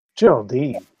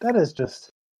 Geraldine. That's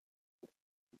just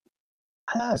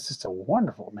a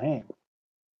wonderful name.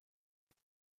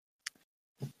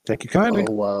 Thank you kindly.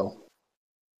 Oh, wow.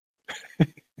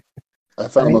 I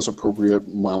found the most appropriate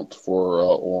mount for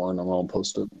Orn. I'm going to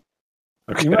post it.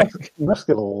 Okay. You must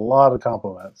get a lot of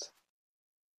compliments.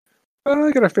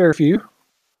 I got a fair few.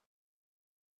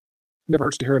 Never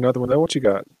hurts to hear another one, though. What you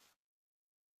got?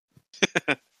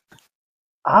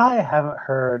 I haven't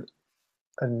heard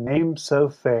a name so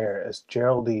fair as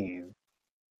Geraldine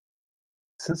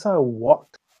since I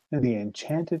walked in the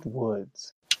enchanted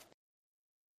woods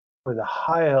where the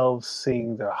high elves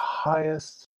sing their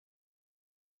highest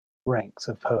ranks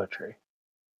of poetry.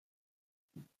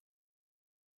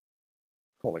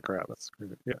 Holy crap, that's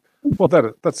great. Yeah. Well,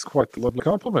 that's quite the lovely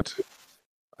compliment.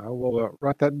 I will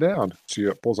write that down. She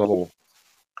pulls a little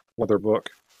leather book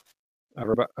out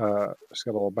of her she's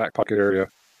got a little back pocket area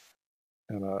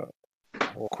and a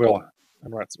little quill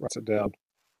and writes it down.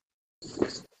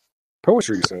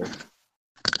 Poetry, you say?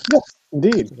 Yes,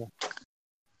 indeed.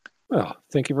 Well,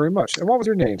 thank you very much. And what was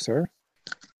your name, sir?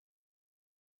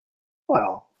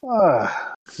 Well,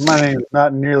 my name is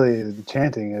not nearly as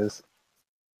enchanting as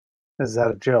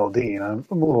that of Geraldine. I'm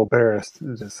a little embarrassed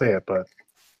to say it, but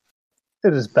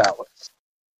it is Ballas.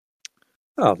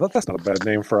 Oh, that's not a bad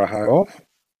name for a high elf.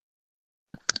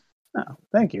 Oh,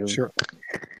 thank you. Sure.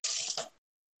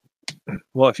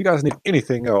 Well, if you guys need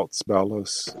anything else,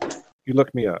 Ballas, you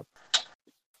look me up.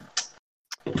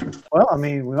 Well, I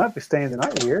mean, we might be staying the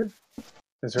night here.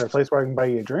 Is there a place where I can buy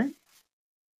you a drink?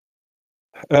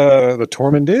 The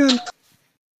Tormund Inn.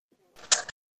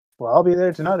 Well, I'll be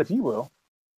there tonight if you will.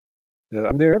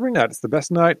 I'm there every night. It's the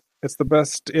best night. It's the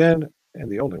best inn, and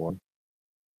the only one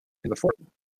in the fort.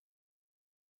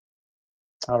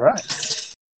 All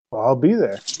right. Well, I'll be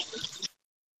there.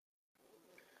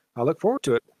 I look forward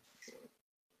to it.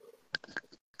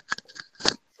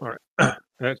 All right.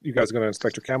 You guys are going to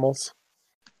inspect your camels?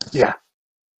 Yeah.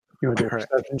 You want to do a All right.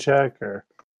 perception check or?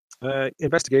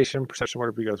 Investigation, perception,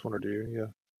 whatever you guys want to do.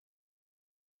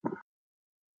 Yeah.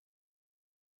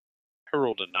 I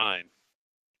rolled a 9.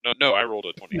 No, I rolled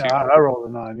a 22. Yeah, I rolled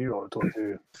a 9. You rolled a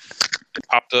 22. It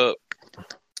popped up.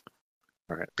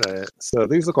 All right. So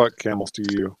these look like camels to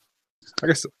you. I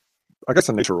guess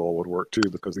a nature roll would work too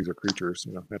because these are creatures,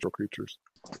 natural creatures.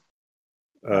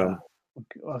 Okay,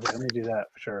 let me do that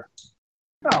for sure.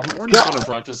 Oh, Orn is going to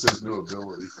practice his new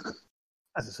ability.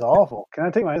 this is awful. Can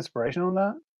I take my inspiration on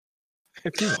that?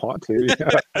 If you want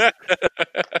to, yeah.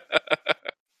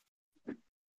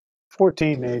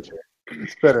 14 nature.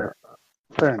 It's better.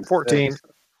 Better than 14. 6.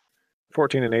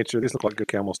 14 in nature. These look like good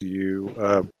camels to you.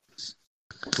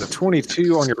 The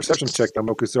 22 on your perception check, though,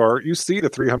 Mokusar, you see the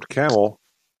 3-humped camel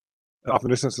off in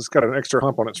the distance. It's got an extra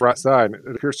hump on its right side.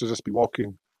 It appears to just be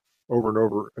walking over and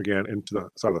over again into the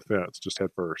side of the fence, just head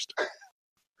first.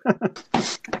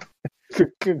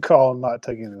 Good call not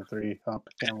taking the 3-hump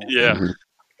camel. Yeah.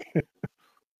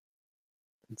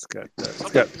 It's got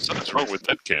Something's wrong with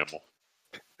that camel.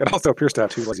 it also appears to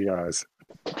have 2 lazy eyes.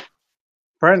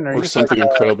 Brendan, are Or you something like,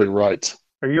 incredibly right.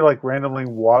 are you like randomly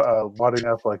wadding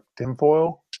up like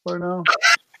tinfoil right now?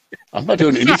 I'm not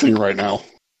doing anything right now.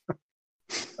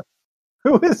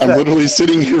 Who is I'm that? literally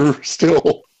sitting here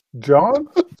still. John?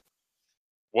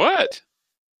 What?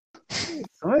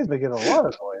 Somebody's making a lot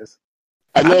of noise.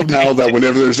 I love now that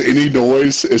whenever there's any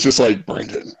noise, it's just like,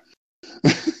 Brandon.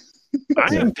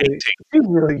 I am painting. You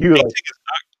really, you Painting like, is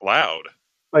not loud.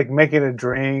 like making a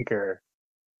drink or,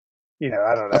 I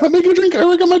don't If know, I make a drink, I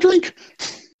already got my drink.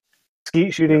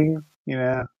 skeet shooting,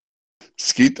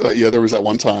 Skeet, yeah, there was that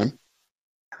one time.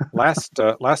 Last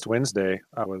Wednesday,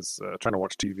 I was trying to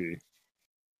watch TV in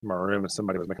my room, and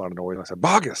somebody was making a lot of noise. And I said,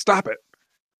 "Bogus, stop it!"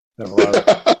 And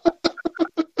I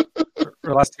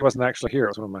realized he wasn't actually here. It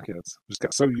was one of my kids. Just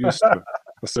got so used to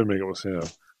assuming it was him.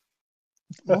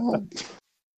 Oh.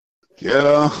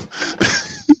 Yeah.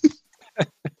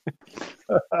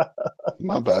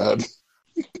 My bad.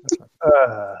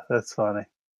 That's funny.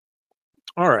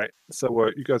 All right, so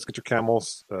you guys get your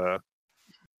camels.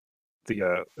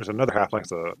 There's another halfling,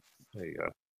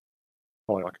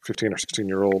 only like a 15 or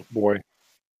 16-year-old boy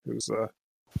who's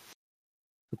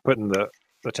putting the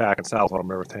tack and saddles on them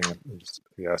and everything. And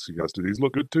he asks you guys, "Do these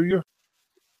look good to you?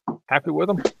 Happy with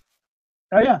them?"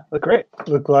 Oh yeah, look great.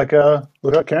 Look like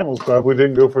camels, but we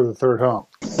didn't go for the 3rd hump.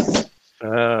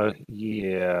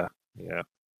 Yeah.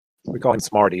 We call him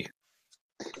Smarty.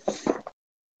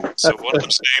 So one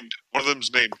of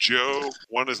them's named Joe,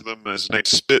 one of them is named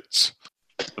Spitz,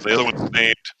 and the other one's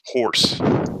named Horse.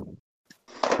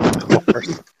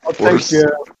 I'll take you.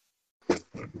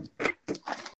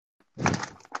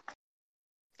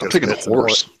 I'm taking a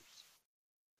horse.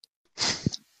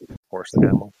 Horse the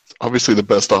camel. Obviously the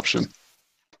best option.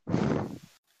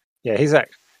 Yeah,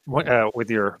 With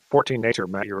your 14 nature,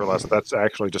 Matt, you realize that that's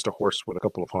actually just a horse with a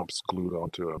couple of humps glued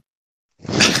onto him.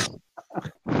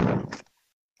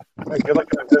 Hey, good luck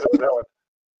with that one.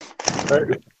 All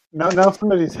right. Now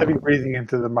somebody's heavy breathing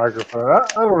into the microphone. I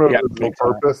don't know Yeah, if it's big on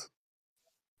time. purpose.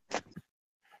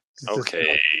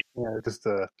 Okay.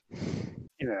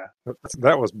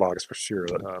 That was Bogus for sure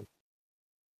that time.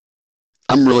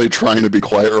 I'm really trying to be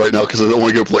quiet right now because I don't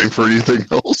want to get blamed for anything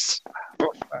else.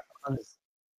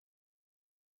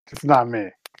 It's not me.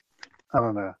 I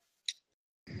don't know.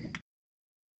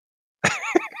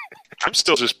 I'm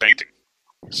still just painting.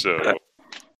 So,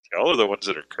 y'all are the ones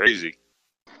that are crazy.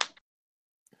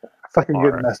 I fucking All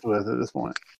get right. messed with at this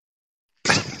point.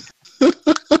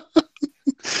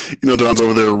 Don's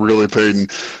over there really painting.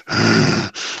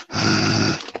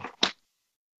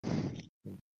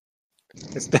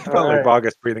 It's definitely All right.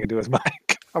 Bogus breathing into his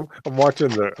mic. I'm watching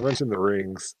the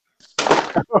rings.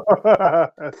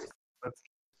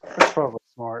 that's probably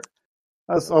smart.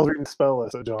 I was reading spell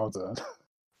list at Johnson.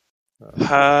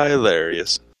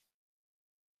 Hilarious.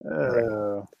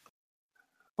 All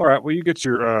right. Well, you get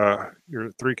your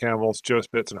 3 camels, Joe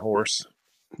Spitz, and horse.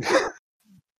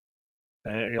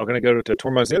 And you're going to go to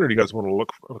Tormund's Inn, or do you guys want to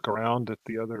look around at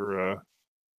the other?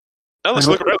 Now let's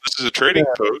look around. This is a trading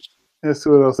post. Let's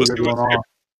see what else is Let's see going what's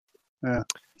on.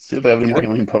 See if they have any more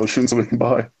healing potions we can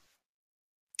buy.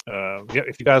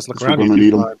 If you guys look We're around, gonna you need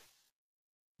do 'em. find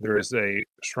there is a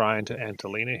shrine to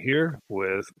Antalina here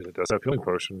it does have healing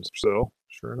potions. So,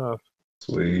 sure enough,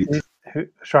 Sweet.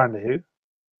 Shrine to who?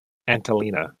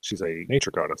 Antalina, she's a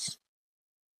nature goddess.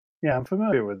 Yeah, I'm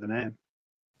familiar with the name.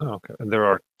 Oh, okay. And there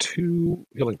are 2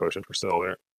 healing potions for sale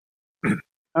there.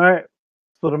 All right,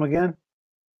 split them again.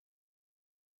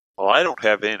 Well, I don't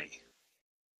have any.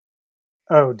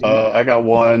 Oh, do you? I got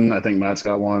one. I think Matt's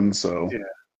got one. So Yeah.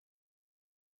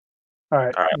 All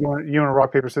right. All right. You want to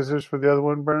rock paper scissors for the other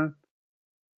one, Brennan?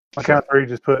 On count of 3,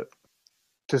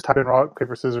 just type in rock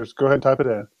paper scissors. Go ahead and type it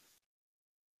in.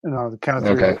 And on the count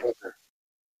of 3, Okay.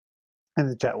 in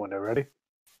the chat window. Ready?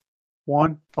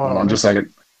 1. hold on just a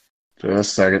second.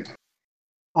 Just a second.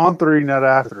 On 3, not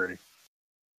after 3.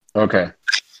 Okay.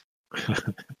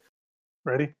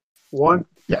 Ready? 1.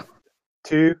 Yeah.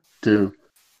 2, 2,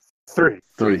 3.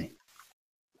 3.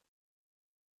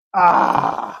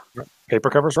 Ah! Paper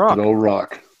covers rock. Good old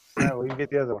rock. All right, well, you get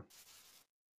the other one.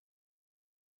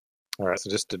 All right, so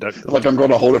just deduct. Like I'm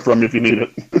going to hold it from you if you need it.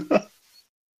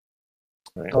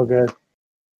 All right. Oh, good.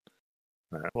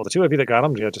 All right. Well, the 2 of you that got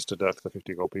them, just deduct the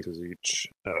 50 gold pieces each.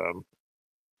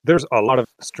 There's a lot of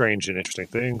strange and interesting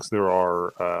things.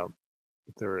 There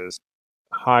is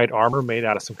hide armor made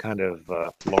out of some kind of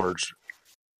large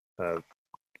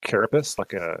carapace,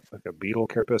 like a beetle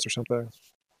carapace or something.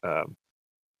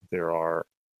 There are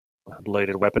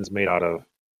bladed weapons made out of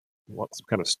some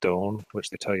kind of stone, which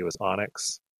they tell you is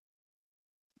onyx.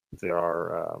 There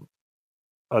are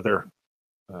other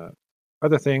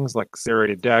things like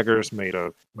serrated daggers made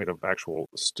of actual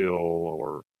steel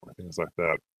or things like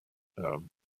that.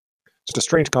 Just a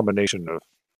strange combination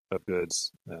of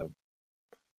goods.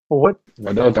 Well, what?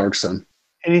 I know Dark Sun.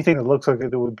 Anything that looks like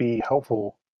it would be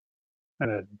helpful in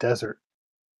a desert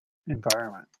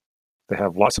environment. They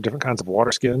have lots of different kinds of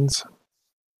water skins.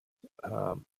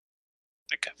 I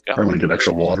think I've got I'm going one. to get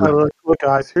extra water. Look,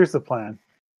 guys, here's the plan.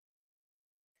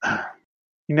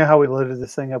 You know how we loaded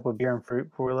this thing up with beer and fruit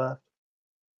before we left?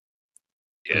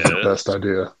 That's the Yeah. best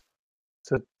idea.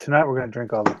 So tonight we're going to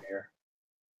drink all the beer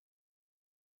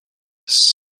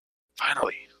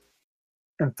Finally.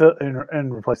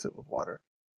 and replace it with water.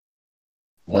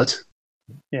 What?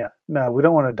 Yeah, no, we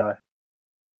don't want to die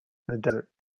in the desert.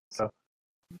 So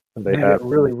And we're they going to have get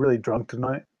really, really drunk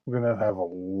tonight. We're going to have a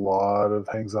lot of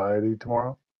anxiety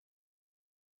tomorrow.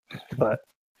 But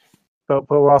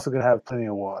we're also going to have plenty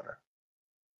of water.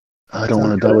 I don't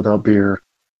want to die without beer.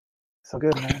 So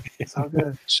good, man. It's all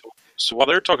good. So while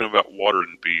they're talking about water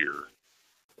and beer,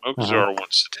 Mokuzar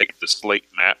wants to take the slate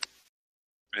map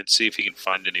and see if he can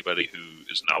find anybody who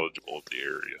is knowledgeable of the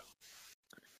area.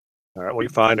 all right. Well, you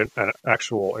find an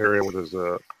actual area where there's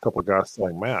a couple of guys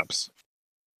selling maps.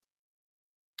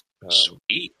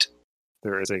 Sweet.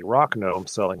 There is a rock gnome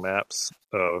selling maps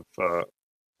of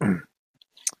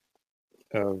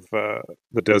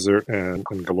the desert and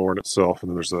Galorn itself, and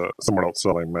then there's someone else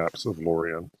selling maps of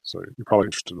Lorien. So you're probably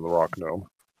interested in the rock gnome.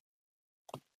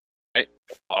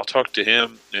 I'll talk to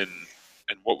him, and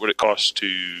what would it cost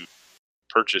to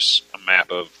purchase a map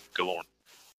of Galorn?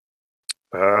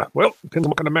 Well, depends on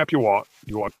what kind of map you want.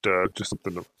 You want just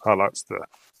something that highlights the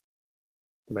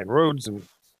main roads and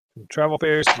travel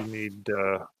fairs. You need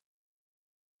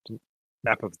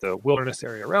map of the wilderness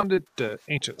area around it,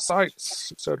 ancient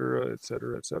sites, etc.,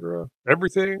 etc., etc.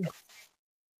 Everything.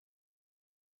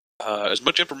 As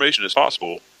much information as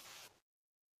possible.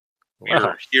 We Wow.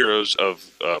 are heroes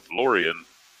of Lorien,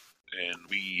 and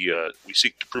we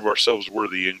seek to prove ourselves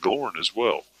worthy in Glorn as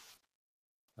well.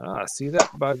 I see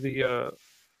that by the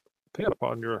pin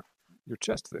upon your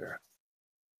chest there.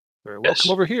 Very well. Yes.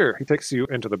 Come over here. He takes you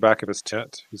into the back of his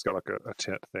tent. He's got like a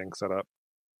tent thing set up.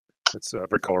 It's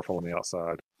very colorful on the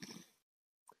outside.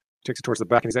 Takes you towards the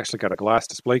back, and he's actually got a glass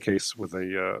display case with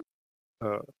a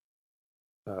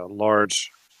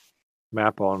large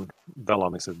map on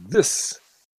vellum. He said, "This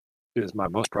is my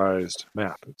most prized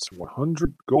map. It's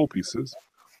 100 gold pieces,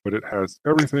 but it has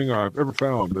everything I've ever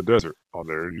found in the desert on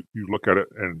there. You look at it,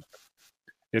 and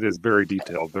it is very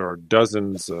detailed. There are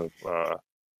dozens of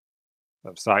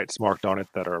sites marked on it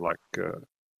that are like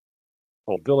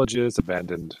old villages,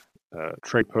 abandoned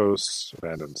trade posts,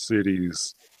 abandoned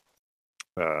cities,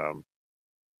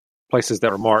 places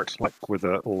that were marked like with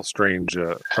a little strange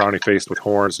frowny face with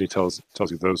horns. And he tells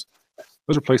you those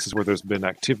are places where there's been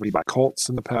activity by cults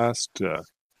in the past,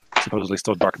 supposedly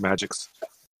still dark magics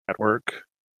at work.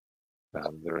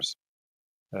 There's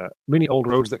many old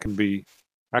roads that can be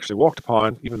actually walked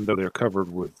upon, even though they're covered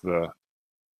with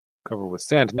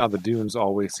sand. Now the dunes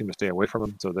always seem to stay away from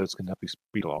them, so those can help you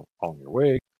speed along your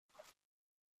way.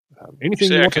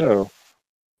 Anything you want to know?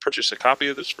 Purchase a copy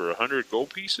of this for 100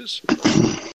 gold pieces?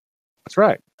 That's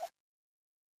right.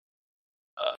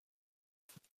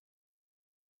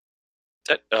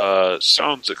 That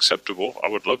sounds acceptable. I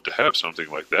would love to have something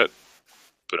like that,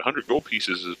 but 100 gold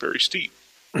pieces is very steep.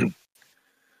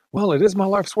 Well, it is my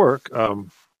life's work,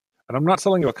 and I'm not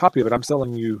selling you a copy of it. I'm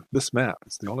selling you this map.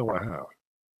 It's the only one I have.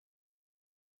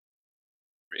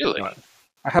 Really?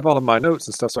 I have all of my notes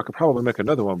and stuff, so I could probably make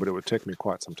another one, but it would take me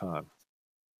quite some time.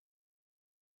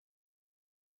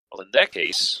 Well, in that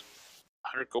case,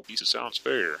 100 gold pieces sounds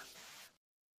fair.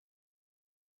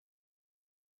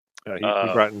 He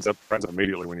brightens up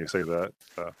immediately when you say that.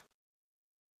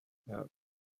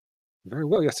 Very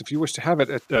well, yes. If you wish to have it,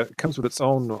 it comes with its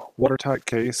own watertight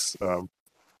case.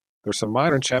 There's some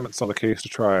minor enchantments on the case to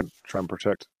try and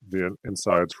protect the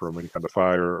insides from any kind of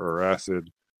fire or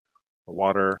acid, or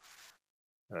water,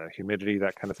 humidity,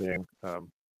 that kind of thing. I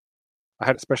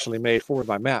had it specially made for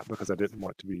my map because I didn't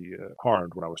want it to be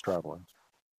harmed when I was traveling.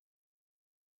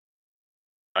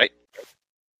 Right.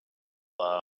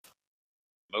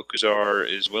 Mokuzar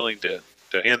is willing to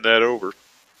hand that over.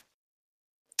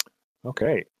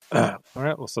 Okay. All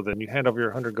right. Well, so then you hand over your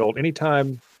 100 gold.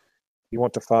 Anytime you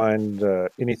want to find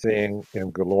anything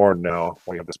in Glorn now,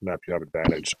 while you have this map, you have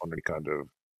advantage on any kind of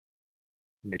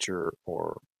nature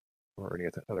or any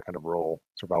other kind of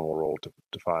survival roll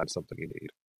to find something you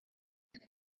need.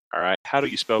 All right. How do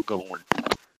you spell Glorn?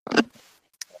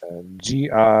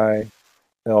 Gillorn.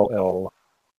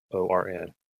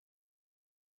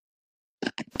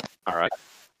 All right.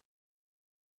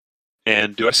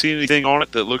 And do I see anything on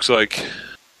it that looks like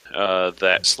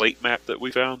that slate map that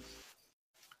we found?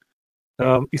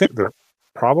 You think there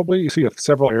probably, you see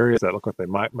several areas that look like they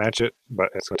might match it, but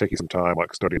it's going to take you some time,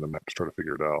 like studying the map to try to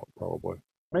figure it out, probably.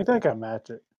 I think I match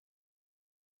it.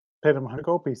 Paid him 100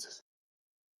 gold pieces.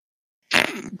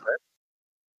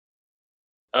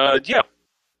 Yeah.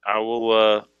 I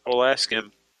will ask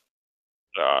him.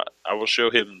 I will show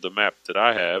him the map that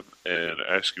I have and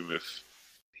ask him if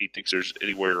he thinks there's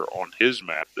anywhere on his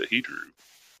map that he drew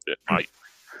that might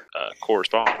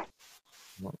correspond.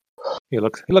 He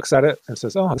looks at it and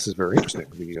says, "Oh, this is very interesting.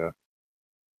 The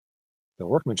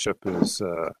workmanship is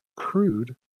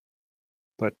crude,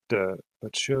 but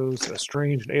shows a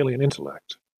strange and alien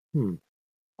intellect.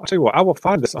 I'll tell you what. I will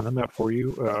find this on the map for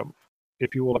you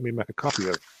if you will let me make a copy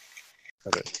of it."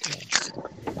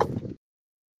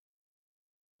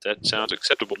 That sounds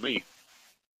acceptable to me.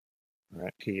 All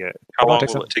right. How long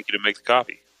will it take you to make the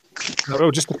copy? Oh,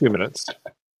 just a few minutes.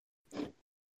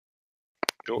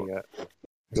 Sure.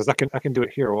 He says, I can do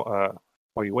it here while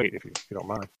you wait, if you don't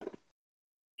mind.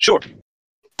 Sure.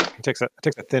 He takes a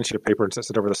thin sheet of paper and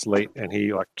sets it over the slate, and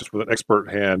he, like, just with an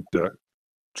expert hand,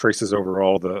 traces over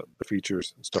all the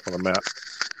features and stuff on the map.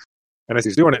 And as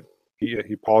he's doing it,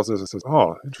 he pauses and says,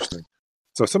 "Oh, interesting.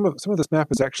 So some of this map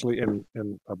is actually in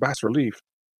a bas relief.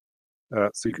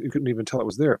 So you couldn't even tell it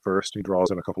was there at first." He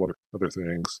draws in a couple other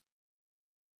things,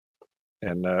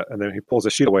 and then he pulls the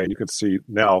sheet away, and you can see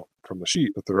now from the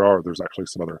sheet that there's actually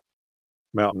some other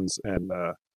mountains and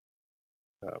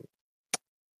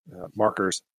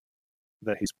markers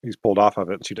that he's pulled off of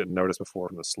it that you didn't notice before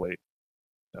from the slate.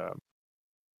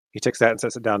 He takes that and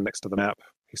sets it down next to the map.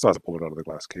 He still hasn't pulled it out of the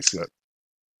glass case yet.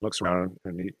 Looks around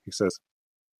and he says,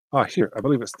 Here, I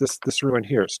believe it's this ruin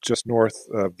here. It's just north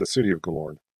of the city of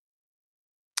Galorn.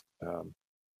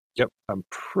 Yep, I'm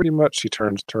pretty much. He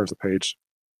turns the page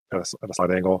at a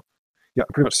slight angle. Yeah,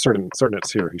 I'm pretty much certain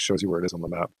it's here. He shows you where it is on the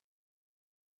map.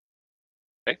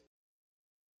 Okay.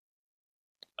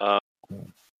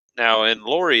 Now in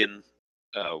Lorien,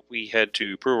 we had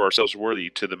to prove ourselves worthy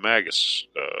to the Magus.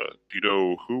 Do you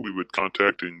know who we would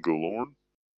contact in Galorn?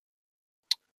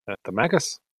 At the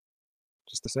Magus,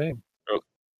 just the same. Oh,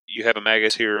 you have a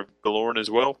Magus here of Galorn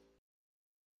as well?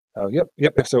 Yep.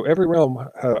 So every realm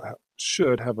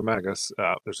should have a Magus.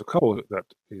 There's a couple that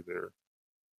either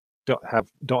don't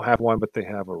have one, but they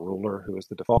have a ruler who is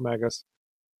the default Magus,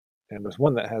 and there's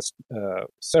one that has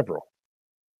several.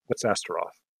 That's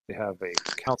Astaroth. They have a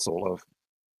council of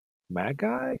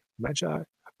Magi.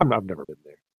 I've never been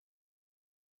there.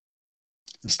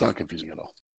 It's not confusing at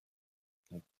all.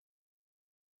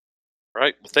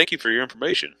 Right. Well, thank you for your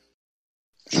information.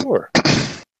 Sure.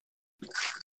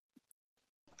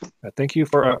 Thank you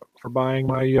for buying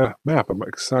my map. I'm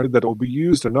excited that it will be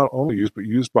used, and not only used, but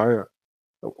used by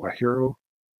a hero,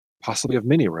 possibly of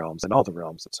many realms, and all the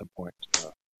realms at some point.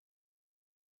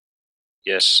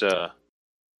 Yes,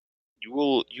 you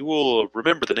will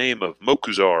remember the name of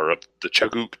Mokuzar of the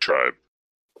Chaguk tribe.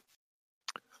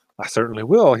 I certainly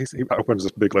will. He opens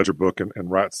this big ledger book and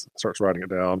starts writing it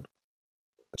down.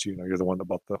 But you're the one that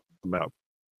bought the map.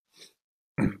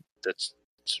 That's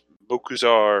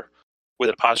Mokuzar with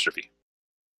an apostrophe.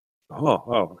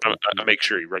 Oh. Okay. I make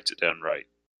sure he writes it down right.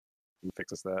 He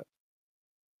fixes that.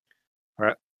 All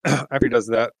right. After he does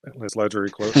that, in his ledger,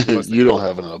 he closes. You don't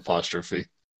have an apostrophe.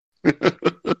 He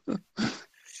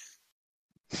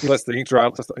lets the ink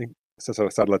dry. Sets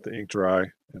aside to let the ink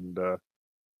dry, and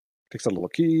takes a little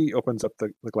key, opens up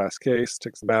the glass case,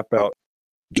 takes the map out,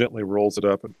 gently rolls it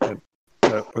up, and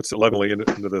puts it lovingly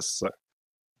into this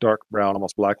dark brown,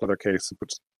 almost black leather case, and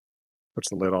puts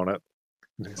the lid on it.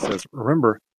 And he says,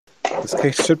 "Remember, this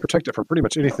case should protect it from pretty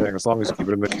much anything, as long as you keep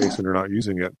it in the case when you're not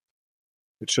using it.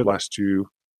 It should last you,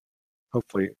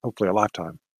 hopefully a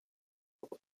lifetime."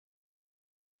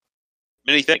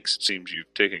 Many thanks. It seems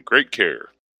you've taken great care.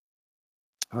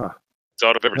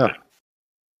 Thought of everything. Yeah.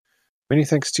 Many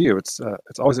thanks to you. It's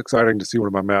always exciting to see one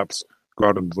of my maps go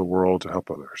out into the world to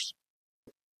help others.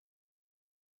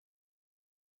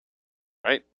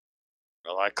 Right.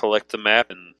 Well, I collect the map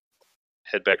and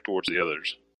head back towards the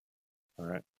others. All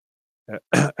right.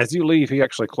 As you leave, he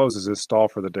actually closes his stall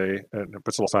for the day and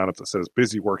puts a little sign up that says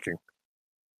 "busy working."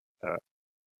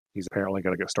 He's apparently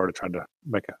going to get started trying to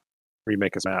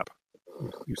remake his map.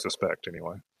 You suspect,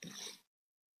 anyway.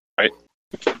 Right.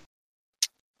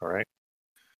 All right.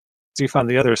 So you find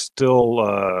the others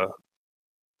still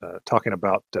talking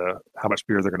about how much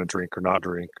beer they're going to drink or not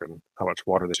drink, and how much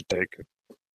water they should take.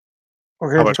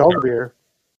 We're going to drink all the beer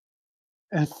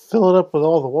and fill it up with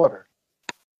all the water.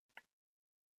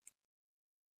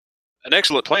 An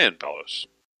excellent plan, Paulus.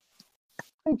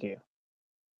 Thank you.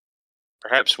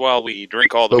 Perhaps while we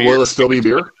drink all the But beer, will it still be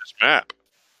beer? this map.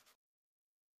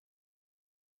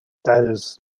 That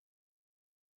is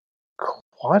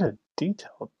quite a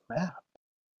detailed map.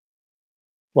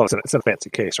 Well, it's in a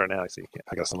fancy case right now, so you can't,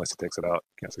 I guess unless he takes it out,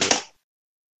 you can't see it.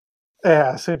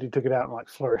 Yeah, I assumed he took it out and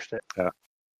flourished it. Yeah.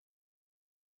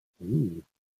 Ooh.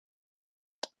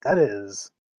 That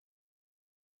is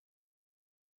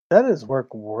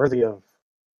work worthy of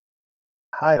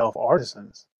high elf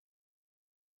artisans.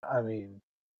 I mean,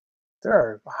 there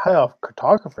are high elf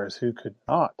cartographers who could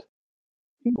not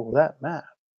equal that map.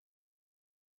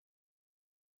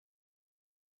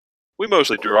 We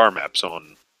mostly drew our maps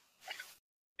on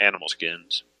animal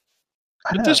skins.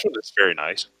 But this one is very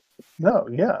nice. No,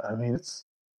 yeah, I mean, it's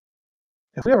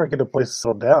if we ever get a place to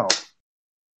settle down,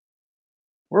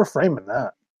 we're framing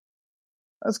that.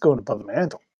 That's going above the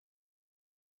mantle.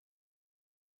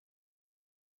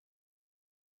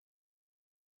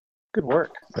 Good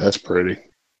work. That's pretty.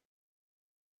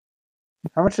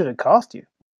 How much did it cost you?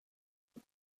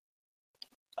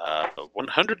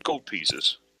 100 gold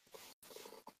pieces.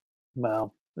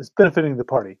 Well, it's benefiting the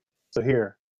party. So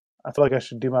here, I feel like I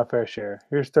should do my fair share.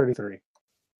 Here's 33.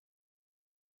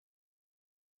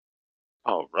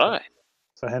 All right.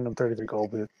 So I hand him 33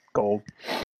 gold. All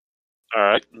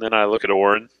right. And then I look at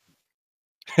Orin.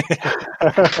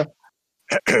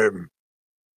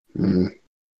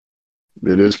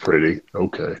 It is pretty.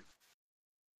 Okay.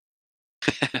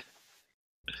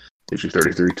 Gives you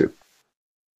 33 too.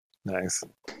 Nice.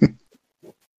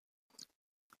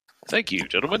 Thank you,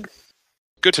 gentlemen.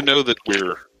 Good to know that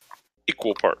we're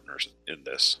equal partners in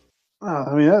this.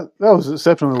 I mean, that was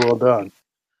exceptionally well done.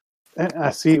 And I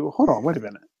see, hold on, wait a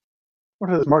minute. What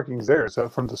are those markings there? Is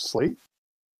that from the slate?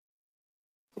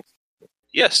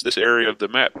 Yes, this area of the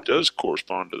map does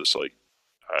correspond to the site.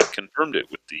 I confirmed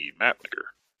it with the map maker.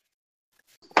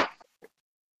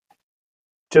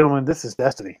 Gentlemen, this is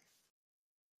Destiny.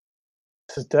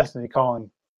 This is Destiny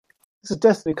calling. This is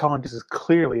Destiny calling just as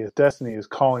clearly as Destiny is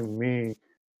calling me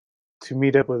to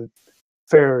meet up with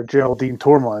Fair Geraldine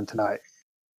Tormund tonight.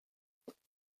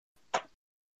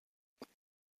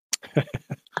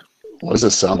 What does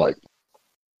this sound like?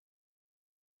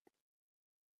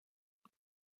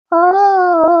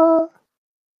 Ah.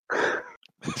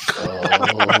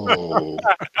 Oh.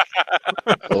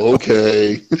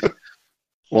 Okay.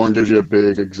 Lauren gives you a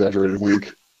big, exaggerated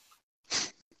wink.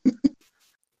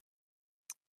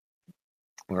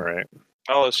 All right.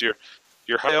 Alice, your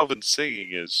high elven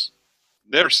singing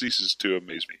never ceases to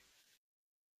amaze me.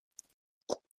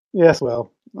 Yes,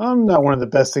 well, I'm not one of the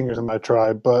best singers in my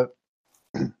tribe, but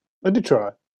I do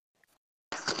try.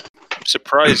 I'm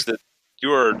surprised that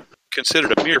you are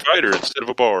considered a mere fighter instead of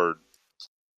a bard.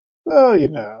 Well, you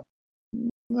know,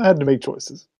 I had to make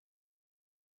choices.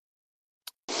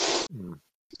 All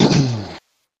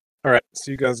right.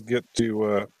 So you guys get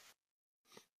to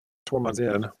Tormund's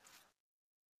Inn.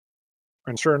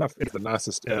 And sure enough, it's the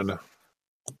nicest inn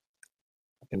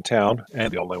in town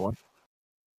and the only one.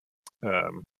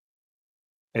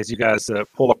 As you guys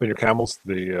pull up in your camels,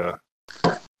 the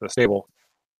stable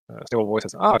boy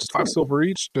says, just 5 silver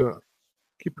each to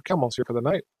keep your camels here for the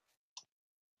night.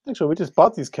 Actually, we just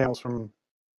bought these camels from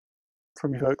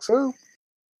you folks, so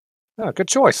Good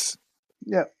choice.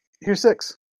 yeah, here's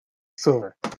 6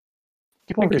 silver.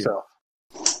 Keep one Thank for you.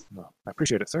 yourself. Well, I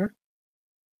appreciate it, sir.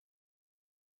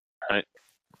 Right.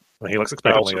 And he looks I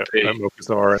expectantly also at pay-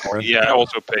 Mokuzar and Orin. Yeah, I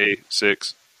also pay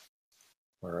 6.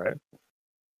 All right.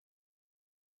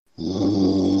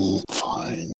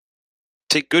 Fine.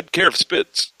 Take good care of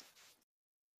Spitz.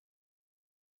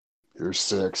 Here's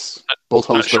 6. Both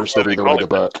Not homes sure better still why be they there when I call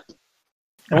get back.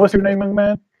 And what's your name, young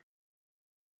man?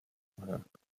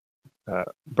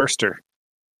 Burster.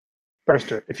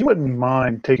 Burster. If you wouldn't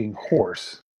mind taking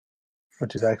horse,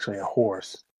 which is actually a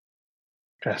horse,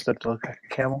 dressed up to look like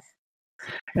a camel,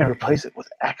 and replace it with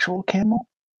actual camel,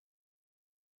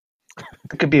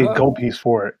 it could be a gold piece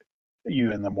for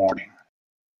you in the morning.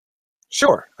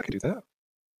 Sure, I can do that.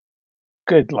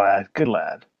 Good lad, good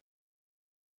lad.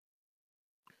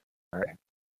 All right.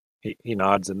 He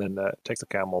nods and then takes the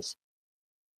camels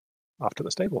off to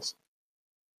the stables.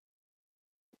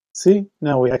 See,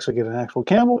 now we actually get an actual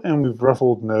camel, and we've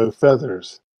ruffled no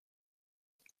feathers.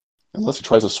 Unless he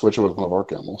tries to switch it with one of our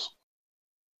camels.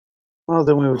 Well,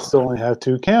 then we would still only have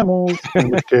 2 camels,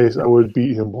 in which case I would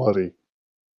beat him bloody.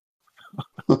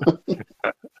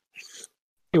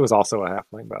 He was also a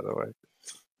halfling, by the way.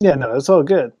 Yeah, no, it's all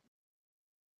good.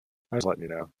 I was letting you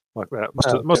know. Like that.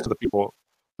 Okay. Most of the people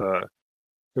who've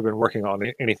been working on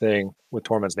anything with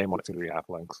Tormund's name on it seem to be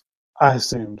halflings. I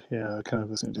assumed, yeah, I kind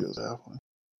of assumed he was a halfling.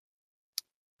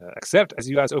 Except as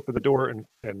you guys open the door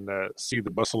and see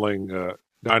the bustling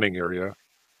dining area,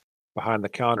 behind the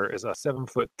counter is a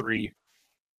 7'3"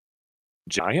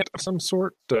 giant of some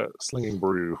sort, slinging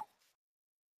brew.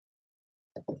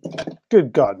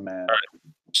 Good God, man. All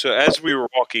right. So as we were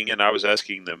walking in, I was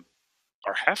asking them,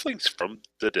 are halflings from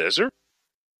the desert?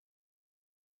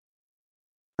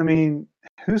 I mean,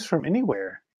 who's from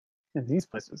anywhere in these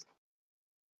places?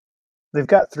 They've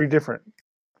got 3 different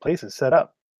places set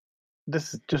up.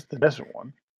 This is just the desert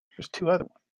one. There's 2 other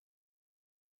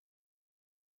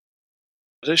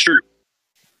That's true.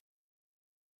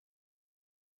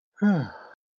 ones.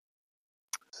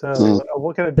 So,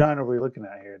 what kind of diner are we looking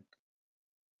at here?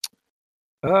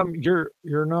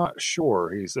 You're not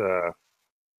sure. He's kind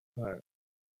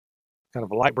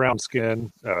of a light brown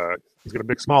skin. He's got a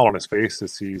big smile on his face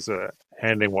as he's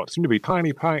handing what seem to be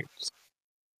tiny pints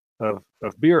of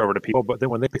beer over to people, but then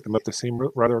when they pick them up, they seem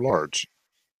rather large.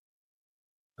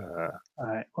 All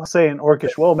right, I'll say in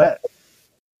Orcish, well met.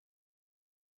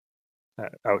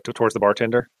 Out towards the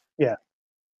bartender. Yeah.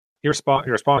 He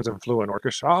responds in fluent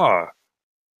Orcish.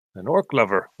 An orc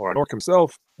lover, or an orc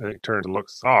himself. And he turns and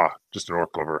looks. Just an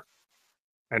orc lover.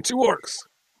 And 2 orcs.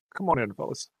 Come on in,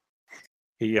 fellas.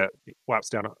 He wipes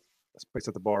down a space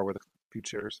at the bar with a few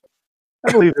chairs.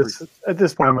 I believe this, at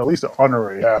this point I'm at least an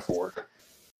honorary half-orc.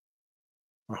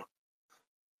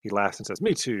 He laughs and says,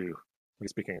 "Me too."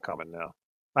 He's speaking in common now.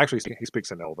 Actually, he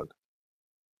speaks in Elven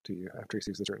to you after he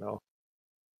sees this right now.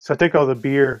 So I take all the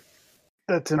beer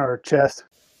that's in our chest,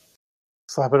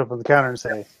 slap it up on the counter and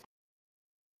say,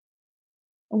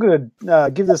 I'm going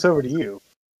to give this over to you.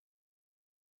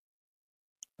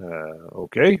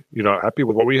 Okay. You're not happy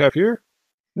with what we have here?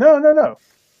 No.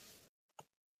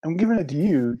 I'm giving it to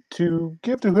you to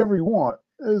give to whoever you want,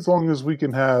 as long as we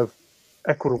can have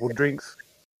equitable drinks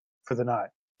for the night.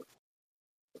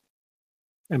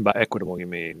 And by equitable, you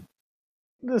mean?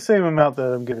 The same amount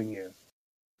that I'm giving you.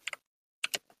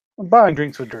 I'm buying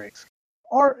drinks with drinks.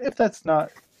 Or if that's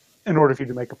not in order for you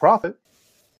to make a profit,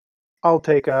 I'll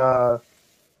take 2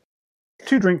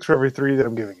 drinks for every 3 that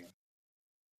I'm giving you.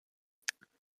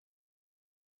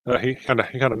 He kind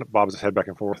of bobs his head back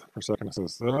and forth for a second and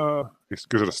says, he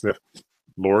gives it a sniff.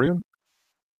 Lorian?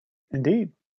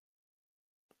 Indeed.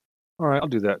 All right, I'll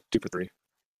do that. 2 for 3.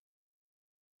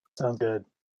 Sounds good.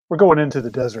 We're going into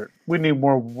the desert. We need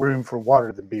more room for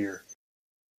water than beer.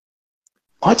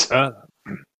 What? That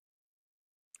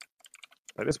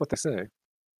is what they say.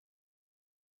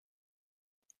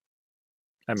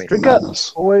 I mean, Drink up,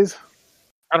 Madness. boys.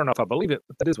 I don't know if I believe it,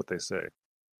 but that is what they say.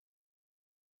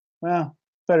 Well,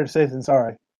 better safe than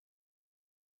sorry.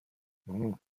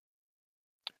 Mm.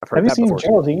 I've heard Have you that seen before.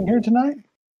 Geraldine here tonight?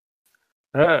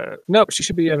 No, she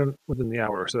should be in within the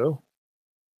hour or so.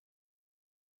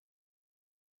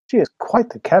 She is quite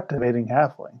the captivating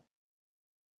halfling.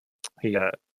 He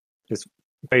his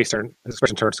his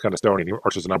expression turns kind of stony, and he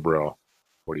arches an eyebrow.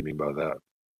 What do you mean by that?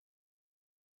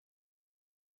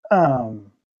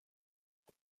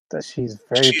 That she's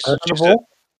very She's personable.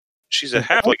 She's a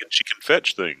halfling and she can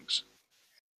fetch things.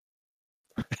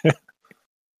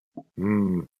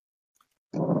 Hmm.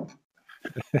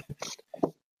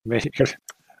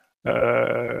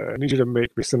 I need you to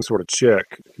make me some sort of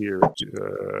check here,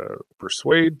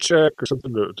 persuade check or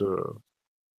something to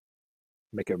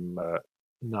make him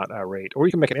not irate, or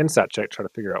you can make an insight check, try to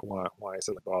figure out why he's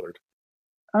so bothered.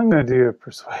 I'm going to do a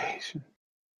persuasion.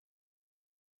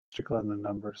 Trickle in the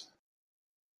numbers.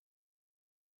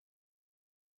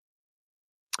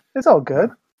 It's all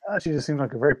good. She just seems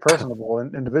like a very personable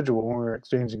individual when we were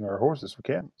exchanging our horses for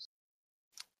camels.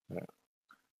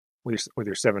 With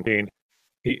your 17,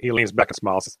 he leans back and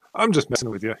smiles. Says, "I'm just messing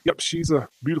with you. Yep, she's a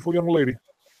beautiful young lady,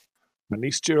 my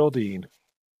niece Geraldine."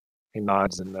 He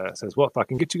nods and says, "Well, if I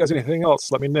can get you guys anything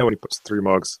else, let me know." And he puts 3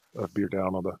 mugs of beer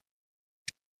down on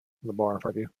the bar in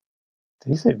front of you.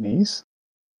 Did he say niece?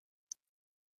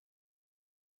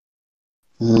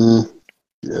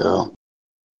 Yeah.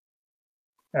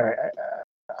 All right,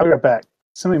 I'll be right back.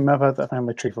 Somebody map out that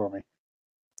family tree for me.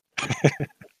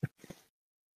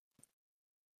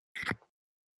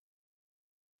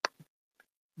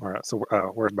 All right, so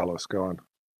where's Bellows going?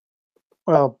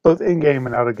 Well, both in game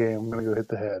and out of game. I'm going to go hit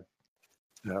the head.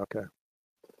 Yeah, okay.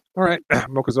 All right,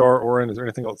 Mokazar, Oren, is there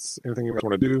anything else? Anything you guys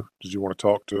want to do? Did you want to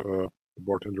talk to the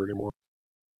bartender anymore?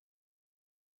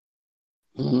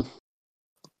 Mm-hmm.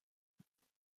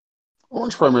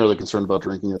 Orange primarily concerned about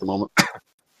drinking at the moment.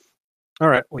 All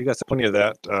right, well, you guys have plenty of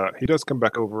that. He does come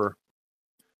back over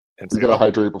and We say, gotta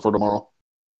hydrate before tomorrow.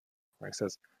 he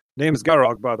says, "Name is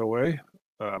Garog, by the way.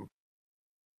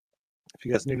 If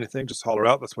you guys need anything, just holler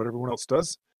out. That's what everyone else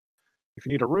does. If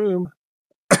you need a room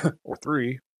or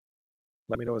 3,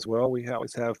 let me know as well. We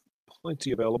always have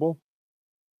plenty available.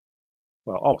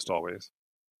 Well, almost always.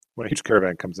 When a huge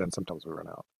caravan comes in, sometimes we run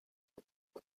out.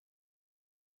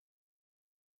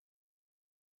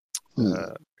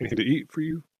 Anything to eat for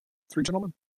you 3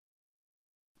 gentlemen?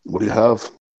 What do you have?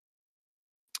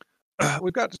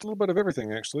 We've got just a little bit of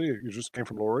everything, actually. You just came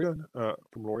from Loria.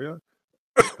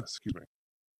 Excuse me.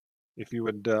 If you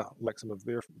would like some of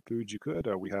their food, you could.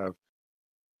 We have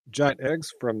giant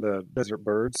eggs from the desert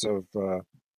birds of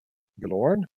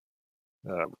Galorn.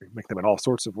 We make them in all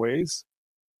sorts of ways.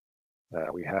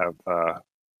 We have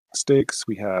steaks.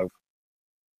 We have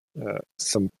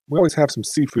we always have some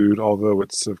seafood, although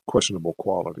it's of questionable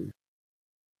quality.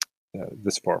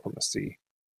 This far from the sea,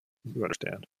 you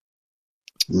understand.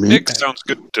 Meat? Egg sounds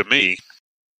good to me.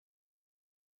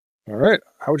 All right.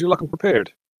 How would you like them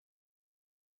prepared?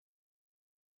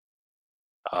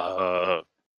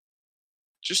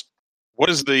 Just what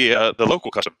is the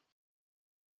local custom?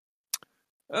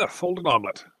 Folded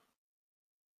omelet.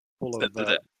 Full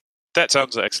of. That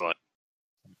sounds excellent.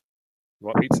 You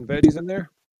want meats and veggies in there?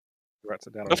 He writes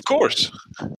it down. On Of his course.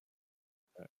 plate.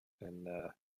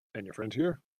 And your friend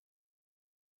here?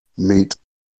 Meat.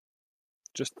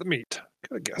 Just the meat.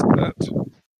 Could have guessed that.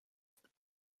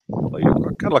 Well,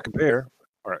 you're kind of like a bear.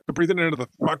 All right, breathe it into the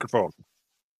microphone.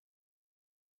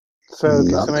 So, can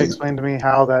Nothing. somebody explain to me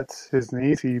how that's his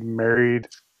niece? He married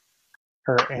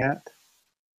her aunt,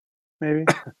 maybe?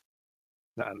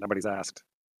 Nobody's asked.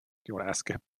 Do you want to ask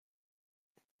him?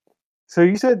 So,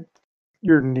 you said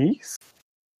your niece?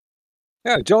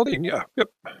 Yeah, Geraldine, yeah. Yep.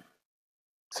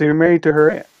 So, you're married to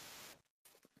her aunt?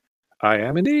 I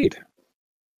am indeed.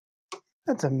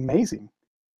 That's amazing.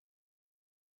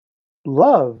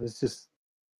 Love is just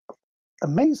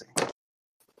amazing.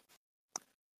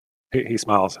 He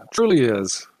smiles. Truly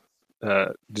is.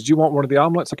 Did you want one of the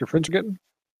omelets like your friends are getting?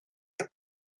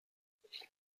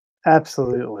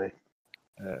 Absolutely.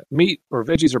 Meat or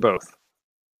veggies or both?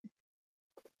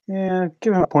 Yeah,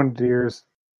 give him a pointed ears.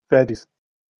 Veggies.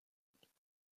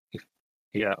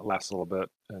 He laughs a little bit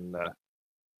and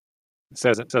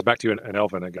says back to you in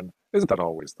Elven again. Isn't that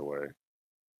always the way?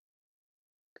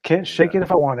 Can't shake it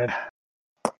if I wanted.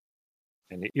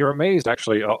 And you're amazed,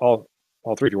 actually. All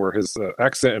three of you were. His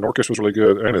accent in Orcish was really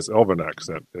good, and his Elven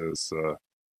accent is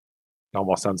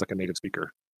almost sounds like a native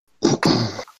speaker.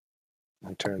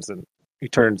 He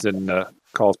turns and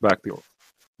calls back the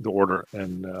order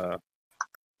in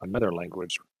another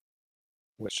language,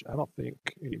 which I don't think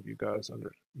any of you guys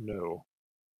know.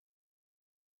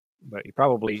 But you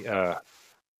probably heard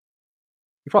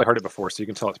it before, so you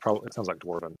can tell it sounds like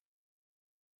Dwarven.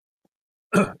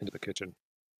 Into the kitchen.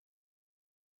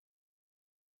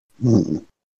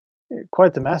 You're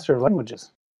quite the master of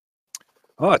languages.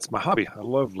 Oh, it's my hobby. I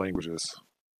love languages.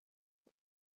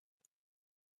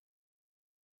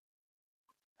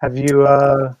 Have you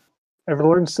ever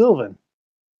learned Sylvan?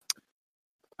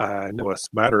 I know a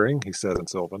smattering, he says in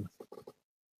Sylvan.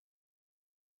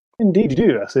 Indeed, you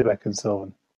do. I say back in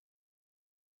Sylvan.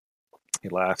 He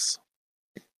laughs.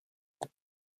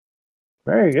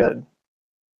 Very good.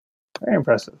 Very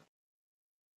impressive.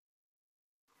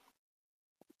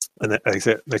 And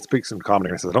they speak some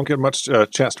common. He says, I don't get much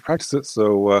chance to practice it,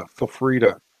 so feel free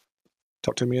to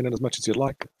talk to me in it as much as you'd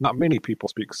like. Not many people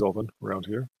speak Sylvan around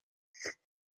here.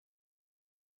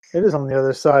 It is on the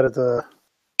other side of the,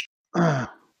 I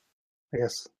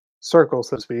guess, circle,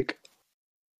 so to speak.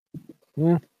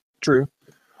 True.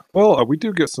 Well, we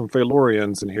do get some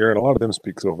Faelorians in here, and a lot of them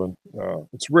speak Sylvan.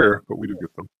 It's rare, but we do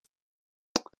get them.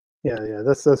 Yeah,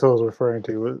 that's what I was referring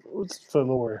to. What's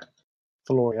Faloria?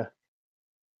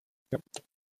 Yep.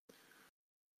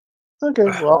 Okay,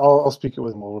 well, I'll speak it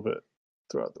with him a little bit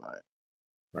throughout the night.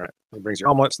 All right. He brings your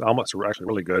omelets. The omelets are actually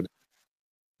really good.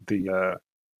 They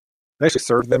actually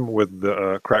serve them with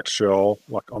the cracked shell,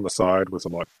 like on the side, with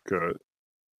some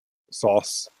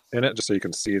sauce in it, just so you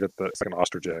can see that it's like an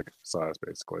ostrich egg size,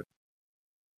 basically.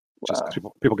 Just 'cause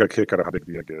people get a kick out of how big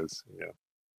the egg is.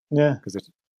 Yeah. Because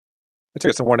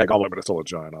it's a one egg omelet, but it's still a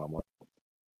giant omelet.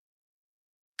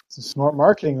 Some smart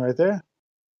marketing right there.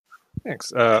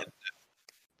 Thanks.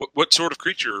 What sort of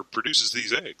creature produces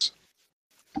these eggs?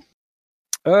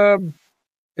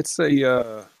 It's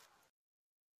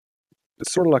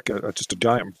it's sort of like just a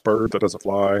giant bird that doesn't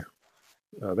fly.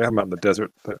 They have them out in the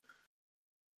desert. Have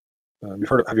you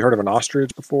heard of an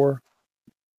ostrich before?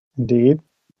 Indeed.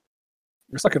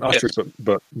 It's like an ostrich,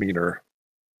 but meaner.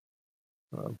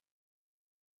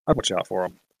 I'd watch out for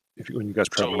them when you guys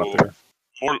are traveling up there.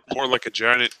 More like a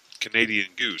giant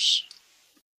Canadian goose.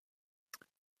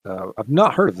 I've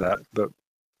not heard of that, but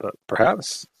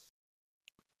perhaps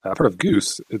I've heard of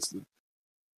goose. It's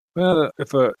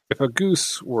if a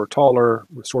goose were taller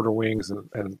with shorter wings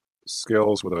and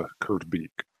scales with a curved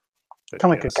beak, Kind of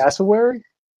like a cassowary.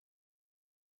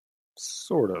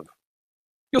 Sort of.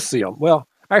 You'll see them. Well,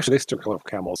 actually, they still kill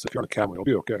camels. If you're on a camel, you'll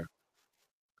be okay.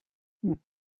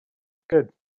 Good.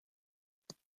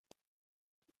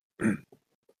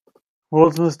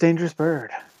 World's most dangerous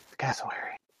bird, the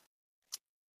cassowary.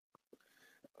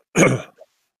 Yeah,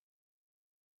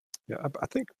 I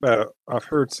think I've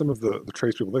heard some of the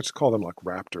trace people, they just call them like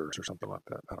raptors or something like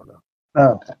that. I don't know.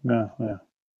 Oh, no, yeah.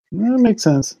 That makes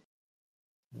sense.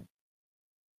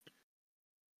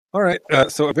 All right,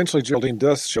 so eventually Geraldine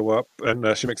does show up,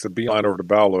 and she makes a beeline over to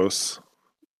Balos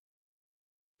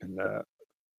and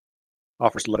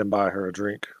offers to let him buy her a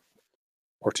drink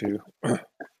or two.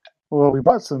 Well, we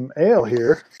bought some ale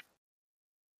here.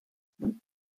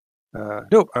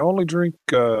 Nope, I only drink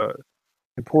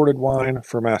imported wine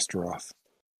from Astaroth.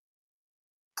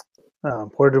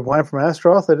 Imported wine from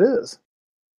Astaroth it is.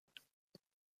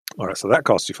 All right, so that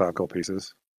costs you 5 gold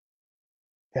pieces.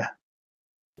 Yeah.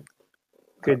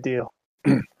 Good deal.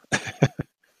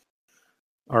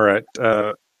 All right,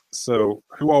 so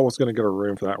who all was going to get a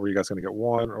room for that? Were you guys going to get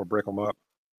one or break them up?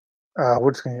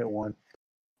 We're just going to get one.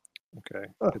 Okay.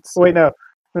 Wait, no.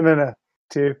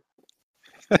 2.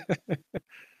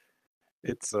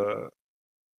 It's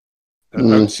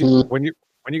when you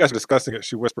guys are discussing it,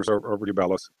 she whispers over to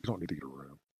Balos, "You don't need to get a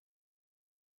room."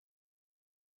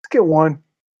 Let's get one.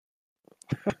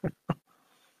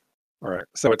 All right,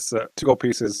 so it's 2 gold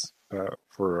pieces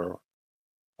for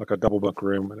like a double bunk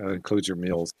room, and that includes your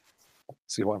meals.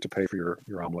 So you won't have to pay for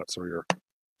your omelets or your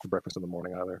breakfast in the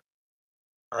morning either.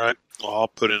 All right. Well, I'll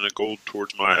put in a gold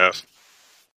towards my half.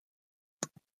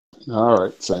 All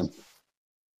right, same.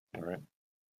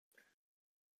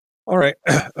 All All right.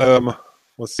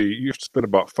 Let's see. You have to spend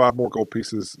about 5 more gold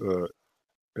pieces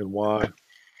in wine.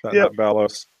 Not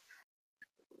Balos.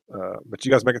 But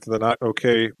you guys make it to the night.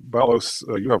 Okay, Balos,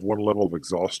 you have 1 level of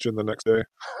exhaustion the next day.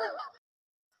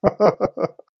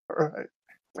 All right.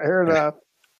 Fair enough.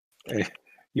 Hey,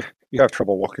 you have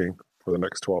trouble walking for the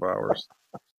next 12 hours.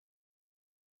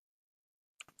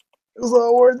 It was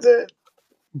all worth it.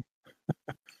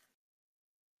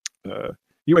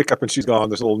 You wake up and she's gone.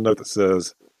 There's a little note that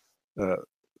says,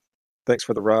 thanks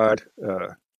for the ride.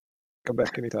 Come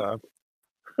back anytime.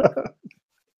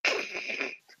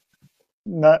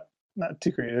 Not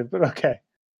too creative, but okay.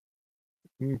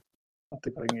 Hmm. I'll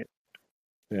think I can get.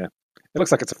 Yeah. It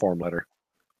looks like it's a form letter.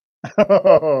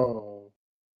 Oh.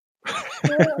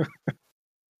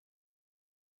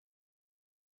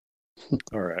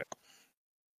 All right.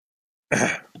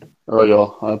 All right,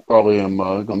 y'all. I probably am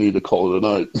gonna need to call it a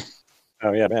night.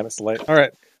 Oh yeah, man, it's late. All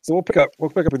right. So we'll pick up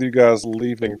with you guys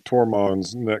leaving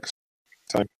Tormons next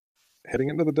time, heading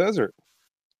into the desert.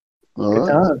 All Good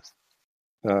right.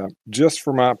 times. Just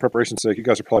for my preparation's sake, you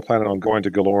guys are probably planning on going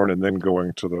to Galorn and then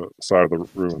going to the side of the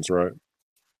ruins, right?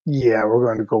 Yeah, we're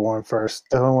going to go on first.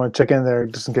 Definitely want to check in there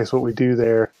just in case what we do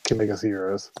there can make us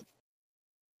heroes.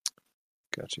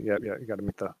 Gotcha. Yeah. You got to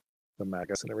meet the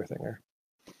Magus and everything there.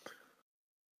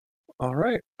 All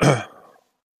right.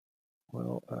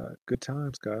 Well, good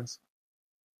times, guys.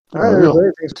 All right,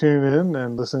 everybody. Thanks for tuning in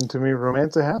and listening to me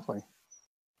romance a halfling.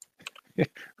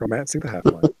 Romancing the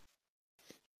halfling.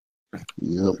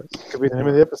 Yep. Could be the name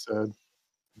of the episode.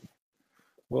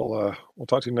 We'll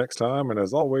talk to you next time. And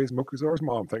as always, Mokuzar's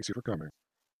mom thanks you for coming.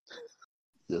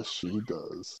 Yes, she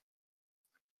does.